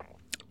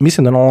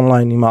mislim da na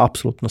online ima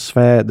apsolutno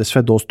sve, da je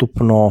sve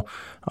dostupno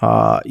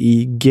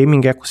i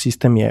gaming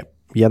ekosistem je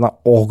jedna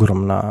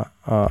ogromna,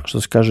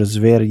 što se kaže,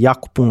 zver,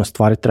 jako puno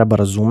stvari treba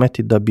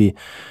razumeti da bi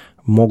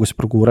mogu se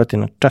progurati,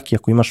 čak i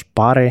ako imaš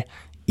pare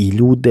i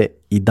ljude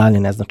i dalje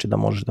ne znači da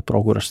možeš da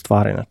proguraš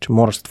stvari, znači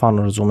moraš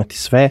stvarno razumeti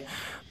sve,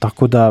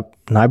 tako da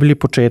najbolji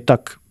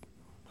početak,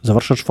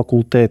 završaš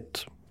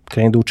fakultet,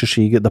 kreni da učiš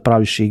igre, da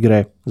praviš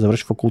igre,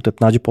 završi fakultet,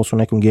 nađi posao u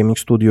nekom gaming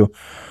studiju,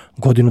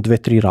 godinu,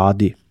 2, 3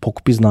 radi,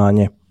 pokupi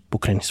znanje,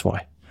 pokreni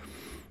svoje.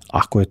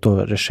 Ako je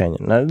to rešenje.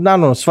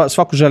 Naravno,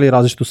 svako želi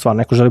različitu stvar,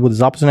 neko želi bude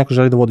zaposlen, neko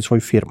želi da vodi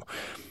svoju firmu.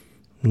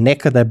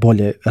 Nekada je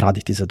bolje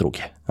raditi za druge.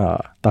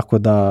 Tako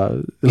da,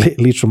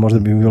 lično možda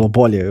bi bilo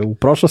bolje u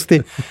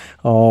prošlosti.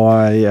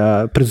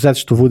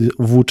 Preduzetništvo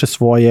vuče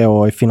svoje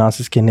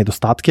finansijske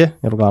nedostatke,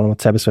 jer uglavnom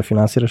od sebe sve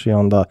finansiraš i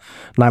onda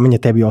najmanje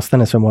tebi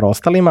ostane, sve mora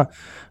ostalima.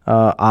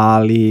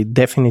 Ali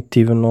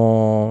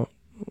definitivno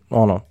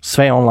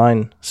sve je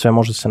online, sve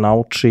može se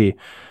nauči,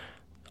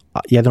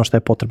 jedino što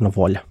je potrebna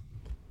volja.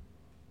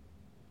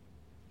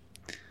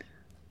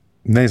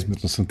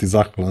 Neizmjerno sam ti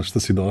zahvalan što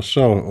si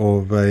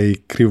došao,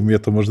 krivo mi je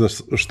to možda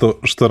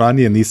što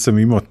ranije nisam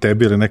imao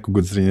tebi ili nekog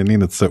od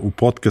Zrenjaninaca u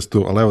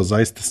podcastu, ali evo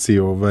zaista si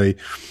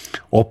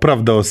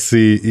opravdao si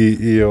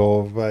i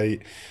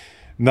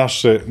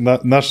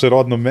naše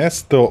rodno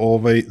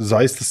mesto,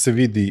 zaista se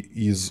vidi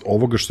iz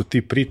ovoga što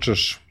ti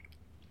pričaš,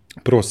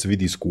 prvo se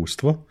vidi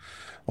iskustvo,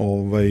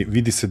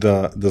 vidi se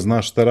da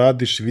znaš šta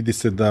radiš, vidi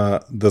se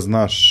da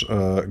znaš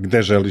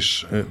gde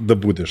želiš da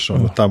budeš,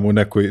 tamo u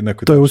nekoj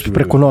to je uspeh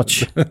preko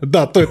noći.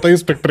 Da, to je taj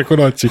uspeh preko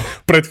noći,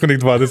 prethodnih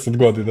 20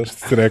 godina,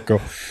 što si rekao.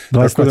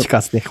 20 noći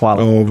kasnije,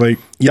 hvala.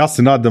 Ja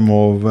se nadam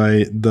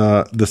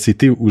da si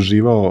ti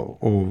uživao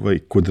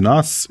kod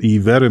nas i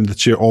verujem da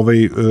će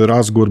ovaj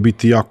razgovor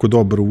biti jako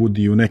dobar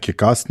uvodi u neke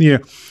kasnije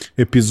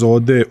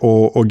epizode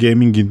o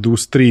gaming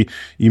industriji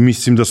i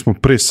mislim da smo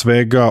pre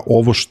svega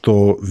ovo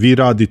što vi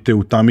radite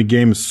u Tami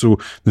Gamesu,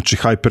 znači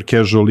hyper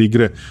casual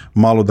igre,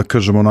 malo da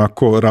kažem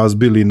onako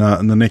razbili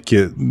na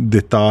neke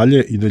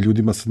detalje i da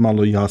ljudima sad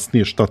malo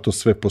jasnije šta to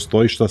sve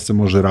postoji, šta se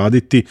može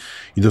raditi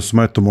i da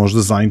smo eto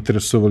možda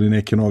zainteresovali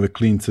neke nove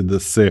klince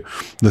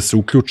da se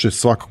uključe.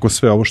 Svakako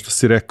sve ovo što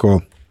si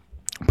rekao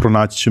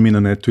pronaći ćemo i na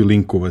netu i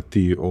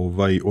linkovati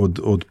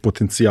od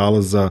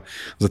potencijala za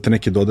te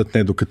neke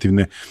dodatne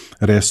edukativne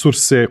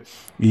resurse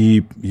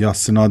i ja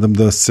se nadam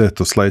da se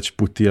sledeći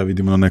put i ja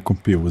vidimo na nekom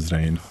pivu u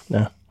Zrenjaninu.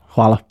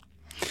 Hvala.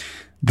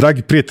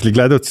 Dragi prijatelji,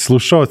 gledalci,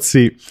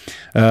 slušalci,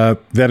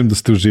 verujem da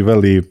ste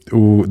uživali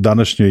u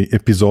današnjoj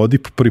epizodi.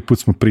 Po prvi put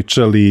smo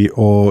pričali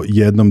o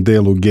jednom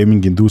delu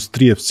gaming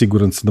industrije.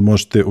 Siguran sam da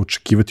možete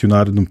očekivati u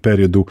narednom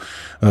periodu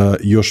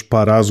još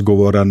par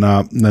razgovora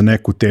na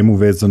neku temu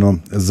vezano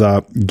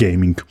za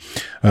gaming.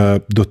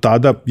 Do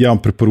tada ja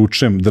vam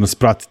preporučujem da nas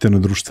pratite na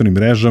društvenim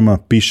mrežama,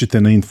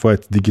 pišite na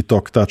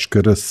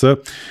info@digitalk.rs,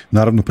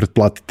 naravno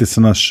pretplatite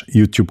se naš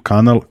YouTube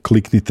kanal,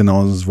 kliknite na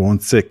ono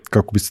zvonce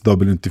kako biste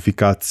dobili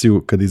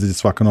notifikaciju kada izađe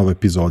svaka nova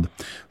epizoda.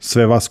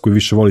 Sve vas koji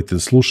više volite da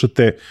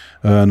slušate,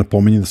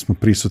 napominjem da smo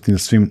prisutni na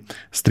svim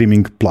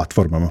streaming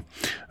platformama.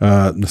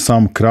 Na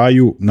samom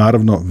kraju,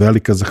 naravno,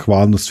 velika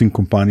zahvalnost svim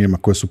kompanijama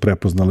koje su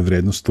prepoznale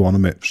vrednost u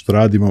onome što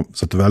radimo,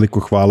 zato veliko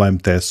hvala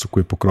MTS-u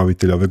koji je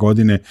pokrovitelj ove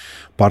godine,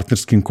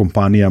 partnerskim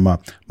kompanijama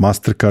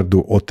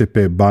Mastercardu, OTP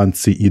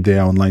banci,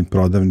 Ideja online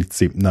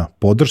prodavnici na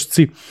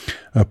podršci.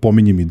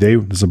 Pominjem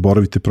ideju, ne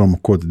zaboravite promo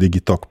kod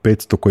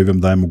Digitalk500 koji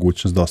vam daje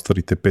mogućnost da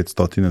ostvarite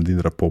 500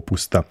 dinara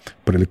popusta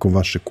prilikom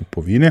vaše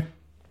kupovine.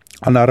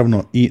 A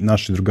naravno i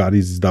naši drugari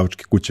iz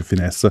izdavačke kuće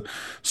Finesa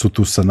su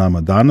tu sa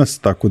nama danas,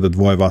 tako da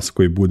dvoje vas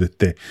koji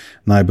budete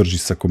najbrži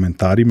sa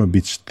komentarima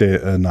bit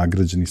ćete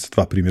nagrađeni sa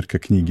 2 primjerka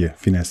knjige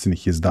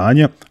Finesinih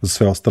izdanja. Za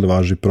sve ostale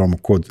važi promo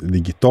kod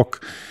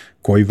Digitalk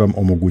koji vam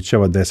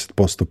omogućava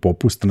 10%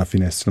 popusta na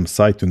Finesinom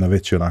sajtu na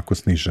već onako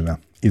snižena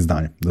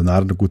izdanja. Do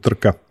narednog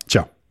utorka,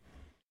 ćao!